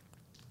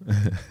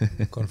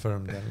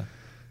 Confirmed jälle.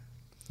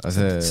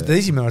 Seda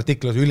esimene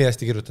artikkel on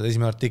ülihästi kirjutada.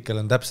 Esimene artikkel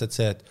on täpselt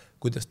see, et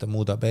kuidas ta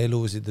muudab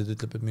elusid, et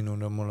ütleb, et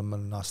mul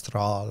on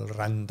astraal,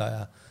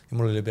 rändaja ja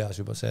mul oli peas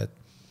juba see, et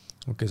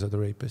okei, sa oled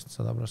rapist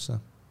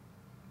 100%.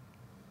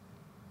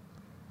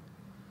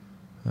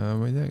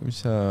 Ma ei tea, mis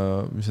sa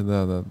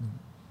tahad,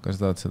 kas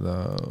tahad seda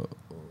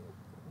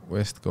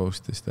West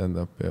Coasti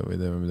stand-upi või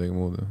teeme midagi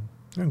muud? I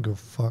don't give a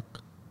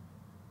fuck.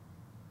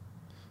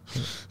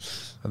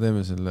 Aga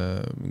teeme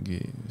selle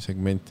mingi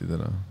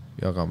segmentidena,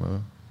 jagame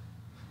või?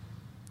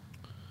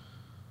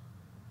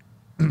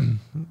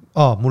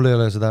 Mul ei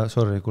ole seda,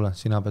 sorry, kuule,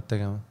 sina pead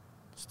tegema,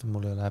 sest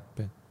mul ei ole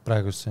äppi.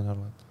 Praegu just sain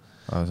aru.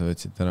 Sa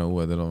võtsid täna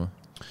uue telo või?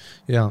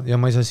 Ja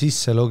ma ei saa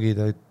sisse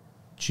logida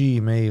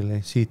Gmaili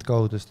siit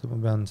kaudest, ma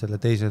pean selle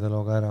teise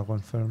teloga ära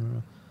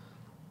confirmima.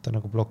 Ta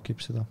nagu blokib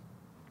seda.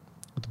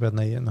 Ta pead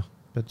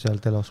pead seal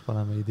telos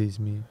panema, it is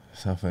me.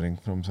 Suffering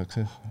from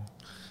success.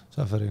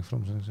 Suffering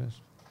from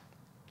success.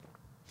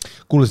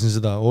 Kuulasin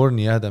seda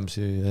Orny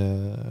Adamsi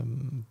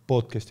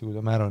podcasti, kui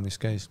ta Maronis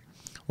käis.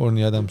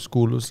 Orny Adams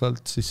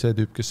kuulusalt siis see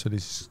tüüp, kes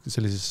oli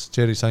sellises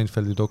Jerry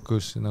Seinfeldi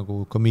dokus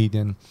nagu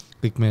comedian,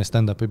 kõik meie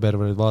stand-upi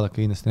perverid,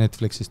 vaadake kindlasti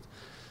Netflixist,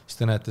 siis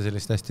te näete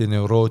sellist hästi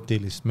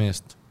neurootilist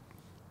meest,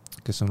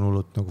 kes on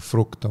hullult nagu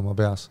frukt oma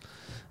peas.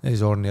 Ja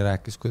siis Orny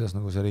rääkis, kuidas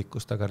nagu see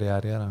rikkus ta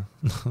karjääri ära.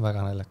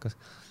 Väga naljakas.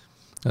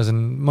 Ja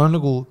ma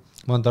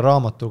olen ta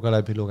raamatu ka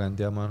läbi lugenud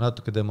ja ma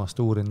natuke temast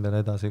uurin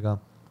veel edasi ka.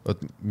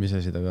 Oot, mis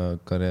asi ta ka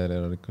karjääri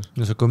ära rikkus?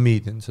 No see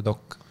comedian, see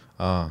dok.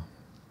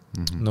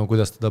 No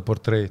kuidas teda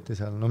portreeti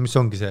seal. No mis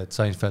ongi see, et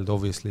Seinfeld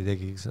obviously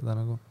tegi seda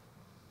nagu.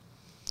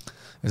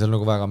 Ja seal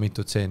nagu väga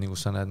mitu tseeni,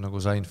 kus sa näed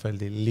nagu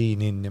Seinfeldi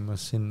lean in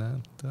nimas sinna.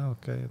 Et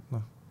okei, et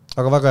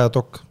Aga väga hea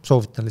dok,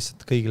 soovitan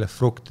lihtsalt kõigile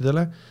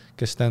fruktidele,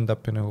 kes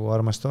stand-upi nagu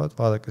armastavad,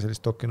 vaadake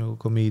sellist doki nagu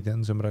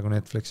Comedian, see on praegu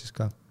Netflixis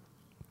ka.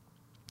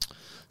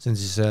 See on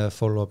siis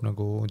follow-up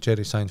nagu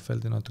Jerry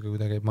Seinfeldi natuke,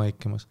 kui ta käib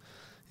maikimas.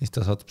 Siis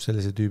ta satub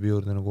sellise tüübi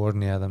juurde nagu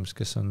Orny Adams,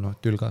 kes on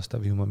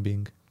tülgastav human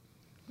being.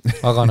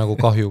 Aga nagu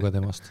kahjuga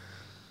temast.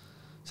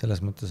 Selles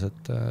mõttes,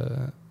 et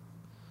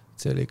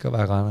see oli ikka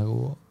väga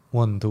nagu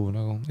one-two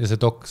nagu. Ja see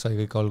dok sai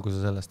kõik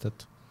alguse sellest,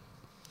 et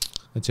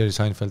Jerry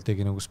Seinfeld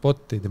tegi nagu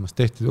spotti, temast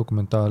tehti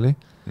dokumentaali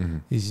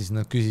ja siis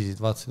nad küsisid,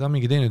 vaatasid,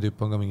 mingi teine tüüp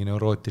on ka mingi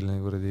neurootiline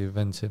kuradi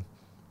vendsi.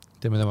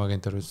 Teeme temaga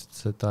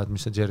intervjuust, et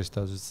mis see Jerry's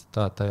taas, et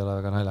ta ei ole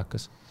väga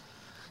naljakas.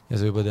 Ja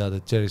sa juba tead,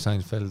 et Jerry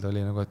Seinfeld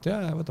oli nagu, et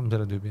võtame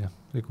selle tüübi ja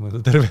rikume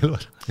ta terve elu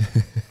ära.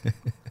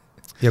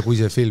 Ja kui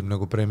see film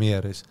nagu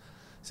premieris,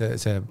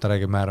 ta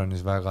räägib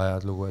Maronis väga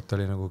head lugu, et ta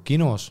oli nagu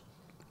kinos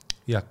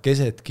ja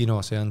keset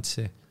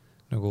kinoseanssi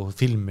nagu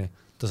filmi,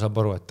 ta saab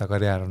aru, et ta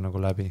karjäär on nagu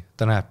läbi.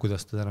 Ta näeb,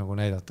 kuidas teda nagu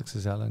näidatakse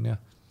seal on ja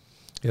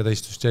ta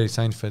istus Jerry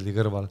Seinfeldi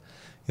kõrval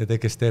ja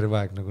tekes terve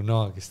aeg nagu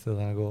naagis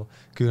teda nagu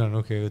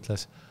küünanukkiga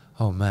ütles,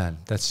 oh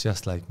man, that's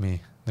just like me.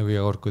 Nagu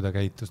iga kord, kui ta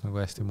käitus nagu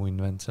hästi munn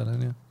vend seal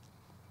on ja.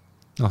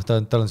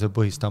 Tal on see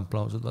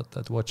põhistamplausud,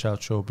 vaata, et watch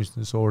out show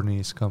business, Orny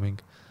is coming.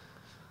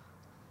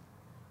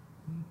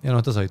 Ja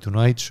ta sai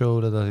Tonight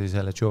Show'le, ta sai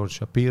selle George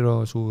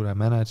Shapiro, suure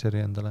manageri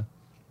endale.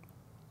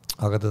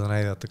 Aga teda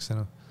näidatakse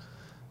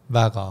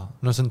väga,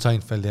 see on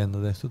Seinfeldi enda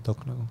tehtud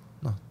dok nagu,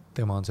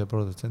 tema on see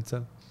produtsent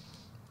seal.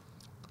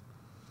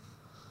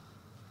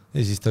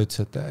 Ja siis ta ütles,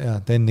 et jah,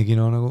 et enne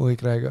kino nagu kõik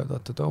räägivad,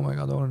 et oh my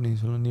god, Orni,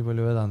 sul on nii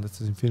palju vedanud, et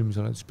sa siin filmis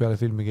oled, siis peale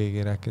filmi keegi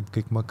ei rääkinud,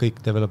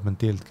 kõik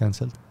development deal'd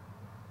cancelled.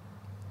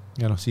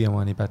 Ja noh,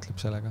 siiamaani pätleb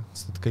sellega,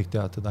 sest et kõik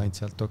teavad teda ainult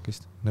sealt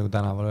dokist, nagu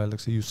tänaval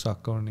öeldakse, you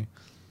suck, Orni.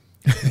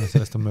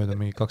 Sellest on mööda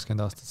mingi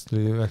 20 aastat, siis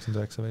tuli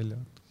 99 välja.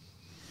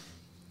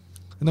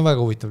 No väga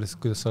huvitav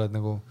lihtsalt, kuidas sa oled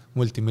nagu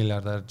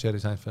multimiljardär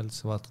Jerry Seinfeld,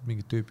 sa vaatad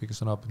mingit tüüpi,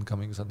 kes on up and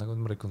coming, sa oled nagu,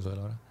 ma rikun su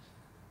elu ära.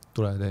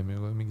 Tule ja tee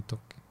minuga mingit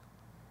dokki.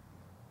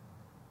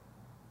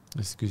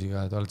 Ja siis küsi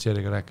ka, et oled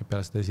Jerryga rääkib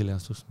peale seda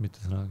esilinastust,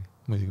 mitte sõnagi,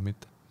 muidugi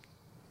mitte.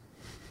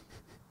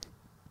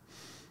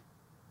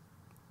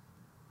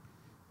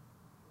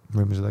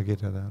 Võime seda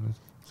kirja teha nüüd.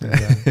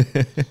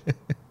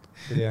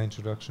 See oli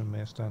introduction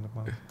meie stand-up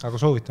maal. Aga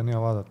soovitan hea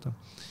vaadata.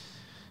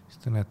 Siis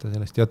te näete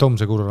sellest. Ja Tom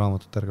Segura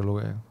raamatut ärge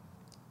lugege.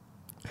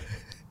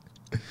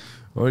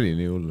 Oli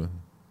nii hullu.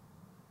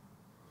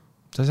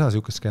 Sa ei saa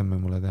siukest skämme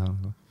mulle teha.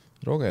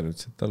 Roger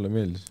ütles, et talle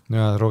meeldis.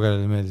 Ja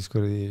Rogerile meeldis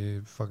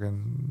kuradi fucking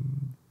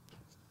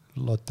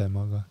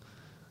Lottemaga.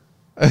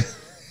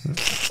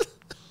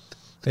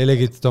 Ei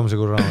legit Tom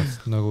Segura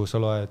raamatut, nagu sa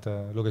loed,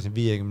 lugesin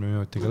 50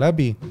 minutiga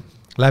läbi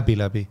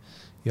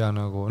ja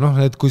nagu, noh,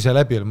 et kui see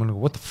läbi oli, ma nagu,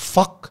 what the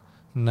fuck?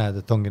 Näed,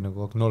 et ongi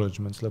nagu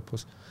acknowledgements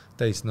lõpus.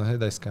 Täis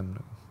kämm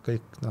nagu.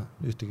 Kõik, noh,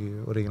 ühtegi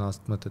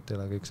originaalset mõtet ei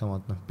ole, kõik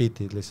samad, noh,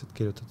 bitid lihtsalt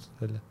kirjutatud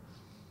välja.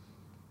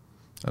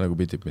 Nagu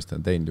bitid, mis ta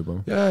on teinud juba?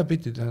 Ja,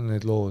 bitid on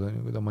need lood, on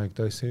ju, kui ta Mike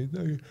Tyson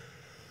tegi.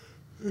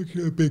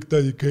 Big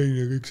Daddy Kane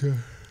ja kõik see.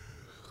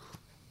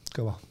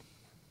 Kõva.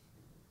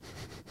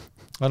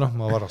 Aga noh,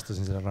 ma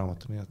varastasin selle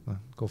raamatu, nii et noh,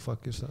 go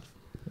fuck yourself.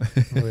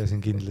 Ma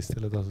võisin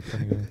kindlistele tasuta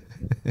nii.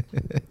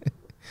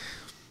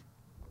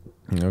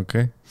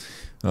 Okei.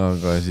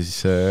 Aga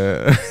siis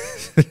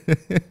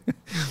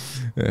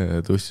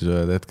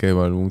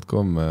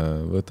tussisojad.gmail.com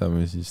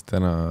võtame siis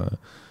täna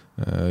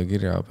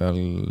kirja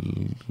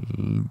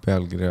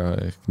pealkirja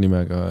ehk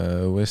nimega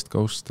West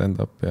Coast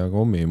stand-up ja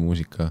kommi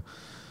muusika.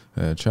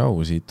 Tšau,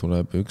 siit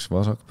tuleb üks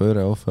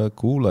vasakpööre ohve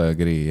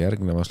kuulajakiri.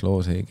 Järgnevas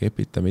loos ei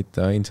kepita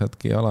mitte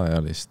ainsatki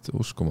alaealist.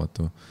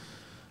 Uskumatu.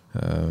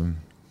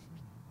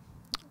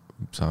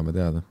 Saame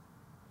teada.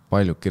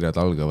 Paljud kirjad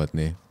algavad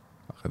nii,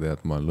 aga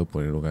tead, ma olen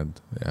lõpuni lugenud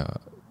ja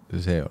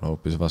see on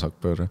hoopis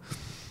vasakpööre.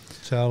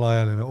 See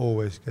alaealine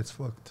always gets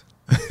fucked.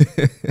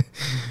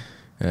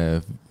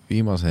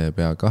 Viimase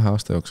pea 2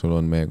 aasta jooksul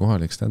on meie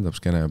kohalik stand-up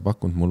skene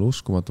pakkunud mulle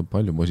uskumatult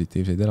palju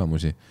positiivseid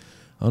elamusi.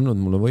 Andnud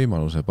mulle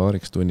võimaluse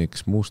paariks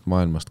tunniks muust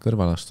maailmast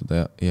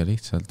kõrvalastuda ja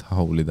lihtsalt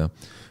haulida.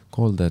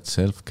 Call that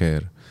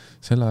self-care.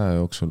 Selle aja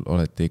jooksul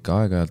olete ikka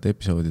aeg-ajalt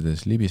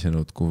episoodides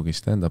libisenud kuhugi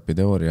stand-upi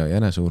teooria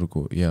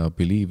jänesurgu ja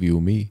believe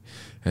you me,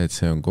 et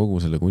see on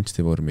kogu selle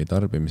kunstivormi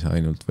tarbimise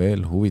ainult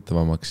veel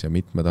huvitavamaks ja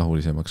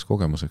mitmetahulisemaks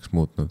kogemuseks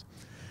muutnud.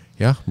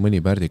 Jah,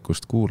 mõni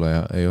pärdikust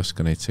kuulaja ei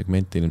oska neid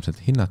segmente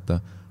ilmselt hinnata,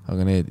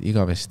 aga need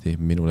igavesti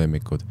minu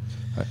lemmikud.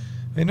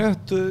 Ei noh,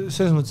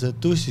 selles mõttes, et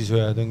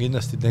tussisööjad on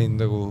kindlasti teinud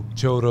nagu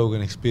Joe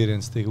Rogan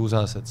Experience tegi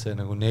USA-s, et see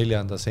nagu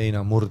 4.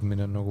 seina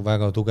murdmine on nagu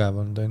väga tugev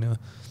olnud, on ju.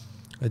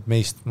 Et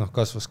meist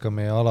kasvas ka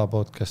meie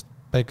alapodcast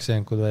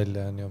Päiksejänkud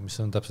välja, on ju, mis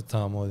on täpselt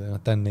samamoodi.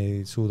 Dan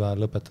ei suuda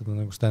lõpetada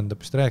nagu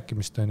stand-upist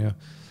rääkimist, on ju.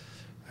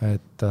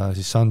 Et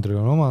siis Sandril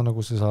on oma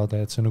nagu see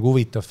saade, et see on nagu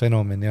huvitav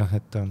fenomen, jah,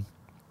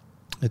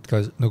 et ka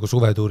nagu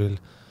suvetuuril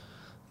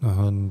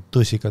on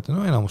tõssikad,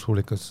 enamus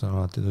publikast on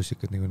alati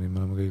tõssikad, nii me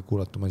oleme kõige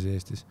kuulatum asi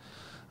Eestis.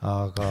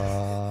 Aga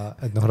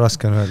et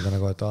raske on öelda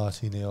nagu, et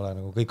siin ei ole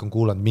nagu, kõik on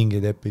kuulanud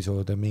mingeid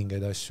episoode,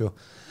 mingeid asju,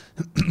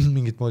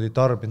 mingit moodi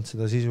tarbinud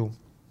seda sisu,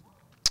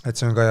 et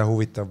see on ka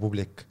huvitav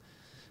publik,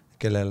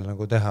 kellele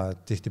nagu teha,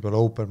 et tihti peale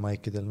open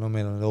mic'idel,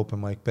 meil on open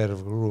mic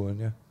perv crew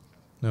on ju,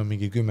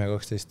 mingi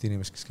 10-12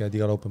 inimest, kes käivad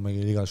igal open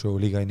mic'il, iga show,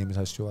 iga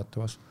inimese asju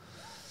vaatamas.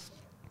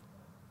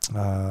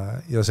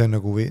 Ja see on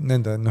nagu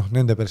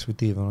nende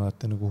perspektiiv on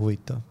alati nagu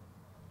huvitav.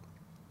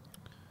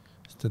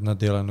 Et nad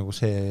ei ole nagu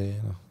see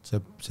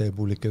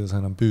publik, keda sa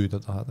enam püüda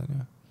tahad.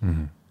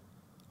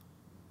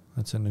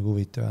 Et see on nagu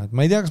huvitav. Et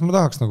ma ei tea, kas ma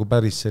tahaks nagu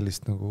päris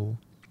sellist nagu...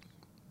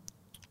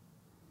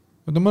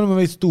 Me oleme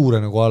veits tuure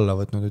nagu alla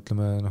võtnud,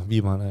 ütleme,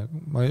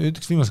 ma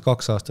ütleks viimase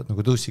 2 aastat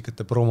nagu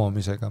tussikate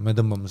promomisega, me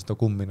tõmbame seda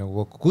kummi nagu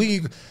kokku.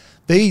 Kuigi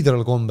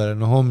veidral kombel,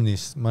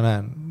 Omnis, ma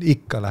näen,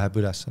 ikka läheb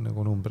üles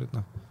nagu numbrid.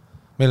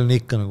 Meil on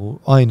ikka nagu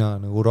aina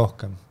nagu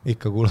rohkem,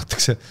 ikka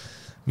kuulatakse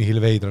mihil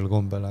veidral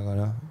kombel,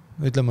 aga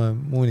ütleme,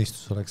 mu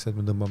unistus oleks, et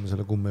me tõmbame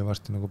selle kummi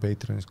varsti nagu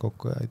Patreonis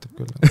kokku ja aitab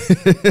küll.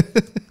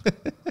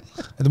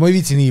 Et ma ei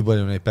viitsi nii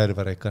palju neid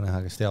pervereid ka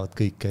näha, kes teavad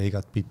kõike ja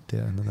igat bitti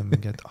ja nad on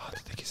mingi, et ta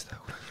tegi seda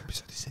kuradi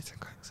episoodis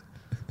 78.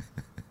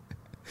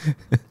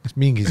 Kas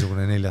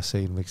mingisugune 4.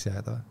 sein võiks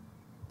jääda?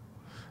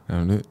 Ja,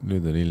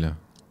 nüüd on hilja.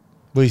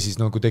 Või siis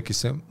kui tekkis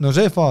see,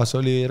 see faas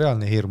oli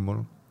reaalne hirm mul.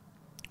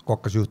 Kui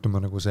hakkas juhtuma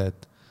nagu see,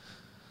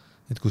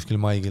 et kuskil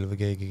maigil või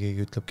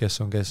keegi ütleb,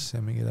 kes on kes ja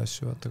mingeid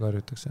asju vaata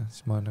karjutakse.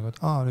 Siis ma olen nagu, et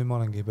nüüd ma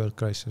olengi Bert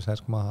Kreis ja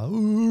särk maha.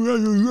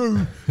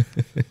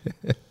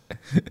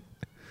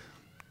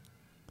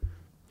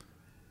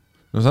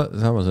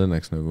 Samas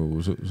õnneks nagu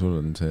sul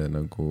on see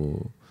nagu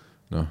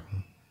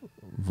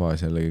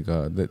faas jällegi ka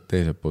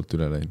teiselt poolt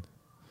üle läinud.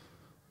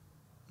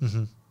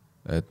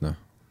 Et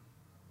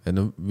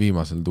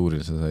viimasel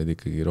tuuril sa said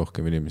ikkagi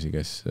rohkem inimesi,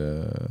 kes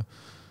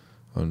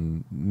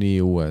on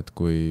nii uued,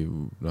 kui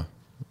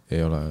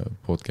ei ole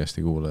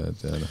podcasti kuulajad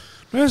ja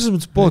selles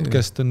mõttes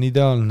podcast on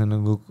ideaalne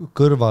nagu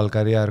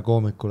kõrvalkarjäär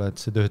koomikule, et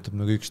see töötab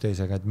nagu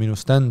üksteisega, et minu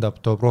stand-up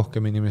toob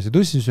rohkem inimesi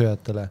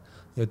tussisööjatele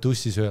ja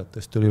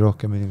tussisööjatest tuli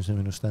rohkem inimesi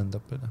minu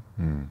stand-upile.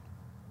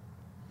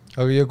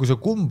 Aga ja kui sa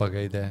kumbagi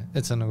ei tee,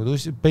 et sa nagu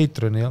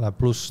Patreon ei ole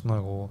pluss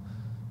nagu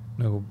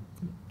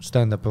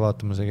stand-upi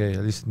vaatamas ei käi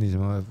ja lihtsalt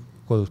niisama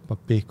kodust ma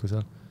pihku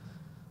seal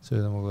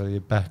sööda mu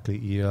pähkli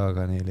ja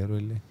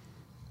kaneelirulli.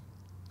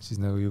 Siis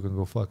nagu you can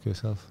go fuck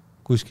yourself.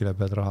 Kuskile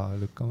pead raha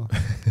lükkama.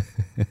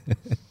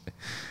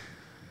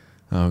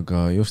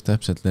 Aga just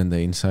täpselt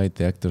nende Inside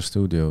the Actor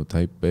Studio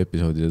type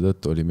episoodide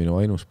tõttu oli minu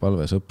ainus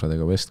palve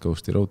sõpradega West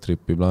Coasti road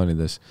tripi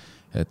plaanides,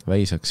 et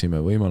väisaksime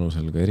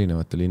võimalusel ka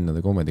erinevate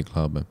linnade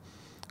komediklaabe.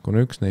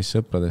 Kuna üks neist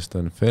sõpradest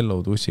on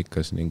fellow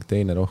tussikas ning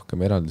teine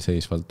rohkem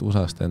eraldiseisvalt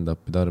USA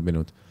stand-upi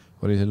tarbinud,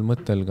 oli sel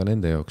mõttel ka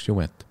nende jaoks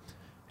jumet.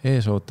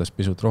 Ees ootas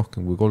pisut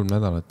rohkem kui 3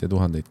 nädalat ja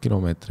 1000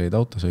 kilomeetreid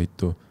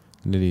autosõitu,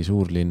 4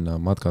 suurlinna,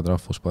 matkad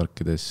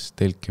rahvusparkides,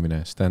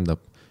 telkimine, stand-up,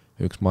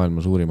 üks maailma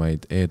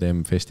suurimaid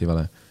EDM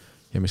festivale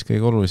ja mis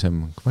kõige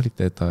olulisem,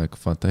 kvaliteetaeg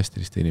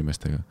fantastiliste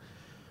inimestega.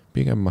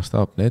 Pigem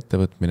mastaapne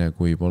ettevõtmine,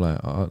 kui pole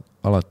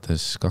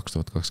alates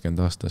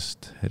 2020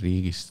 aastast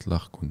riigist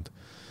lahkunud.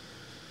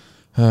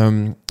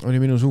 Oli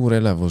minu suur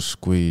elevus,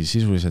 kui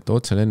sisuliselt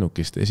otse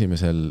lennukist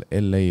esimesel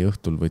LA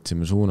õhtul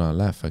võtsime suuna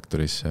Laugh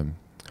Factorisse.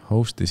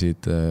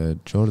 Hostisid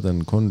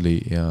Jordan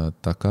Conley ja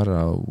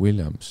Takara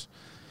Williams.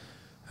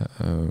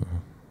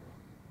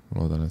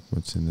 Loodan, et ma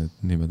ütlesin need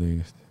nimed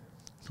õigesti.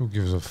 Who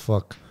gives a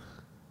fuck?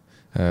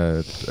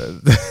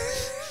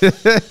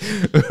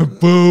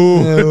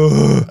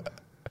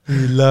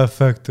 Laugh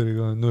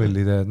Factory'ga on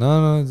 0 ideed.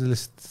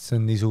 See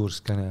on nii suur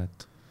skene,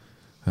 et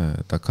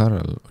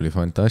Takaral oli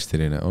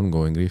fantastiline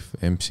ongoing riff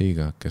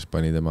MC-ga, kes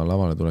pani tema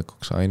lavale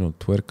tulekuks ainult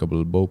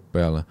twerkable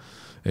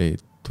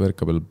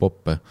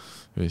poppe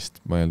vist,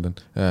 ma eeldan,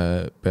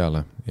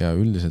 peale ja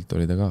üldiselt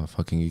oli ta ka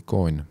fucking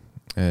ikoon.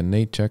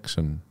 Nate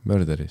Jackson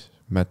Murderis,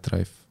 Matt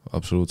Rife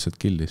absoluutselt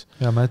killis.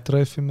 Ja Matt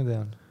Rife'i ma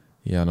tean.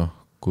 Ja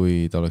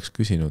kui ta oleks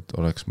küsinud,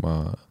 oleks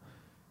ma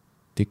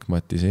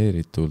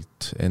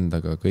stigmatiseeritult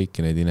endaga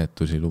kõiki neid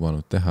inetusi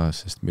lubanud teha,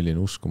 sest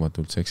milline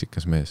uskumatult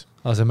seksikas mees.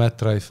 See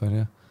Matt Rife on,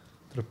 jah?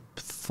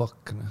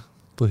 Fuck,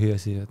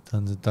 põhiasi, et ta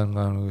on ka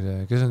nagu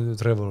see, kes on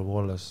Trevor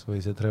Wallace või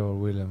see Trevor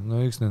Williams,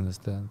 üks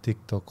nendest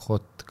TikTok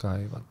hot ka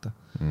ei vaata.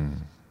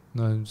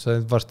 Sa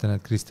varsti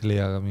näed Kristi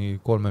Liaga mingi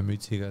 3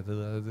 mütsiga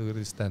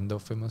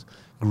stand-offimas.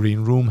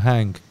 Green Room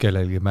Hang,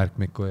 kellelgi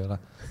märkmikku ei ole.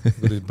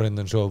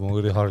 Brendan Shaw,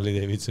 Harley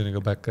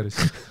Davidsoniga backeris.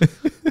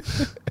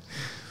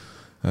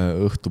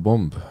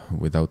 Õhtupomb,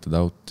 without a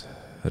doubt,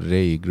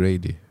 Ray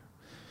Grady.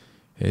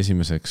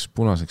 Esimeseks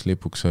punaseks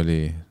lipuks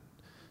oli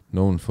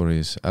known for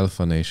his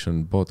Alpha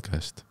Nation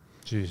podcast.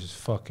 Jesus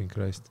fucking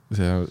Christ.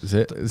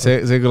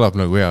 See kõlab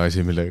nagu hea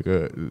asi,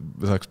 millega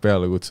saaks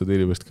peale kutsuda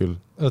inimest küll.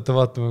 Oota,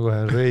 vaatame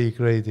kohe. Ray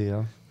Grady,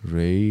 jah.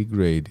 Ray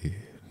Grady,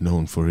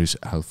 known for his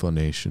Alpha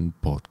Nation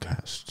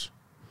podcast.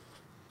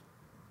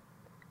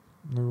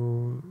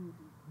 Nagu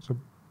see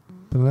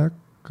Black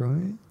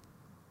Eye,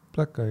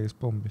 kes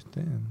bombist,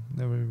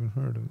 never even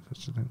heard of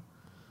such a thing.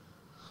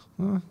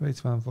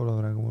 Veits vähem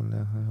follower mul,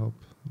 jah, I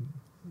hope.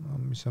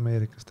 Mis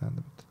Ameerikas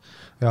tähendab.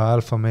 Ja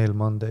Alpha Male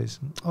Mondays.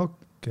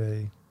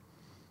 Okei.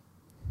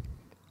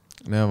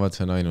 Ja vaat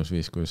see on ainus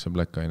viis, kuidas sa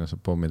Black Eye'na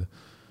saab pommida.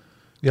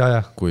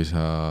 Ja. Kui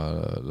sa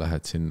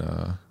lähed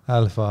sinna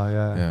Alpha,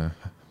 ja.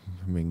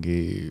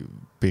 Mingi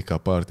pika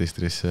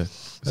partistrisse.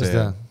 See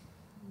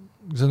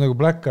on nagu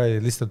Black Eye,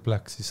 lihtsalt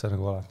Black, siis sa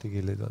nagu alati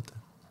killid, vaata.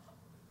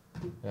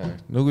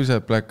 No kui sa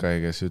Black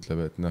Eye, kes ütleb,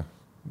 et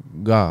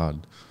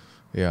God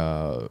ja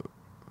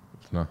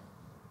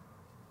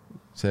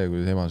see,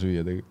 kuidas ema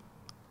süüa tegi.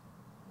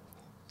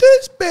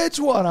 This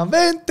bitch wanna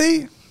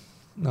venti!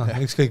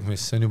 Ükskõik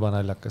mis, see on juba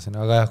naljakas.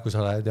 Aga jah, kui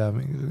sa lähed ja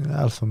mingi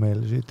alfa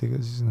meele shitiga,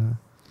 siis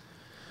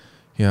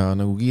Ja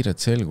nagu kiiret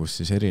selgust,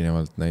 siis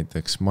erinevalt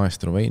näiteks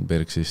Maestro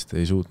Weinbergsist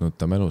ei suutnud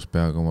ta mälus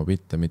peaga oma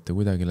bitte mitte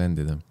kuidagi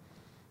ländida.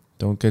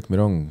 Don't get me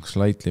wrong,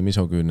 slightly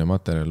misogüünne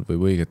materjal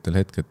võib õigetel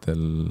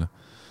hetketel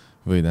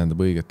või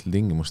tähendab õigetel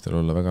tingimustel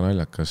olla väga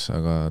naljakas,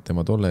 aga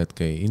tema tolle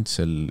hetke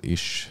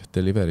incel-ish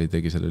delivery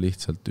tegi selle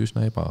lihtsalt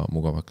üsna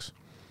ebamugavaks.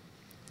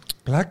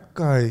 Black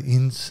Eye,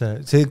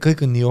 incel, see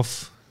kõik on nii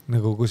off,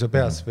 nagu kui sa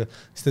pead,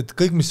 sest et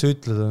kõik, mis sa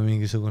ütled, on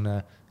mingisugune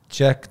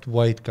jacked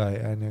white guy,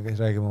 kes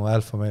räägib oma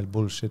alpha male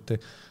bullshit.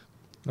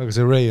 Aga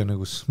see Ray on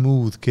nagu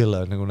smooth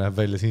killer, nagu näeb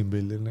välja siin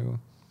pildil. Nagu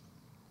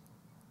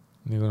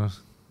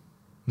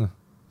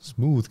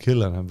smooth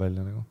killer näeb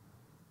välja nagu.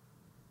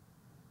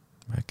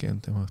 Äkki on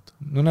tema õhtu.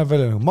 No näeb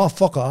välja nagu,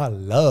 motherfucker, I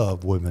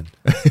love women.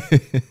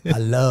 I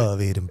love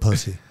eating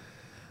pussy.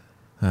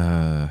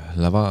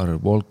 Lavar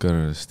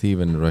Walker,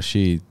 Steven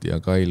Rashid ja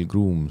Kyle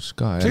Grooms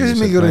ka. See käis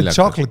mingi kuradi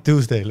Chocolate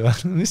Tuesday'l või?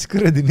 Mis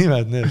kuradi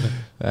nimed need?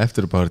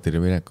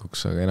 Afterpartile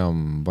minekuks, aga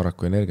enam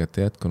paraku energiat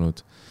ei jätkunud.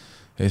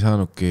 ei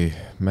saanudki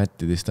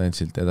Matti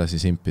distantsilt edasi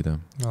simpida.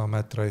 No,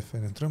 Matt Rife,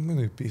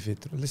 muidugi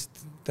pihvid,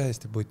 lihtsalt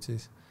täiesti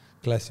putsis.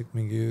 Klassik,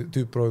 mingi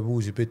tüüp proovib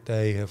uusi pütte,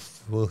 ei,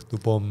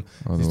 õhtupomm.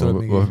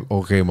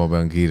 Okei, ma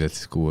pean kiirelt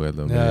siis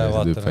kuuelda. Ja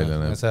vaata,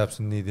 see jääb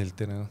siin nii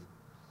tilti.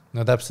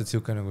 No täpselt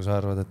siuke, nagu sa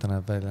arvad, et ta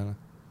näeb välja.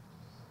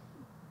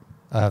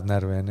 Ajab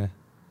närvi, on ju.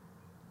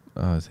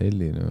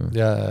 Selline.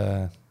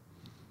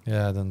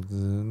 Ja ta on...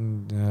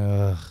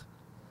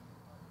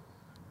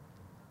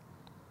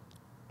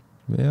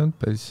 Ei olnud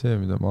päris see,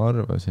 mida ma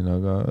arvasin,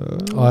 aga...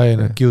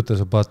 cute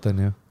as a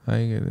button, ju.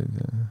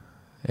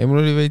 Ei,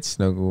 mul oli veits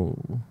nagu...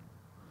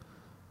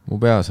 Mu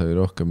peas oli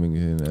rohkem mingi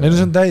selline... Ei, no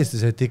see on täiesti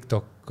see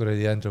TikTok,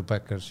 kuradi Andrew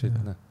Becker shit,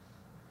 ne.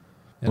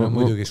 Ja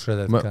muidugi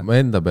shredded ka. Ma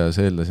enda peas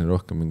eeldasin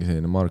rohkem mingi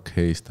selline Mark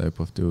Hayes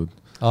type of dude.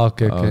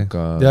 Okay.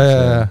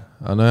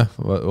 Aga nojah,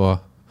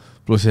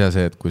 pluss hea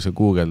see, et kui sa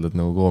guugeldad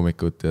nagu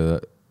koomikut ja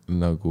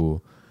nagu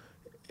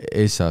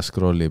Essa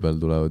scrolli peal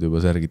tulevad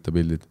juba särgita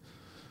pildid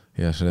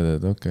ja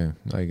shredded, I get it.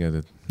 I get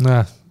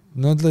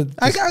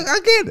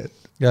it.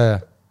 Ja.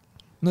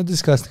 No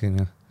disgusting,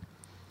 jah.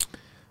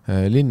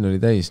 Linn oli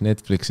täis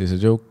Netflixis ja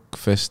Joke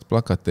Fest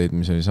plakateid,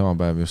 mis oli sama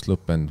päev just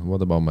lõppenud.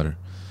 What a bummer.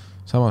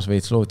 Samas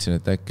veits lootsin,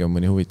 et äkki on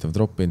mõni huvitav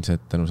drop-in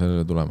set tänu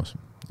sellele tulemas.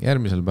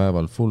 Järgmisel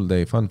päeval Full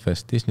Day Fun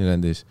Fest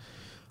Disneylandis.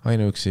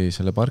 Ainuüksi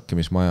selle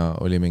parkimismaja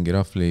oli mingi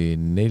rahvli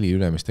 4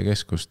 Ülemiste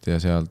keskust ja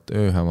sealt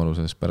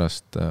ööhämaruses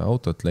pärast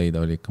autot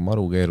leida oli ikka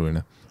maru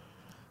keeruline.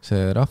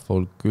 See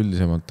rahvahulk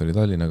üldisemalt oli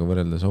Tallinnaga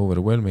võrreldes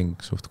overwhelming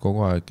suht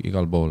kogu aeg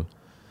igal pool.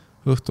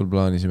 Õhtul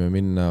plaanisime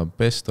minna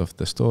Best of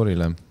the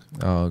Story'le,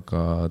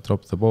 aga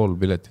Drop the Ball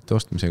piletite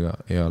ostmisega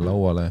ja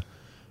lauale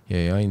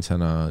jäi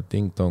ainsana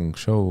Ding Dong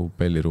Show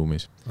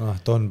pelliruumis.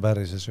 Don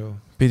Barry'se show.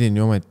 Pidin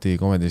ju ometi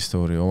Comedy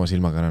Story oma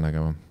silmaga ära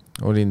nägema.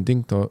 Olin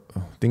Ding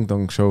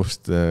Dong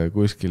Showst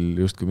kuskil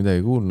justkui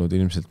midagi kuulnud,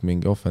 ilmselt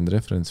mingi off-and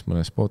reference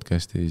mõnes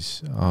podcastis,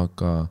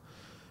 aga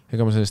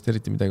ega ma sellest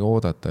eriti midagi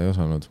oodata ei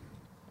osanud.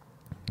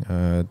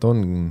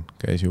 Don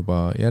käis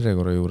juba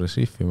järjekorra juures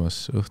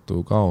riffimas,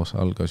 õhtu kaos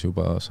algas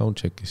juba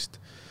soundcheckist,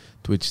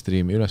 Twitch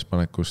streami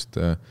ülespanekust,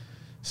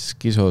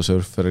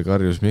 skisosurfer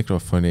karjus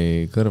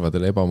mikrofoni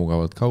kõrvadel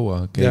ebamugavalt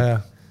kaua,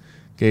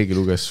 keegi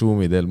luges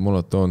Zoomi teel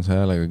monotoonse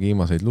häälega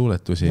kiimaseid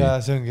luuletusi. Ja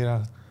see ongi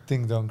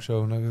Ding Dong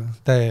Show, nagu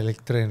täielik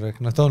treenrek,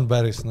 Don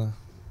Barry's.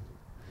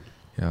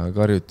 Ja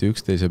karjuti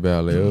üksteise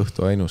peale ja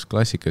õhtu ainus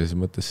klassikalises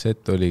mõttes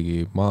set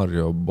oligi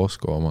Mario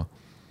Bosco oma.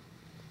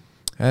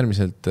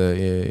 Äärmiselt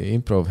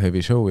improv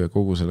heavy show ja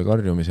kogu selle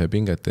karjumise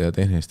pingete ja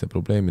tehniliste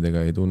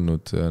probleemidega ei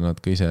tundnud nad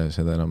ka ise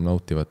seda enam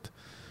nautivat.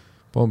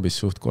 Bombis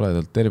suht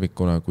koledalt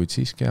tervikuna, kuid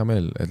siiski hea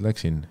meel, et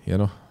läksin ja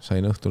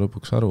sain õhtu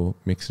lõpuks aru,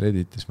 miks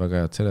Redditis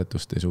väga head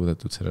seletust ei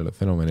suudetud sellele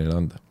fenomenile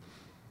anda.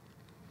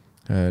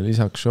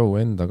 Lisaks show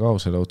enda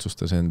kaosele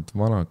otsustas end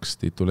vanaks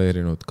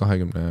tituleerinud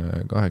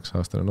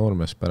 28-aastane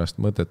noormees pärast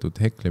mõttetut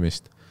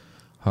heklimist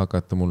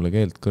hakata mulle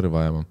keelt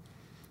kõrva ajama.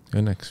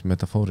 Õnneks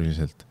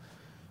metafooriliselt.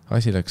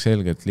 Asi läks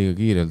selgelt liiga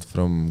kiirelt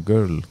from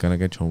girl, can I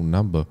get your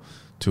number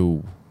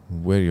to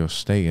where you're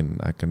staying,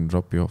 I can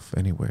drop you off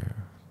anywhere.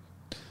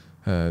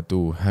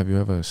 To have you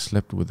ever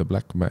slept with a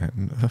black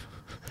man?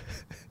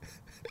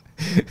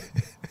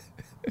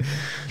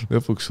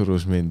 Lõpuks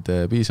surus mind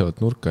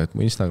piisavalt nurka, et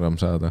mu Instagram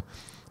saada,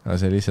 aga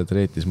see lihtsalt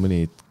reetis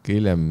mõni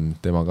hiljem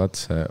tema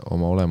katse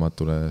oma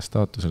olematule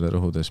staatusele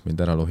rõhudes mind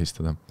ära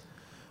lohistada.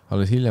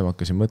 Alles hiljem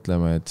hakkasin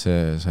mõtlema, et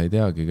see sa ei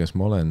teagi, kes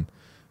ma olen,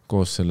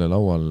 koos selle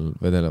laual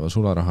vedeleva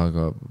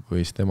sularahaga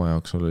võis tema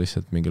jaoks olla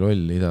lihtsalt mingi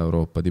loll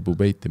Ida-Euroopa tibu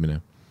peitimine.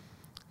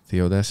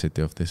 The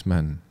audacity of this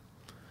man.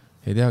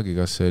 Ei teagi,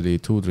 kas see oli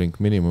 2 drink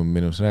minimum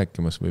minus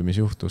rääkimas või mis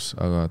juhtus,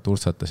 aga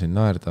turtsatasin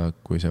naerda,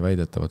 kui see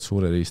väidetavad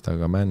suure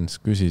riistaga Mans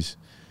küsis,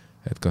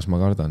 et kas ma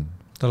kardan.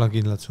 Tal on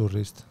kindlalt suur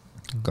riist.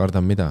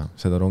 Kardan mida?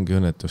 Seda rongi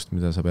õnnetust,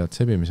 mida sa pead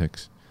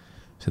sebimiseks.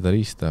 Seda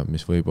riista,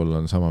 mis võib-olla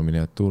on sama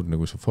miniatuurne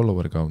kui su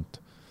follower count.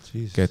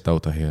 Jesus. Get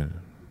out of here.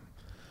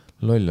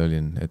 Loll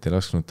olin, et ei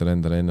lasknud tal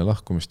endale enne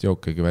lahkumist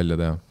jookegi välja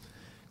teha.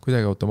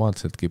 Kuidagi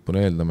automaatselt kipun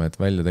eeldama, et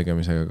välja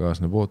tegemisega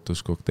kaasneb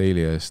ootus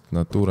kokteili eest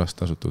Naturast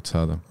tasutud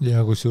saada.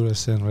 Ja kus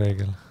juures see on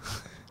reegel.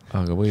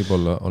 Aga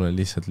võib-olla olen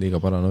lihtsalt liiga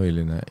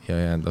paranoiline ja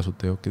jään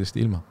tasuta jookidest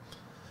ilma.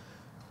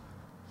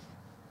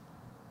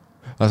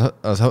 Aga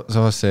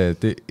samas see,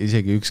 et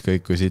isegi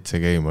ükskõik kui siit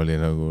see game oli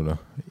nagu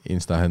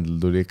Insta-handle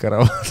tuli ikka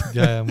ära.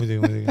 Ja,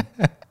 muidugi.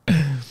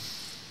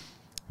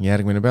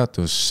 Järgmine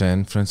peatus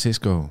San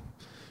Francisco.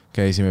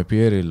 Käisime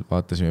Pierre'il,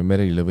 vaatasime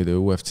Merilõvide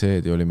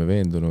UFC-d ja olime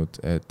veendunud,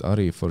 et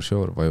Ari for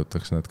sure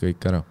vajutaks nad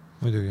kõik ära.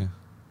 Muidugi.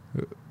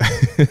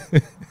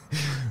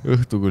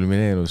 Õhtu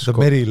kulmineerus... Sa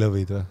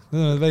Merilõvid või?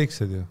 Need on need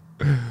väiksed ju.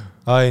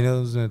 Ai, need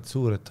on need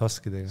suured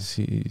taskidega.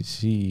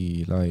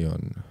 Sea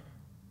Lion.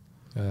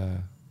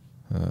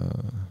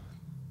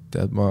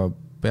 Tead, ma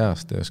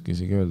peast ei oska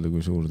isegi öelda,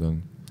 kui suur ta on.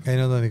 Ei,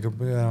 nad on ikka,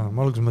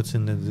 ma alguses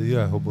mõtlesin need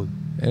jõehobud.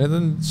 Ei, nad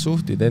on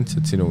suht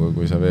identsed sinuga,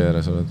 kui sa vee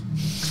ääres oled.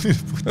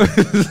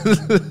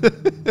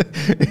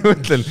 Ei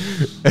mõtlen,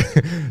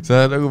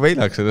 sa nagu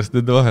veilaks ennast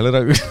nende vahel ära.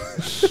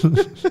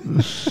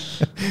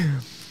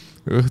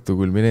 õhtu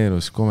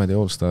kulmineerus Comedy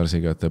All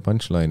Starsiga The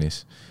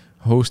Punchline'is.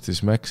 Hostis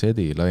Max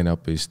Eddy,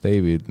 line-upis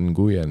David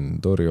Nguyen,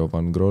 Dorio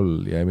Van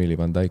Groll ja Emily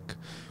Van Dijk.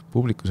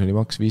 Publikus oli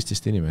maks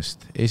 15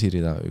 inimest,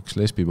 esirida, üks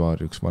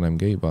lesbibaar, üks vanem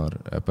geibaar,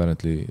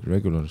 apparently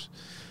regulars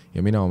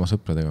ja mina oma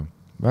sõpradega.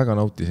 Väga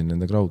nautisin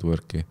nende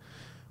crowdworki.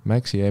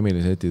 Maxi ja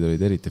Emily setid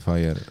olid eriti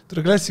fire.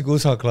 Tere klassiku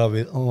USA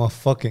klaavid oma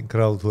fucking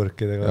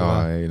crowdworkidega.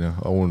 Jaa, ei noh,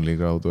 only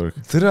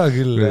crowdwork. Tere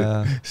küll.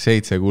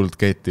 7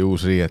 kuldketti,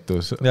 uus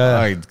riietus,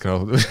 ainult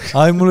crowdwork.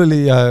 Ai, mul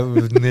oli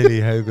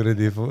 4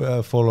 kuradi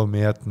follow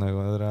me at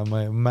nagu,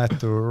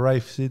 Matter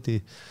Rife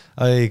City.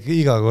 Ai,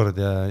 iga kord,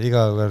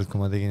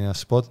 kui ma tegin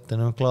spotte,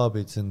 no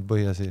klaabid, see on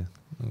põhjasi.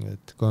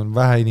 Et kui on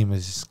vähe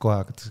inimesi, siis kohe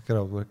hakatakse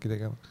crowdworki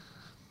tegema.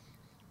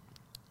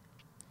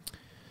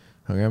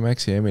 Aga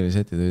Maxi ja Emily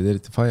setid olid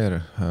eriti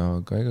fire,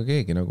 aga ega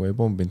keegi nagu ei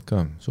pombinud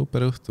ka.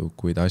 Super õhtu,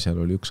 kuid asjal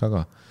oli üks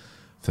aga.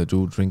 The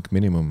 2 drink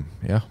minimum.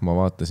 Jah, ma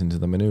vaatasin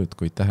seda menüüd,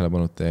 kuid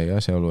tähelepanuta jäi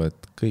asjaolu,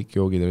 et kõik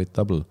joogid olid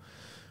double.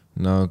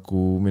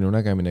 Nagu minu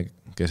nägemine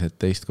keset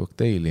teist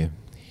kokteili.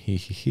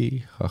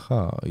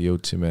 Haha,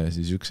 jõudsime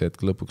siis üks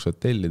hetk lõpuks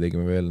hotelli,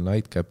 tegime veel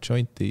nightcap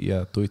jointi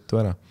ja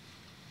tuitu ära.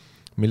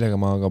 Millega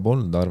ma aga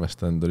polnud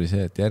arvestanud oli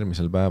see, et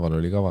järgmisel päeval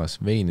oli kavas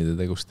veinide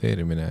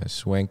degusteerimine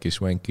swanky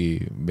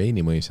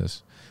veinimõisas,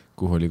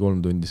 kuhu oli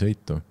 3 tundi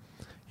sõitu.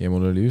 Ja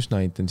mul oli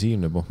üsna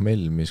intensiivne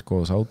pohmell, mis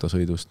koos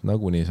autosõidust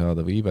nagunii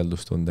saadav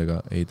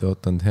iiveldustundega ei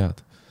tõotanud head.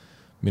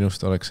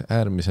 Minust oleks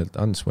äärmiselt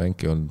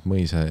unswanky olnud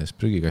mõisa ees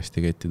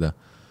prügikasti kettida,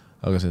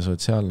 aga see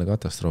sotsiaalne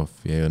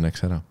katastroof jäi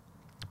õnneks ära.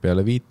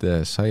 Peale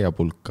 5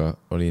 saiapulka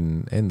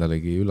olin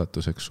endalegi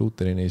üllatuseks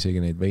suuteline isegi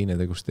neid veine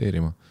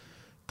degusteerima.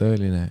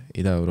 Tõeline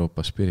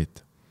Ida-Euroopa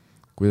spirit.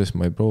 Kuidas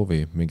ma ei proovi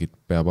mingit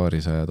pea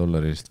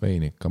 $200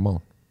 veini, come on.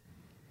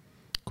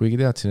 Kuigi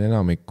teadsin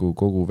enamikku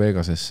kogu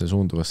Vegasesse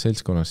suunduvast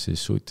seltskonnast,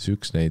 siis suutis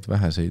üks neid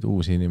väheseid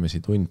uusi inimesi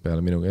tund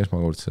peale minuga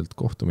esmakordselt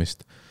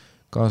kohtumist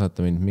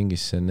kaasata mind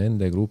mingisse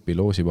nende grupi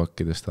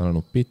loosipakkidest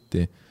alanud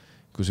pitti,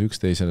 kus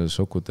üksteisele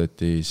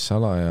sokutati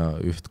salaja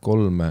üht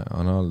 3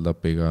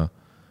 analtapiga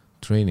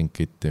training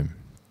kitti.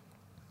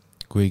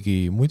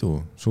 Kuigi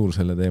muidu suur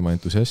selle teema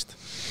entusiast,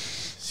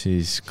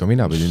 siis ka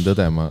mina pidin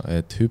tõdema,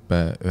 et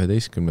hüpe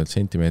 11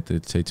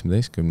 centimeetrit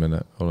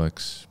 17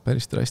 oleks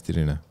päris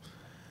drastiline.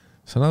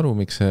 Saan aru,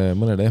 miks see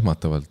mõnele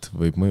ehmatavalt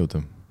võib mõjuda.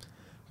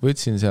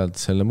 Võtsin sealt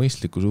selle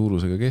mõistliku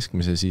suurusega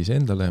keskmise siis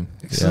endale.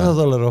 Eks sa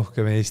saad olla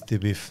rohkem Eesti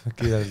pihv,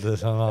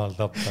 kirjeldades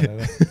analtappa.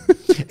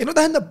 Ei no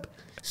tähendab,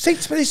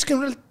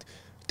 17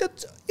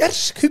 tead,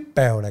 järsk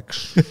hüpe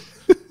oleks.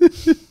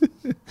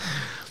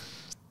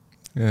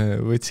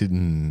 Võtsin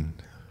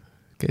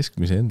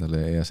keskmise endale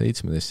ja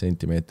 17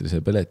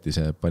 centimeetrise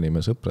peletise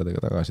panime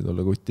sõpradega tagasi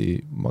tolle kuti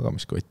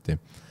magamiskotti.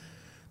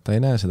 Ta ei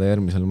näe seda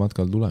järgmisel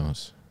matkal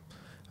tulemas.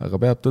 Aga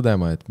peab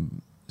tõdema, et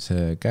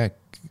see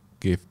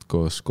käekgift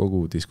koos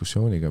kogu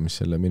diskussiooniga, mis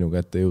selle minu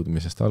kätte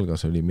jõudmisest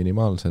algas, oli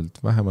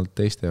minimaalselt vähemalt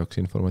teiste jaoks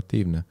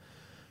informatiivne.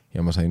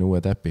 Ja ma sain uue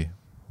täpi.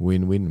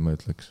 Win-win, ma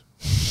ütleks.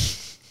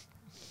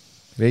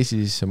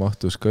 Reisi sisse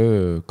mahtus ka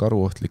öö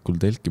karuohtlikul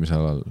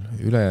telkimisalal.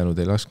 Ülejäänud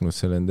ei lasknud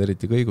selle end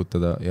eriti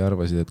kõigutada ja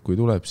arvasid, et kui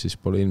tuleb, siis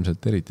pole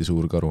ilmselt eriti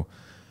suur karu.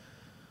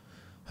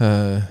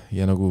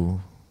 Ja nagu,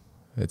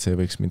 et see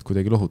võiks mind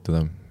kuidagi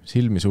lohutada.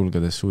 Silmi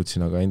sulgedes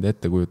suutsin aga ainult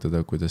ette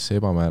kujutada, kuidas see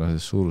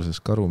ebamäärases suuruses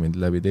karu mind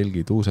läbi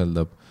telgi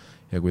tuuseldab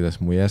ja kuidas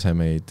mu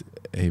jäsemeid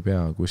ei pea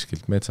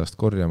kuskilt metsast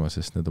korjama,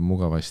 sest need on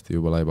mugavasti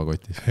juba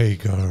laibakotis. Hey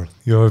girl,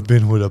 you have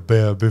been with a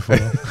bear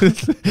before.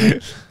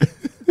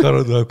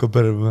 Karu tuleb ka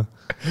perma.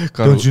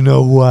 Don't you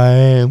know who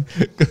I am?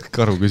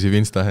 Karu küsib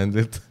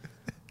Insta-handlit.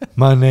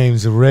 My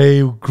name's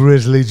Ray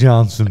Grizzly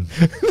Johnson.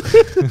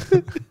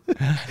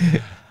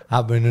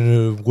 I've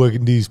been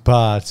working these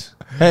parts.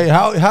 Hey,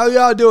 how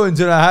y'all doing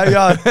today? How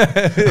y'all?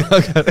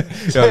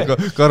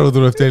 Karu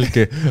tuleb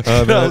telki.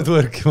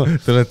 Crowdworkima.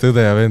 Te olete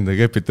õde ja vende,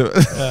 kepite.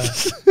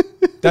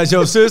 That's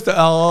your sister?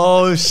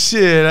 Oh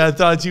shit, I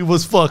thought you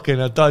was fucking.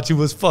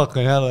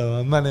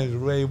 Hello, my name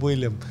is Ray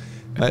William.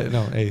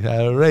 No, hey,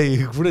 Ray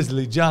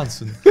Grizzly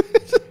Johnson.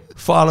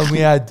 Follow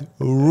me at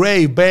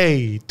Ray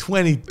Bay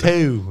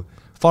 22.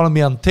 Follow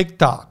me on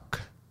TikTok.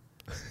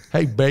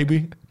 Hey,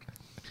 baby.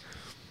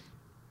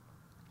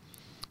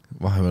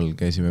 Vahepeal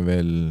käisime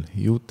veel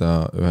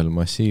Utah ühel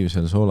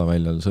massiivsel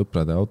soolaväljal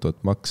sõprade autot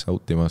Max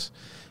autimas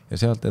ja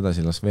sealt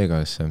edasi Las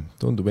Vegasesse.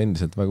 Tundub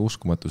endiselt väga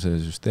uskumatu see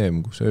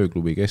süsteem, kus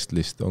ööklubi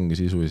kestlist ongi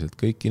sisuliselt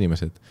kõik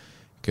inimesed,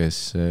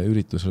 kes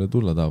üritusele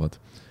tulla taavad.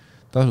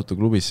 Tasuta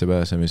klubisse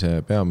pääsemise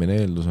peamine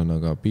eeldus on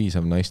aga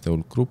piisav naiste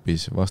hulk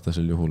grupis,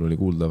 vastasel juhul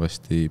oli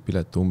kuuldavasti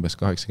pilet umbes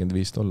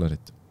 $85.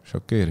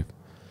 Šokeeriv.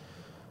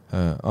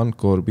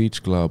 Encore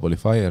Beach Club oli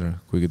fire,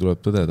 kuigi tuleb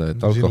tõdeda,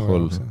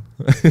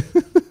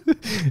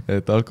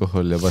 et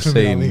alkohol ja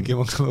bassein. Mingi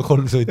maksame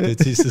 3 sõiti,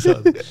 et sisse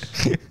saada.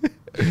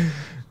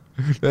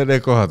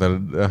 Need kohad on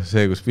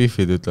see, kus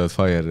Biffid ütlevad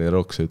fire ja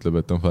Roks ütleb,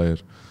 et on fire.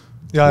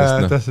 Ja,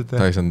 täpselt.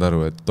 Ta ei saanud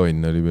aru, et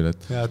tonn oli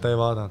pilet. Ja, ta ei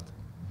vaadanud.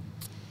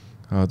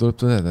 Tuleb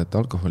tõdeda, et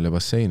alkohol ja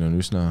bassein on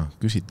üsna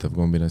küsitav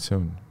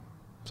kombinatsioon.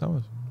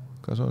 Samas,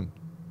 kas on?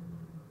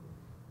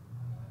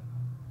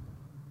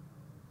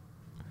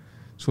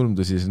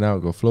 Surmtõsise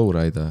näoga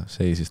Flowrider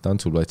seisis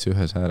tantsuplatsi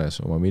ühes ääres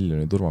oma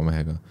miljoni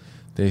turvamehega.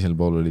 Teisel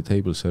pool oli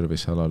table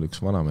service alal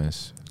üks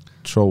vanamees,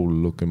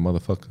 troll looking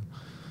motherfucker,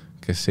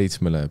 kes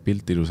 7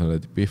 piltilusale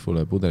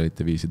Biffule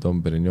pudelite viisi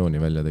Dom Perignoni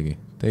välja tegi.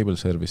 Table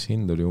service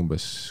hind oli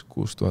umbes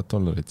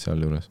 $6,000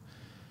 seal juures.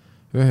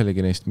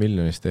 Ühelegi neist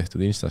miljonist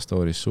tehtud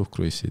Instastoris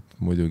suhkruissid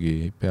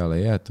muidugi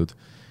peale jäetud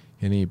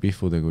ja nii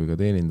Biffude kui ka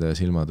teenindaja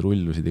silmad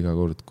rullusid iga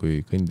kord,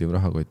 kui kõndiv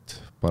rahakott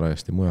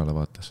parajasti mujale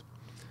vaatas.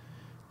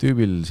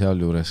 Tüübil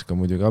seal juures ka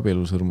muidugi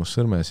abielusõrmus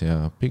sõrmes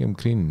ja pigem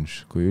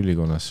cringe, kui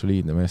ülikonnas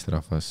soliidne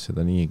meesterahvas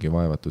seda niigi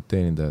vaevatud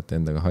teenindajat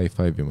endaga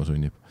high-five ima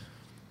sunnib.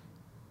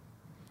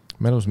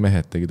 Mälus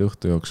mehed tegid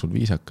õhtu jooksul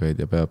viisakaid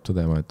ja peab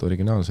tõdema, et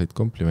originaalseid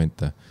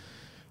komplimente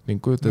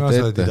ning kujutate ette...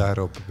 sa oled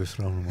Ida-Euroopa Biff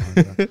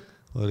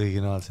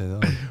originaalseid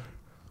on.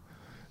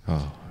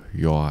 Oh,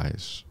 your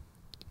eyes.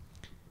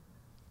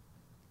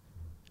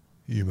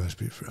 You must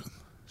be from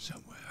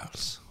somewhere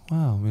else.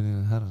 Wow,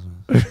 milline härras.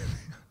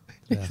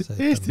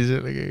 Eestis ei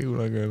ole keegi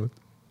kunagi öelnud.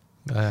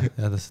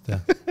 Ja täpselt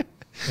jah.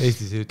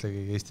 Eestis ei ütle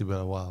keegi Eesti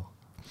peale wow.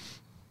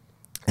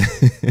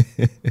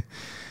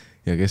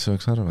 Ja kes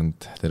oleks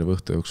arvanud, terve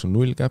õhtu jooksul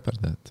 0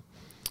 käperdajat.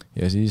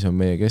 Ja siis on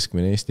meie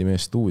keskmine Eesti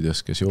mees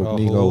stuudios, kes joob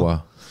nii kaua,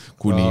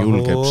 kuni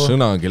julgeb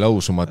sõnagi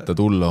lausumata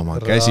tulla oma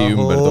käsi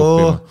ümber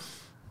toppima.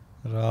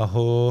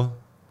 Rahu.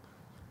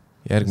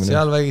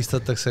 Seal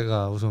vägistatakse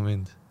ka, usu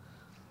mind.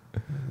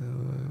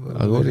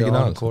 Aga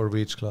originaalselt. Core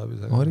Beach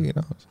Clubis.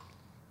 Originaalselt.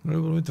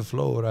 Võib-olla mitte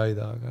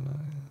Flowrider, aga no.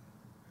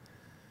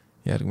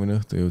 Järgmine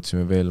õhtu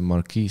jõudsime veel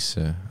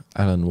Marquise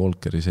Alan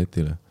Walkeri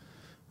setile.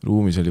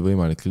 Ruumis oli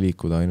võimalik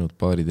liikuda ainult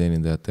paari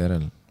teenindajate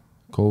järel.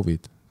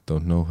 COVID,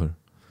 don't know her.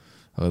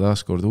 Aga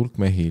taaskord hulk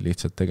mehi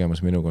lihtsalt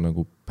tegemas minuga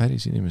nagu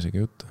päris inimesega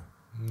juttu.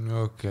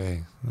 Okei,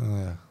 no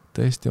jah.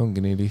 Tõesti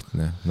ongi nii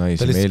lihtne.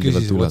 Naisi ta lihtsalt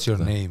meeldivalt küsis, what's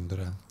your ulatada. name,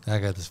 tere?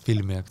 Ägedas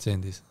filmi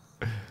aktsendis.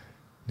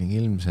 Ning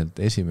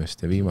ilmselt esimest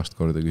ja viimast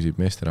korda küsib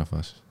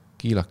meesterahvas,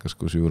 kiilakas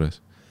kus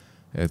juures,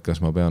 et kas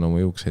ma pean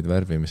oma juukseid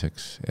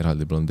värvimiseks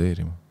eraldi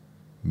blondeerima.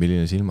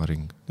 Milline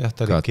silmaring? Jah,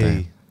 ta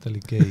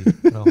oli gei.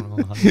 Rahul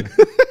maha.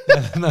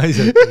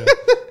 Naised.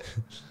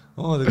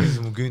 Ta küsis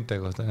mu küünte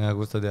kohta,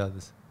 kus ta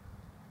teadis.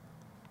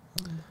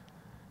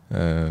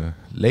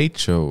 Late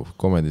Show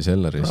Comedy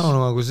Cellaris.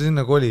 Kui sa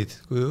sinna kolid,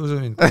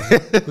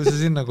 kui sa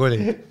sinna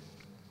kolid,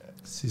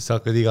 siis sa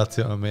hakkad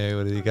igatsema meie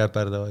kuradi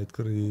käperdavaid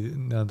kuradi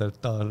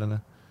neandertaalane.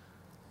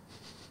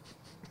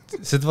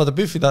 See vaata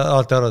Biffid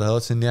alati arvada,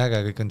 et see on nii äge,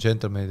 kõik on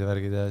gentlemanid ja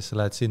värgid ja sa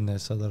lähed sinna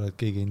ja saad aru, et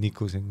keegi ei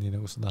niku sind nii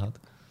nagu sa tahad.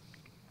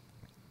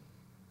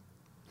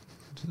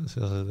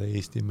 Sa saad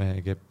Eesti mehe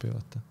keppi,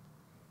 vaata.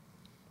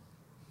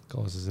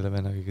 Kaua sa selle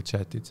venna kõige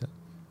chatid seal.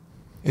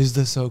 Is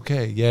this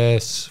okay?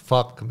 Yes,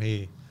 fuck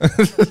me.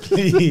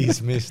 Please,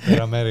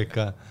 Mr.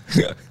 America.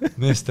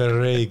 Mr.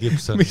 Ray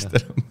Gibson.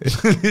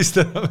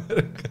 Mr.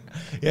 America.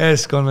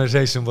 Yes,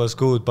 conversation was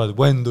good, but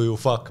when do you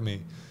fuck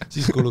me?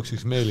 Siis kuluks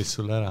üks meelis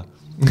sulle ära.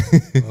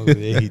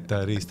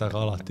 Ehitaja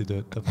riistaga alati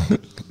töötab.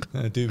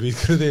 Tüübid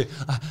kuradi.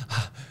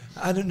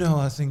 I don't know,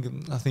 I think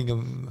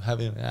I'm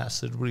having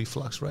acid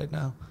reflux right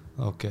now.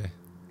 Okay.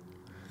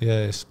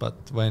 Yes, but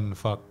when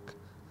fuck?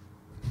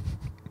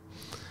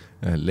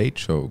 Late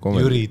Show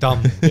Comedy. Jüri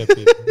Tamm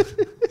kepib.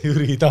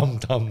 Jüri Tamm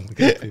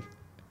kepib.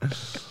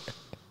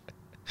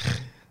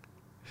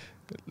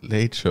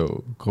 Late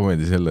Show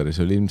Comedy Cellaris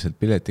oli ilmselt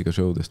piletiga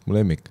showdest mu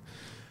lemmik.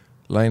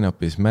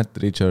 Line-upis Matt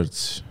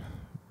Richards,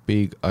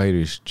 Big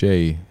Irish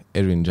J,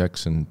 Erin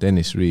Jackson,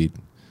 Dennis Reed,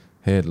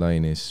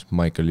 headline'is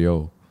Michael Yo.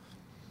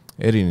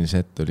 Erini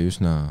set oli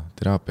üsna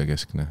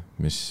teraapiakeskne,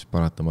 mis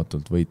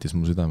paratamatult võitis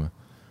mu südame.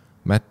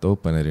 Matt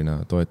openerina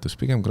toetus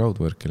pigem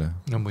crowdworkile.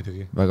 No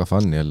muidugi. Väga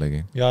fun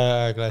jällegi. Ja,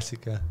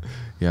 klassika.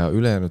 Ja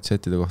ülejäänud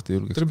setide kohta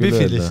julgeks küll öelda.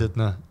 Biffid lihtsalt,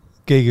 noh.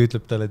 Keegi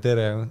ütleb talle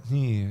tere.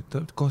 Nii,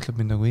 ta kohtleb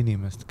mind nagu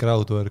inimest.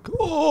 Crowdwork.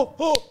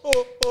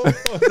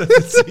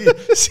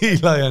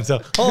 Siilajan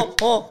seal.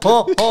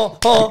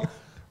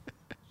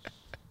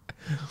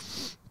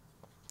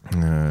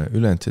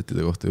 Ülejäänud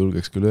setide kohta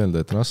julgeks küll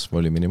öelda, et rasv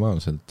oli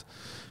minimaalselt.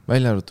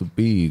 Välja arvatud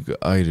Big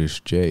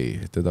Irish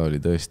J, teda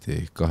oli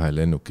tõesti 2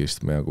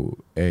 lennukist nagu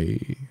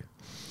ei.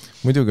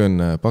 Muidugi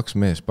on paks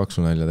mees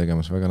paksu nalja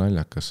tegemas väga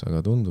naljakas,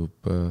 aga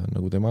tundub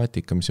nagu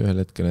temaatika, mis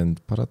ühel hetkel end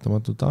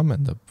paratamatult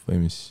ammendab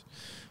või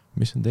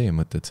mis on teie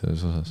mõtted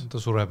selles osas?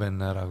 Ta sureb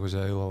enne ära, kui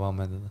sa jõuab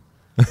ammendada.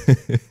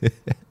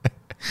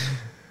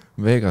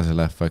 Vegase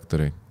Laugh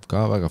Factory,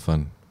 ka väga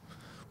fun.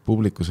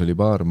 Publikus oli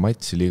paar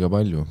matsi liiga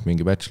palju,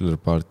 mingi bachelor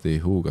party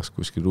huugas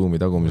kuskil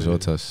ruumi tagumise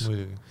otsas.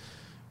 Muidugi.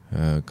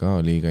 Ka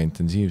liiga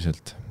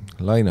intensiivselt.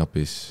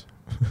 Line-upis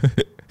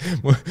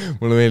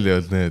mulle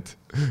meeldivad need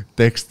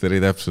Dexteri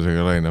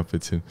täpsusega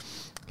line-upid siin.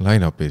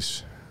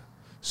 Line-upis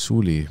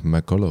Sully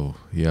McCullough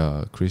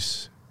ja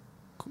Chris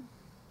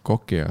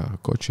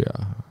Kochia.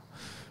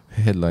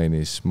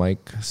 Headline'is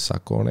Mike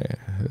Saccone.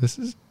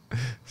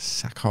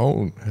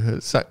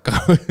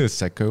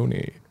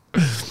 Saccone.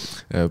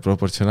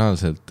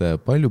 Proportsionaalselt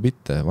palju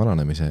bitte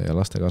vananemise ja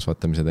laste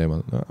kasvatamise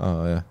teemal.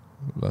 Jah,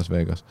 Las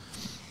Vegas.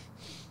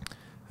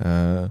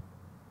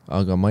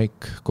 aga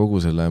Mike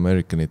kogu selle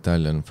American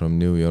Italian from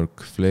New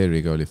York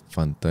flairiga oli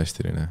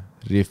fantastiline.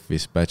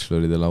 Riffis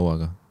bacheloride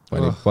lauaga,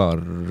 pani paar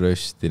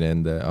rösti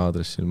nende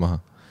aadressil maha.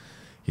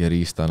 Ja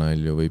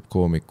riistanalju võib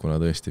koomikuna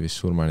tõesti vist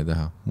surmani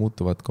teha.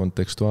 Muutuvad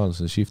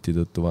kontekstuaalse shifti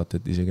tõttu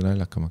vaated isegi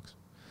naljakamaks.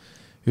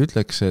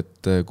 Ütleks,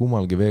 et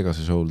kummalgi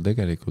Vegase show'l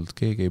tegelikult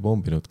keegi ei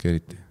pombinudki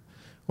eriti.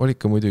 Oli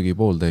ikka muidugi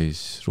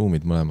pooltäis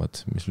ruumid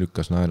mõlemad, mis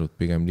lükkas naerud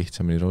pigem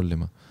lihtsamini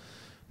rollima.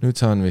 Nüüd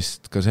saan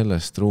vist ka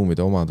sellest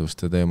ruumide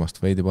omaduste teemast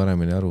veidi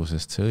paremini aru,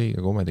 sest see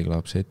õige Comedy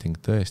Club setting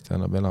tõesti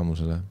annab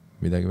elamusele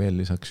midagi veel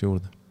lisaks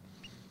juurde.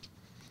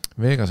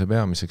 Vegase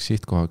peamiseks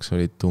sihtkohaks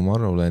oli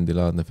Tomorrowlandi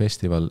laadne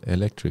festival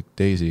Electric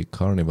Daisy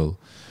Carnival.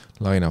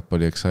 Line-up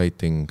oli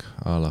exciting,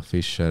 a la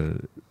Fisher,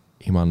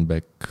 Iman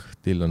Beck,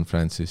 Dylan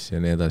Francis ja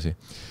nii edasi.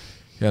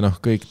 Ja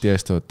kõik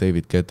tiestavad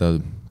David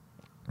Guetta'd.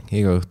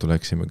 Iga õhtu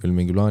läksime küll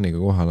mingi plaaniga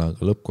kohale,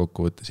 aga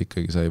lõppkokkuvõttes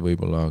ikkagi sai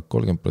võib-olla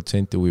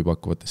 30%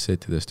 huvipakkuvatest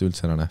setidest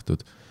üldse ära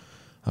nähtud.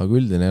 Aga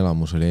üldine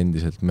elamus oli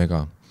endiselt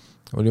mega.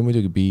 Oli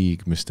muidugi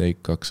big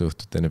mistake 2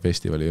 õhtut enne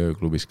festivali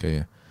ööklubis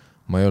käia.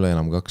 Ma ei ole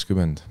enam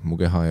 20, mu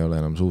keha ei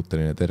ole enam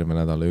suuteline terve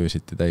nädal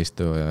öösiti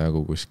täistöö ja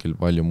jagu kuskil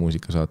palju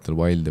muusikasaatel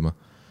wildima.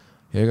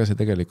 Ja ega see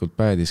tegelikult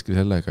päädiski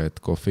sellega, et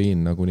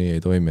kofeiin nagunii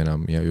ei toimi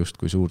enam ja just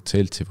kui suurt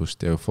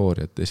seltsivust ja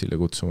eufooriat esile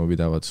kutsuma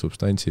pidavad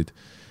substantsid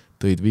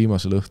tõid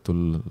viimasel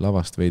õhtul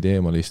lavast veidi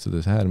eemal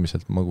istudes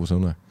äärmiselt magusa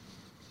une.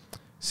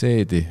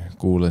 Seedi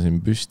kuulasin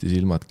püsti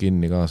silmad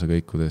kinni kaasa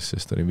kõikudes,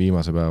 sest olin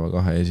viimase päeva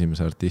 2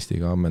 esimese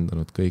artistiga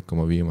ammendanud kõik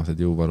oma viimased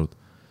jõuvarud.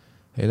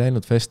 Ei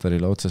läinud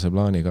festivalile otsese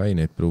plaaniga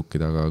aineid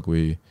pruukida, aga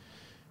kui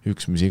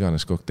üks mis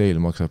iganes kokteil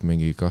maksab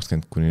mingi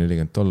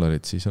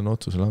 $20–40, siis on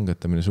otsuse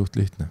langetamine suht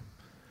lihtne.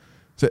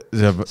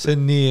 See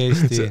on nii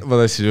Eesti.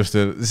 Ma tahtsin just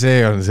öelda,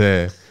 see on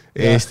see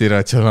Eesti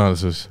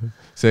ratsionaalsus.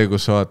 See,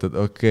 kus sa vaatad,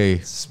 okei.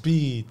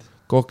 Speed.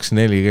 Koks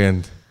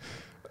 40.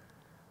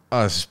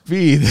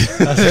 Speed.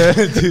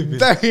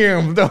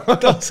 Damn,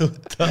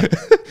 tasuta.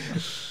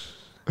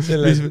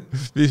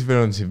 Mis meil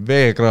on siin?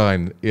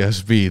 V-kraan ja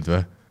speed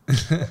või?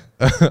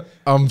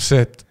 I'm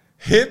set.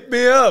 Hit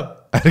me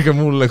up. Ärge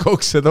mulle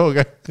kokse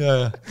tooge.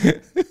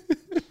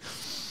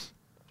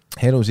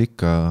 Elus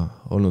ikka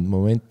olnud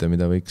momente,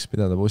 mida võiks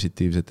pidada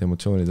positiivsete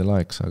emotsioonide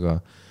laeks, aga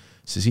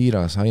see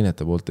siiras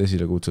ainete poolt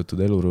esile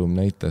kutsutud elurõõm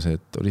näitas,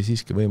 et oli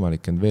siiski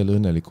võimalik end veel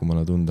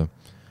õnnelikumana tunda.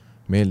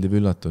 Meeldiv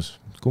üllatus.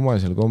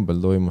 Kummalisel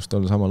kombel toimus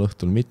tol samal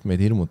õhtul mitmeid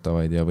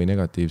hirmutavaid ja või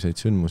negatiivseid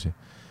sündmusi.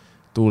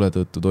 Tuule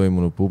tõttu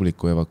toimunud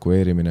publiku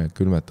evakueerimine,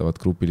 külmetavad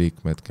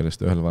grupiliikmed,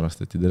 kellest ühel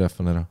varastati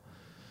telefon ära.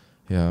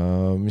 Ja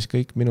mis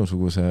kõik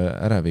minusuguse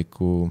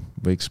äreviku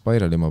võiks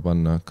spiralima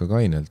panna ka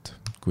kainelt,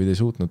 kuid ei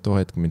suutnud too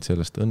hetk mind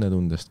sellest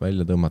õnnetundest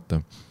välja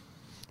tõmmata.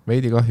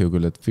 Veidi kahju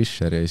küll, et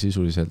Fisher jäi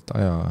sisuliselt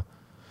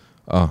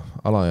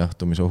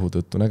alajahtumisohu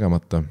tõttu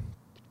nägemata,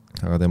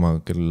 aga tema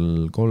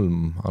kell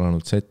 3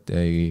 alanud set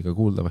jäi ka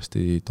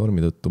kuuldavasti tormi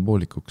tõttu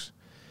poolikuks.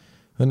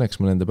 Õnneks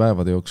ma nende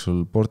päevade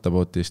jooksul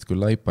portabotist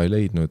küll laipa ei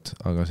leidnud,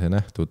 aga see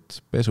nähtud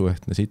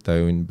pesuehtne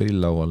sitajunn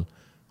prillaual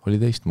oli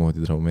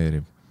teistmoodi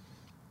traumeeriv.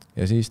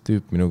 Ja siis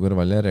tüüp minu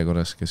kõrval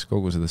järjekorras, kes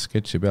kogu seda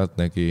sketši pealt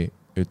nägi,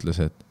 ütles,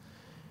 et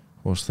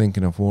was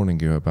thinking of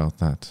warning you about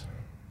that.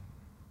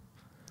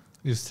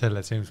 Just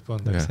selle James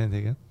Bond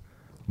aktsendiga.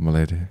 Ma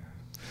leedi.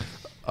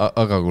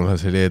 Aga kuna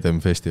see oli EDM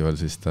festival,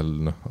 siis tal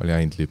oli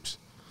ainult lips.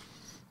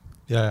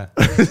 Yeah.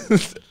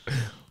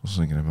 Was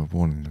thinking about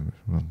warning you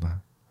about that.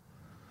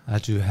 I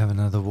do have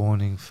another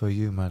warning for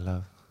you, my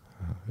love.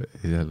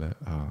 Jälle,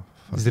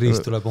 Siis Riis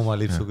tuleb oma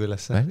lipsuga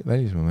üles.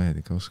 Välismaa mehed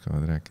ikka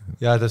oskavad rääkida.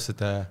 Jaa,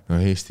 täpselt. No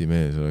Eesti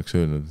mees oleks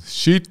öelnud,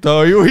 sita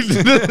junn!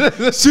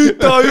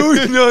 Sita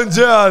junn on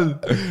seal!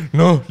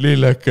 Noh,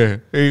 lilleke,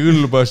 ei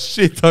kõlba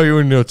sita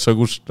junni otsa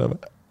kustama.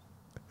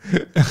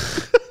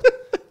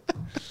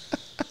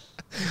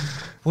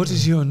 What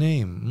is your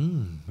name?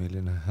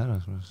 Milline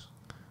härrasmees.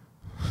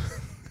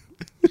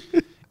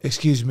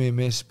 Excuse me,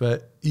 miss,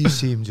 but you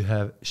seem to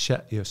have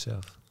shut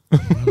yourself.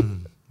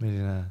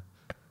 Milline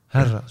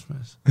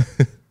härrasmees.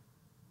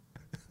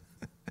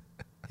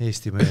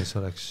 Eesti mees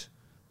oleks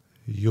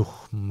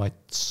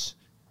juhmats.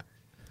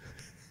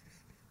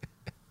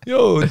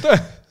 Joo,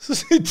 sa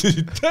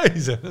sõitisid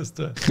täis ennast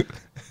või?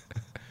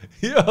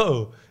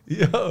 Joo.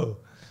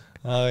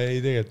 Ei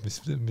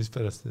tegelikult, mis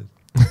pärast teed?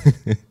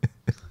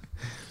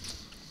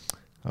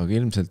 Aga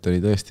ilmselt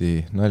oli tõesti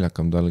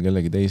naljakam tal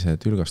kellegi teise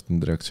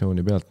tülgastunud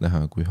reaktsiooni pealt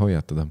näha, kui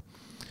hoiatada.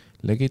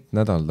 Legit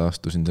nädal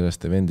taastusin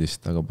sellest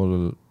eventist, aga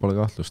pole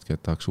kahtlustki,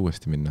 et tahaks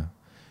uuesti minna.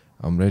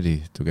 I'm ready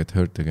to get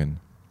hurt again.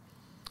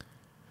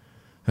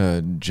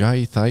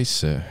 Jai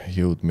Thaisse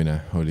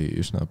jõudmine oli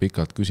üsna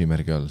pikalt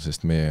küsimärgi all,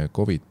 sest meie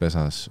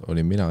COVID-pesas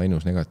oli mina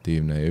ainus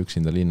negatiivne ja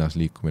üksinda linnas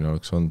liikumine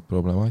oleks olnud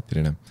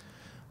problemaatiline.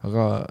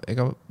 Aga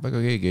ega väga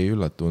keegi ei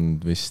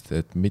üllatunud vist,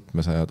 et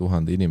mitmesaja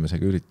 1000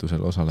 inimesega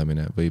üritusel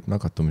osalemine võib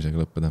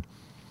nakatumisega lõppeda.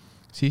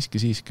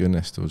 Siiski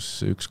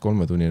õnnestus 1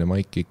 3-tunnine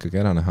maik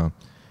ikkagi ära näha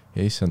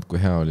ja issand, kui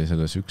hea oli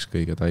selles üks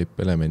kõige taip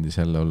elemendis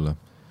jälle olla.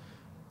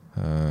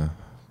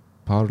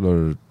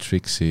 Parlor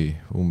Trixie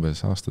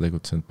umbes aasta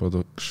tegutsenud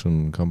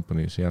production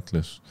company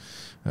Seattle'is.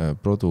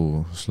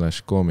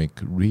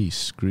 Produ/koomik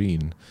Reese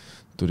Green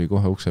tuli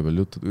kohe ukse peal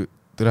juttu.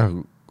 Tere,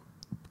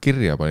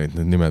 kirja panid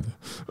need nimed.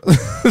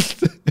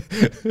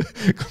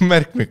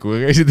 Märkmikuga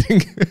käisid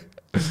ringi.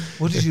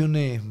 What is your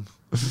name?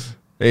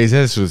 Ei,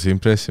 selles suhtes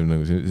impressive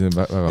nagu see on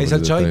väga ei,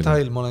 seal Chai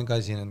Tail ma olen ka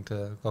esinenud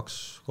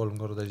 2-3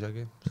 korda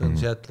isegi. See on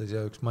Seattle'is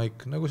ja üks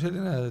maik, nagu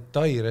selline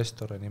Tai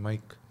restorani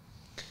maik.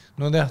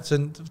 No jah,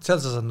 seal sa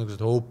saad nagu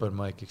seda open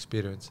mic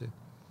experience'i.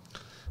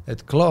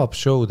 Et club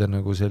show'de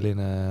nagu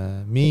selline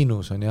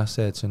miinus on jah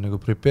see, et see on nagu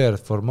prepared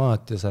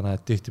formaat ja sa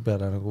näed tihti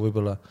peale nagu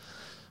võib-olla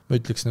ma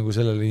ütleks nagu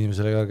sellele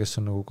inimesele ka, kes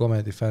on nagu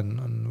comedy fänn,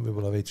 on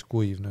võib-olla veits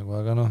kuiv nagu,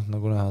 aga noh,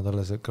 nagu näha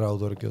talle see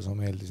crowdworki osa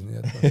meeldis, nii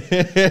et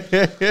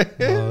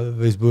ma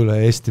võis põle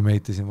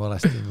estimate'isin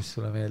valesti, mis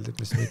sulle meeldib,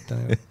 mis mitte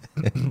nagu.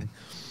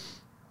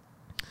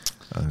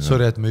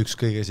 Sorry, et ma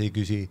ükskõiges ei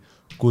küsi,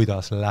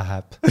 kuidas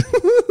läheb.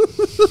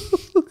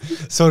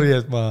 Sorry,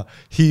 et ma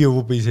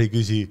Hiiupis ei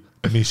küsi,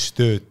 mis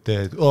tööd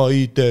teed.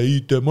 IT,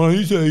 ma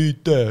ise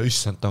IT.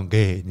 Issand, ta on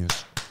geenius.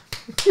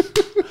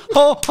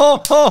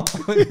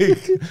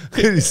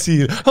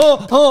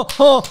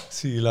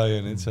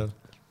 Siilaienid seal.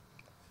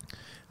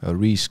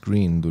 Reese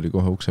Green tuli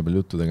kohe ukse peal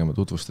juttu tegema,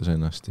 tutvustas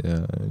ennast ja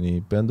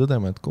nii pean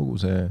tõdema, et kogu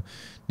see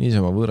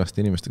niisama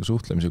võõraste inimestega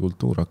suhtlemise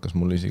kultuur hakkas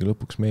mulle isegi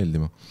lõpuks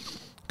meeldima.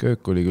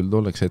 Köök oli küll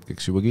tolleks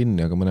hetkeks juba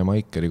kinni, aga mõne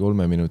maikeri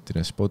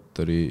 3-minutine spot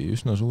oli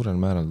üsna suurel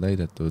määral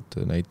täidetud,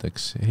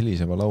 näiteks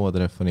heliseva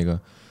lauatelefoniga,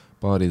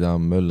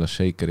 baaridaam möllas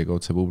shakeriga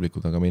otse publiku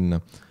taga minna.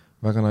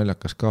 Väga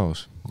naljakas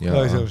kaos. Ja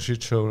see on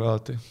shit show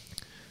alati.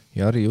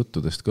 Ja Ari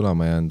juttudest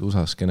kõlama jäänud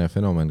USA skene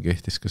fenomen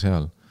kehtis ka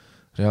seal.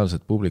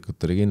 Reaalset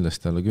publikut oli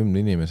kindlasti alla 10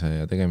 inimese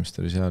ja tegemist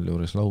oli seal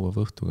juures lauva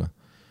õhtuga.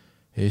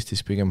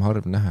 Eestis pigem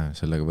harv nähe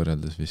sellega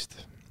võrreldes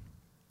vist.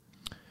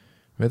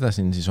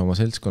 Vedasin siis oma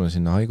seltskonna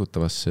sinna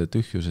haigutavasse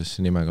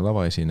tühjusesse nimega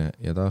lavaesine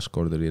ja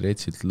taaskord oli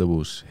retsilt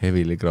lõbus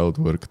heavily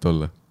crowdwork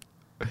tolle.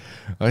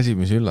 Asi,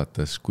 mis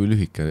üllatas, kui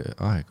lühike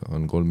aeg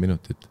on 3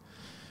 minutit.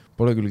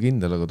 Pole küll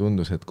kindel, aga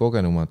tundus, et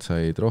kogenumad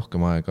said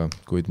rohkem aega,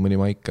 kuid mõni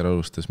maiker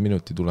alustas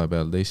minuti tule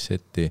peal teist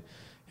seti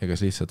ja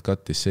kas lihtsalt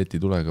kattis seti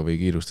tulega või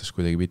kiirustas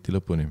kuidagi biti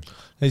lõpuni.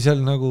 Ei,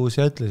 seal nagu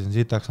Seattle'is on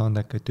sitaks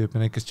andekaid tüüpi,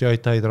 need, kes Chai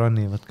Taid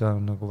runnivad ka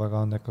on nagu väga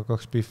andeka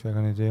 2 piffi, aga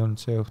neid ei olnud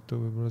see õhtu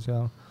võib-olla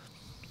seal.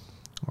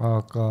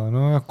 Aga no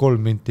jah, 3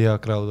 minti hea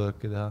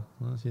crowdworki teha,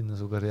 no, sinna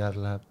su karjäär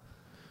läheb.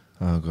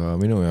 Aga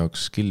minu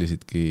jaoks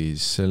skillisidki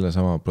selle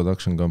sama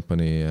production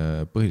company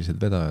põhilised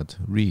vedajad,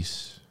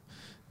 Reese,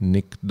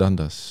 Nick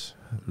Dundas,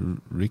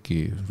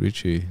 Ricky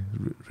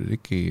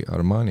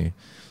Armani,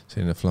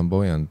 selline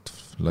flamboyant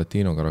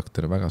latino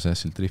karakter, väga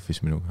säässilt riffis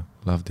minuga.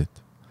 Loved it.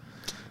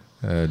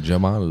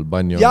 Jamal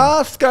Banjo.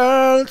 Yes,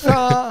 girl,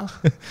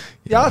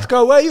 yes,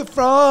 girl, where you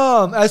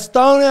from?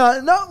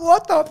 Estonia. No,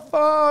 what the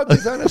fuck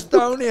is on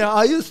Estonia?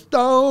 Are you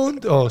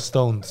stoned? Oh,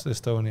 stoned,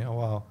 Estonia,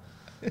 wow.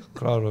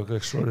 Crowdwork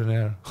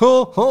extraordinaire.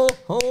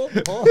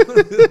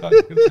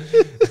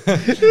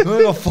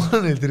 Väga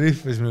funnilt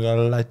riffis minuga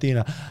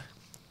latina.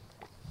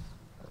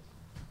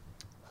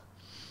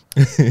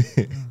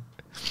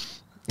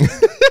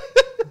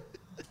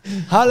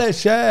 Halle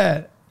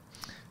share.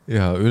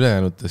 Ja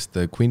ülejäänutest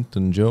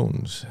Quinton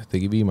Jones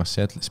tegi viimast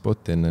Seattle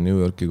spotti enne New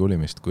Yorki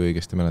kolimist, kui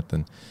õigesti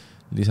mäletan,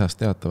 lisas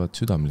teatavat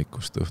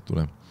südamlikkust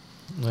õhtule.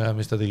 Ja,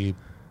 mis ta tegi?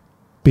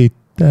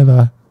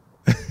 Pitteva.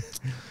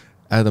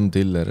 Adam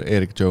Tiller,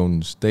 Eric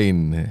Jones,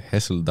 Dane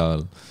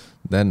Hesseldahl,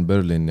 Dan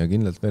Berlin ja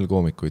kindlalt veel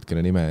koomikuid,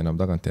 kelle nime enam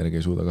tagantjärgi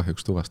ei suuda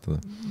kahjuks tuvastada.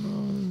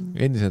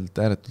 Endiselt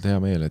ääretult hea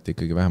meel, et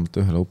ikkagi vähemalt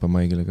ühele open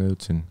mic'ile ka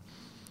jõudsin.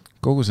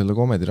 Kogu selle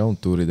comedy round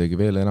tuuri tegi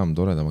veel enam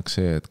toredamaks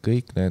see, et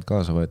kõik need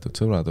kaasa võetud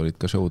sõbrad olid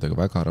ka showdega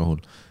väga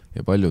rahul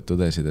ja paljud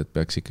tõdesid, et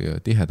peaks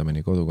ikka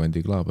tihedamini kodukandi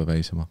klaabe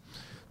väisema.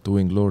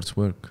 Doing Lord's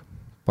work.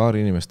 Paar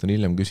inimest on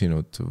hiljem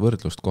küsinud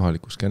võrdlust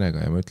kohaliku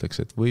skenega ja ma ütleks,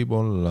 et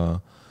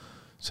võib-olla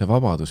see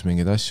vabadus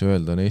mingeid asju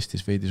öelda on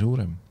Eestis veidi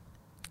suurem.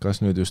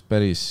 Kas nüüd just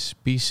päris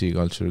PC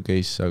culture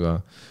case,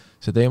 aga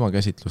see teema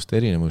käsitluste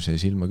erinevus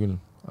jäi silma küll.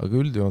 Aga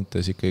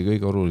üldjoontes ikkagi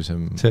kõige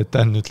olulisem... See, et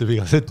Dan ütleb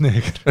igaselt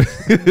neeger.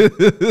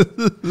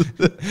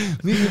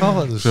 Mingi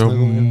vabadus. See on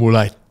nagu...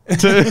 mulatt.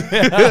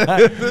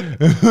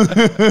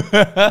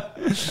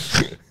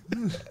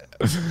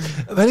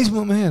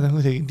 Välismaa mehed on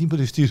kuidagi nii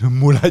palju stiil, see on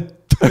mulatt.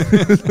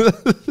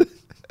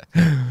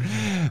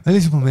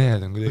 Välismaa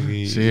mehed on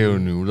kuidagi... See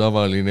on ju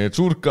tavaline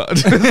tsurkad.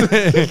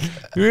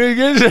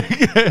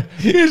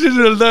 Kes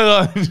sul taga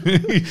on?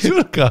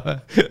 Tsurka?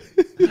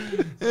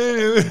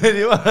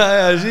 Nii vana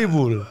aja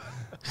sibul.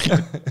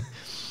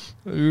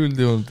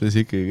 Üldjoontes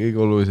ikkagi kõige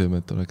olulisem,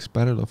 et oleks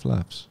Barrel of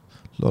Laughs,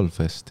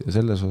 LOLfest ja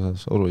selles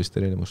osas olulist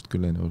erinevust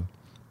küll ei ole.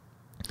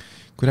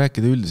 Kui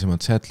rääkida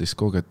üldisemalt Seattle'ist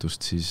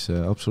kogetust, siis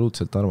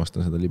absoluutselt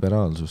armastan seda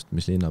liberaalsust,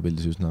 mis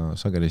linnapildis üsna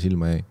sageli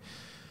silma jäi.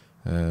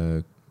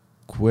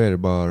 Queer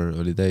bar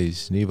oli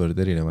täis niivõrd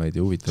erinevaid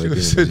ja huvitavaid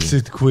inimesi. Sa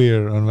ütlesid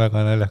queer on väga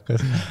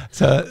naljakas.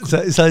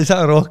 Sa ei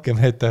saa rohkem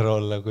hetero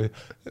olla kui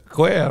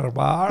queer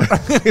bar.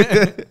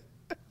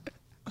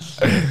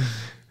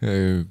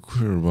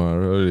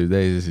 Kurmaar oli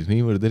täis siis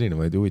niivõrd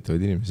erinevaid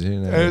huvitavaid inimesi.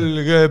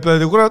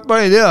 LGBT, kurat, ma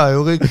ei tea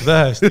ju kõik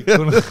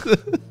vähestikuna.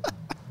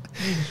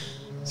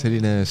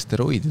 Selline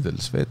steroididel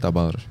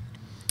Svetabar.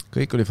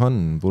 Kõik oli fun,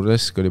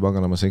 burlesk oli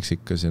paganama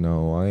seksikas ja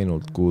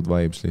ainult good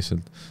vibes,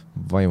 lihtsalt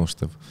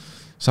vaimustav.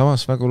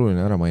 Samas väga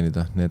oluline ära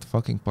mainida, need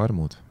fucking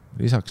parmud.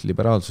 Lisaks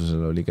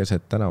liberaalsusele oli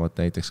keset tänavat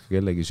näiteks ka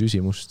kellegi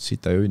süsimust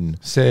sita jünn.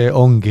 See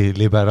ongi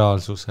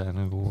liberaalsuse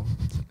nagu,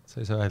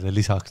 sa ei saa öelda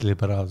lisaks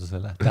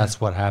liberaalsusele. That's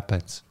what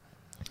happens.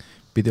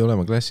 Pidi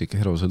olema klassik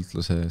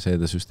herosõltlase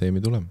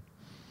seedesüsteemi tulem.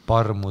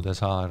 Parmude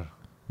saar.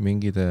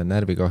 Mingid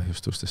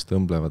närvikahjustustest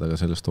tõmblevad, aga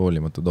sellest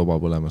hoolimata toba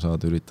põlema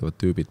saada üritavad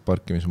tüübid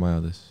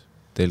parkimismajades,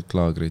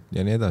 telklaagrid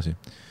ja nii edasi.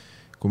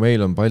 Kui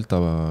meil on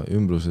Baltava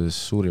ümbruses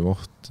suurim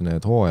oht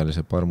need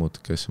hooajalised parmud,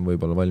 kes on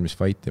võib-olla valmis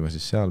fightima,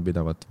 siis seal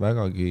pidavat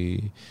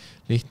vägagi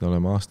lihtne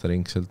olema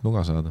aastaringselt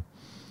nuga saada.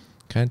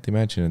 Can't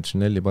imagine, et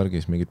Chanelli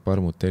pargis mingid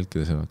parmud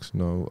telkides elaks.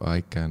 No, I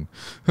can.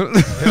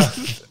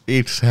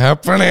 It's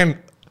happening!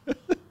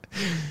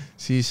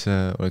 Siis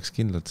oleks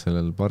kindlalt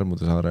sellel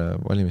Parmude saare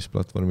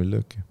valimisplatvormil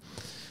lööki.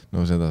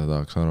 No seda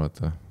tahaks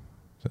arvata.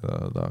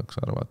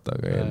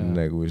 Aga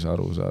enne kui sa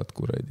aru saad,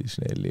 kuradi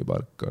Snelli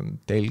park on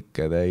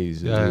telke täis.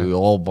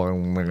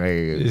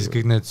 Siis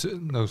kõik need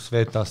nagu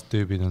Svetast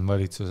tüübid on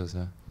valitsuses.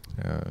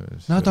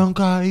 Nad on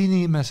ka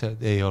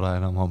inimesed, ei ole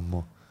enam ammu.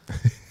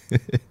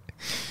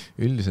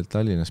 Üldiselt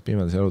Tallinnas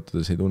pimedades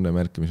jalutades ei tunne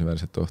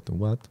märkimisväärset ohtu.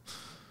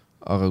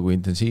 Aga kui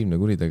intensiivne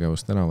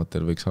kuritegevus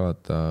tänavatel võiks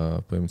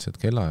alata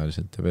põhimõtteliselt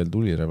kellaajaliselt ja veel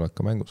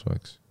tulirelvaka mängus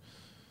oleks,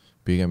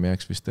 pigem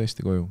jääks vist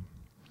tõesti koju.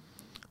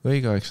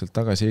 Õigeaegselt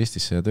tagasi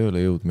Eestisse ja tööle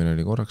jõudmine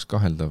oli korraks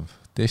kaheldav.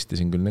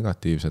 Testisin küll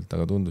negatiivselt,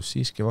 aga tundus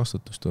siiski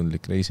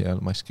vastutustundlik reisi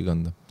ajal maski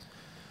kanda.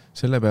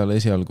 Selle peale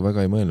esialgu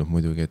väga ei mõelnud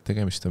muidugi, et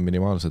tegemist on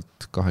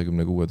minimaalselt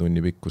 26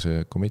 tunni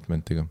pikkuse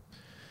commitmentiga.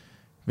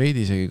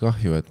 Veidi isegi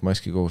kahju, et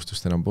maski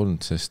kohustust enam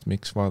polnud, sest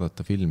miks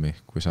vaadata filmi,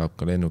 kui saab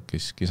ka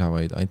lennukis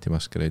kisavaid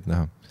antimaskereid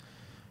näha.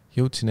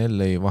 Jõudsin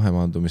LA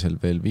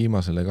vahemaandumisel veel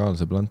viimase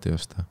legaalse planti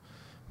osta,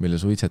 mille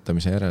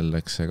suitsetamise järel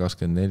läks see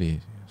 24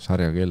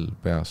 sarja kell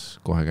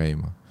peas kohe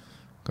käima.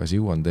 Kas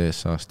jõuan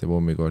DSA-st ja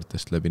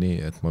pommikoortest läbi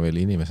nii, et ma veel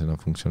inimesena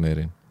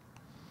funktsioneerin.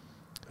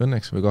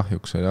 Õnneks või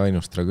kahjuks oli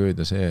ainus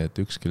tragöödia see, et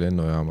ükski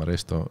lennujaama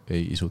resto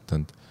ei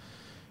isutanud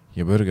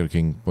ja Burger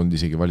King polnud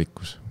isegi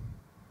valikus.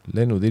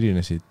 Lennud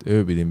irinesid,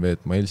 ööpidin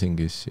veetma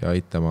Helsingis ja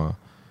aitama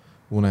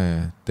une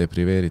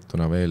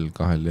depriveerituna veel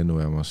 2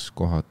 lennujaamas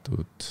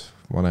kohatud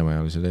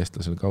vanemaealisel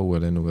eestlasel kaue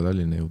lennuga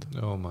Tallinna jõuda.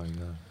 Oh my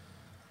god.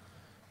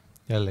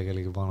 Jälle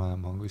kellegi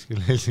vanaema on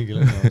kuskil Helsingi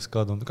lennujaamas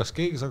kadunud. Kas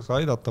keegi saaks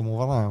aidata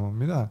mu vanaema?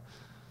 Mida?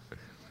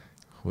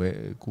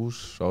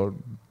 Kus on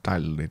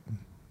Tallinn?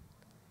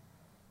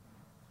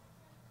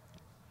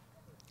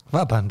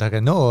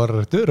 Vabandage,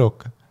 noor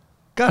tüdruk.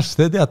 Kas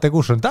te teate,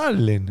 kus on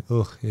Tallinn?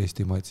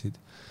 Eesti matsid.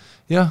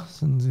 Jah,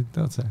 see on siit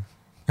otse.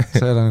 See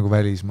ei ole nagu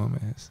välismaa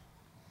mees.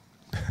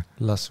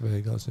 Las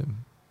Vegase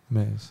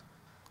mees,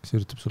 kes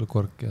üritab sulle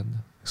korki anda.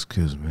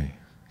 Excuse me.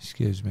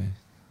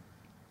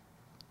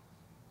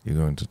 You're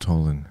going to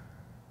Tallinn.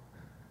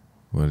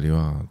 Well, you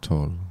are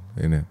tall,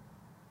 innit?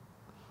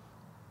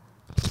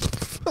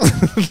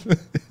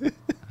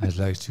 I'd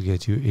like to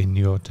get you in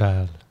your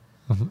tall.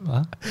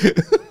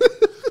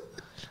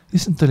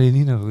 Issand, ta oli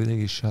nii nagu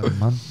kuidagi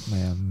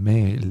šarmantne ja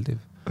meeldiv.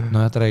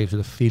 No ja ta räägib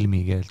seda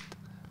filmikeelt.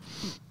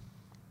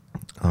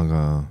 Aga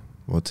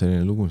võt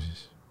selline lugu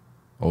siis.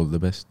 All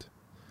the best.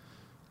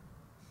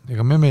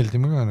 Ega me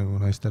meeldime ka nagu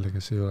naistele,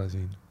 kes ei ole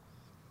siin.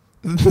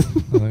 Nad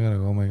on ka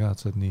nagu, oh my god,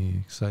 sa oled nii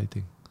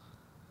exciting.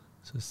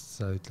 Sest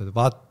sa ütled,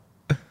 what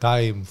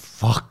time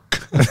fuck.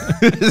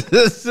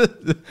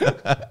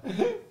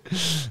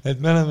 Et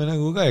me oleme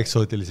nagu ka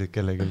eksootilised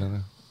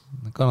kellegile.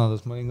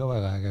 Kanadas ma olin ka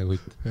väga äge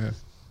kutt.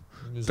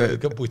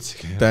 Ka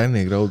putsigi.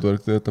 Danny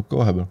Crowdwork töötab ka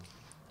vahepeal.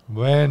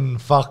 When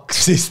fuck,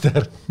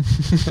 sister.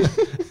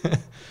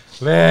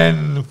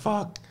 When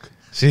fuck.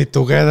 Shit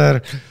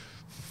together.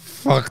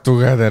 Fuck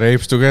together.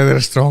 Apes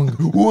together strong.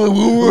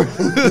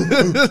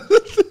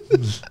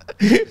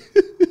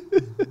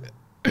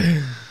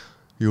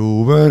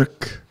 You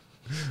work.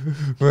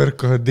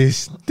 Work on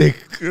this dick.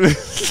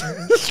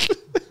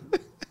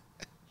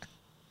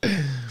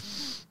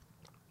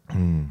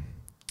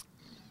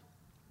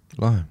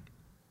 Lahe.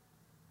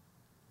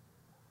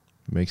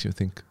 Makes you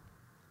think.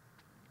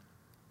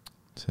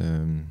 See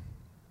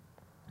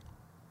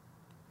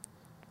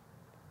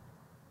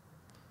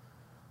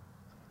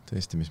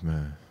tõesti, mis me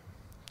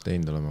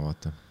teinud oleme,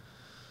 vaata.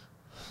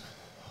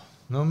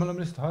 No me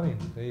oleme lihtsalt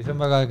harinud. Ei, see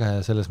on väga äge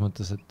ja selles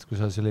mõttes, et kui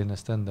sa selline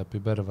stand-upi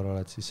perver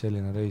oled, siis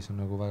selline reis on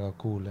nagu väga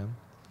cool. Ja.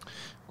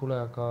 Kuule,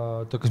 aga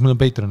kas meil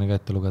on Patreoniga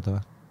ette lugeda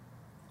või?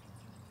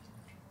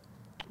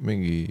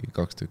 Mingi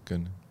 2 tükki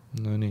on.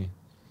 No nii,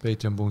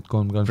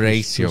 patreon.com.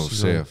 Brace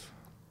yourself.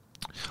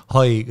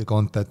 Haige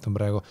content on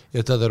praegu.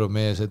 Ja taad aru,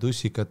 meie see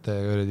tussikate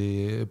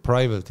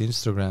private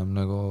Instagram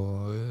nagu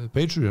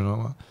Patreon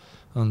oma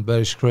on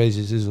päris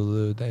crazy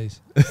sisu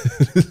täis.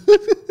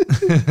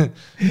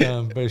 Ja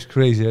on päris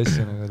crazy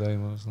asja nagu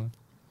toimus. No.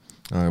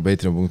 aga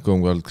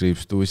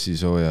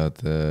patreon.com/tussisoojad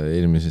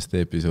eelmisest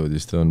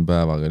episoodist on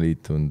päevaga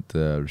liitunud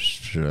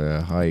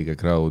haige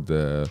crowd,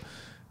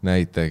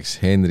 näiteks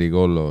Henri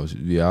Kollo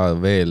ja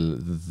veel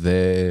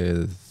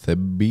The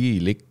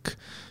Bilik.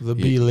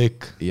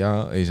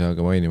 Ja ei saa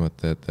ka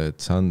mainimata, et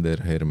Sander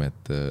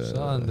Hermet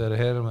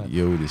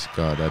jõudis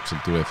ka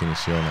täpselt üle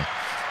finišijoone.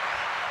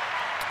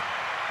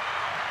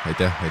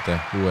 Aitäh,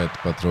 uued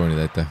patroonid,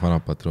 aitäh,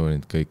 vanad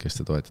patroonid, kõik, kes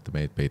te toetate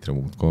meid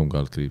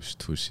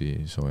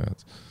patreon.com/tussisoojad.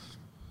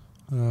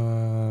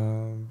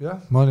 Jah,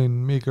 ma olin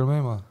Miikal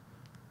Meemaa.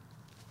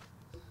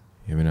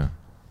 Ja mina.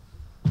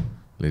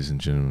 Ladies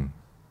and gentlemen,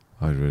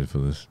 are you ready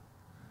for this?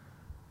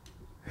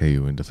 Hey,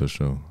 you in the first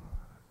row.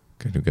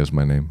 Can you guess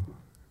my name?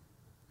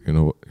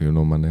 You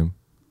know my name?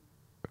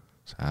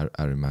 It's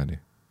Ari Maddi.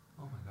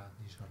 Oh my god,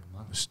 nii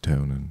šarmantne.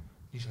 Stonen.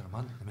 Nii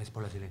šarmantne, mees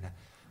pole selline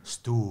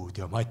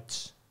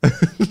stuudiomats.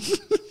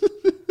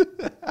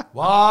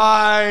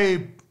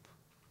 Vibe!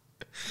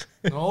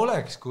 No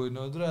oleks, kui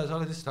sa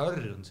oled lihtsalt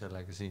harjunud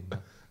sellega siin.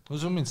 No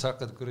sul mind sa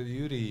hakkad kuradi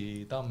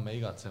Jüri Tamme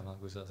igatsema,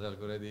 kui sa seal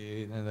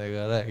kuradi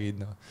nendega räägid.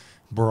 No.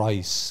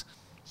 Bryce.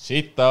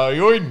 Sita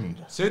junn!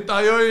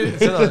 Seda,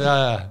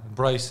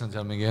 Bryce on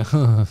seal mingi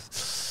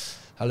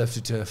I left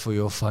it for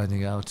your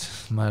finding out,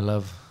 my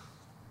love.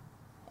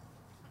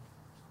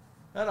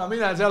 Ära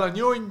mine, seal on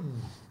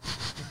junn!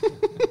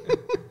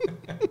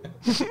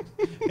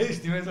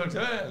 Eesti mees oleks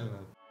öelnud.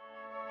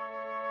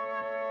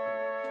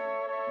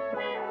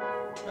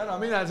 Ära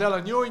mine, seal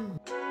on junn!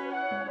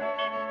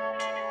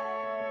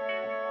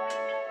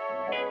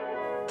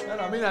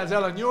 Ära mine,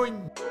 seal on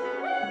junn!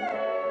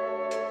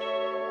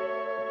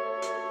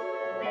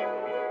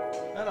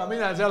 Ära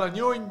mine, seal on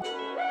junn!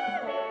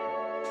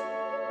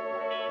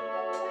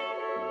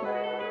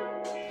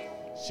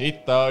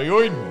 Sita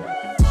junn!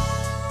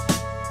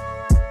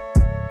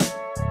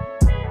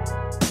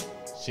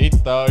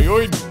 Sita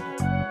junn!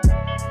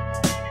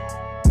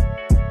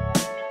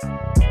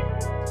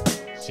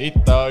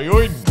 Sita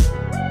junn!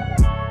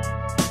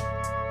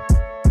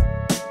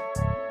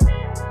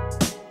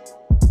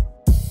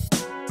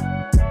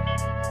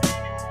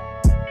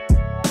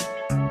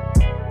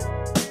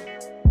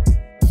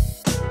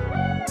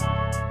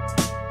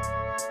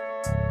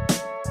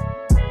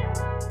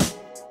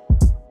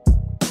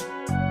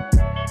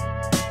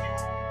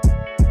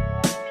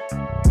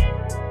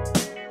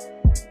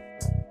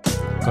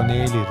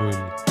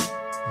 Kaneelirull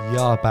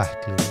ja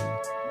pähklirull.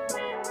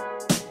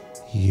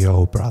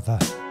 Yo, brother.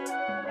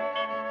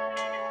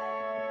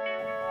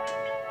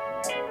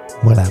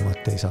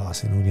 Mõlemat ei saa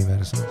siin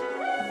universum.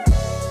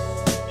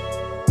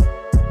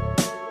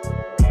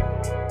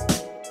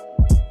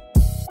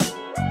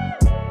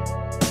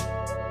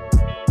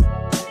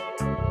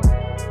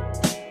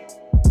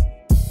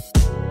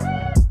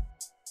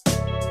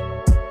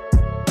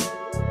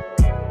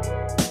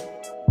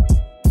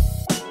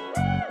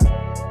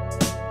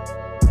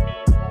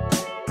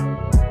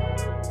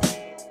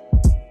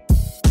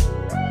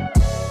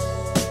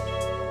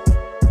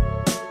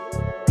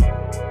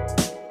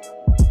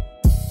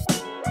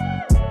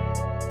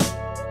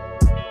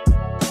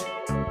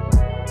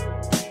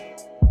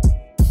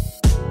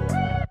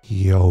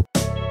 Yo.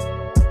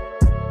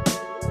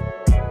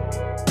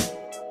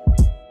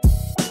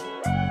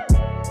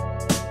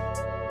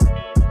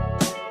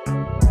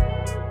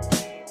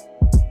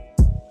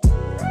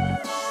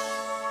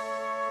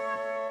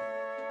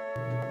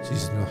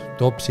 Siis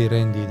topsi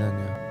rendid on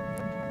ju.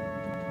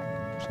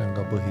 See on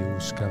ka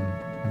põhiuus skämm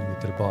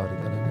mingitel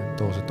baaridel on ju.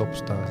 Too see tops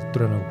tagasi,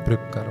 tule nagu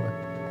prükkar või.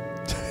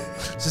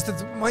 Sest et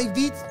ma ei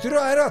viit, türa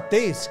ära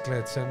teeskle,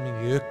 et see on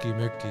mingi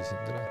öki-möki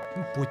siin, türa.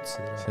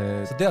 Putsi,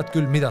 türa. Sa tead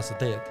küll, mida sa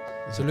teed.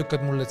 Sa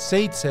lükkad mulle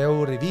 7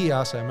 euri 5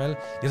 asemel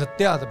ja sa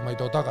tead, et ma ei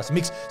too tagasi.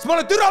 Miks? Sest ma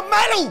olen türa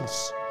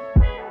mälus!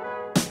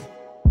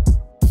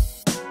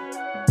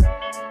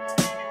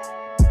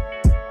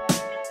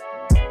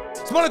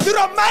 Sest ma olen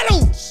türa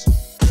mälus!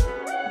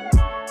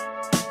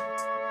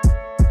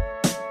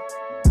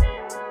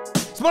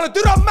 Sest ma olen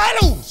türa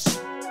mälus!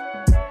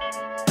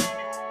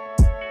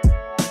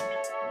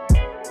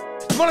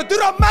 Ma olen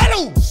türa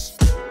mälus!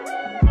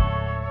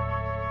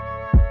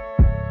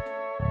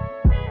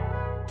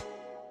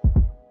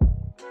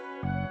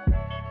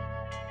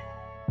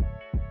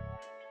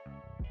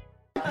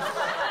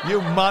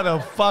 You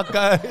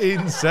motherfucker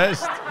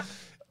incest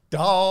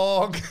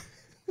dog!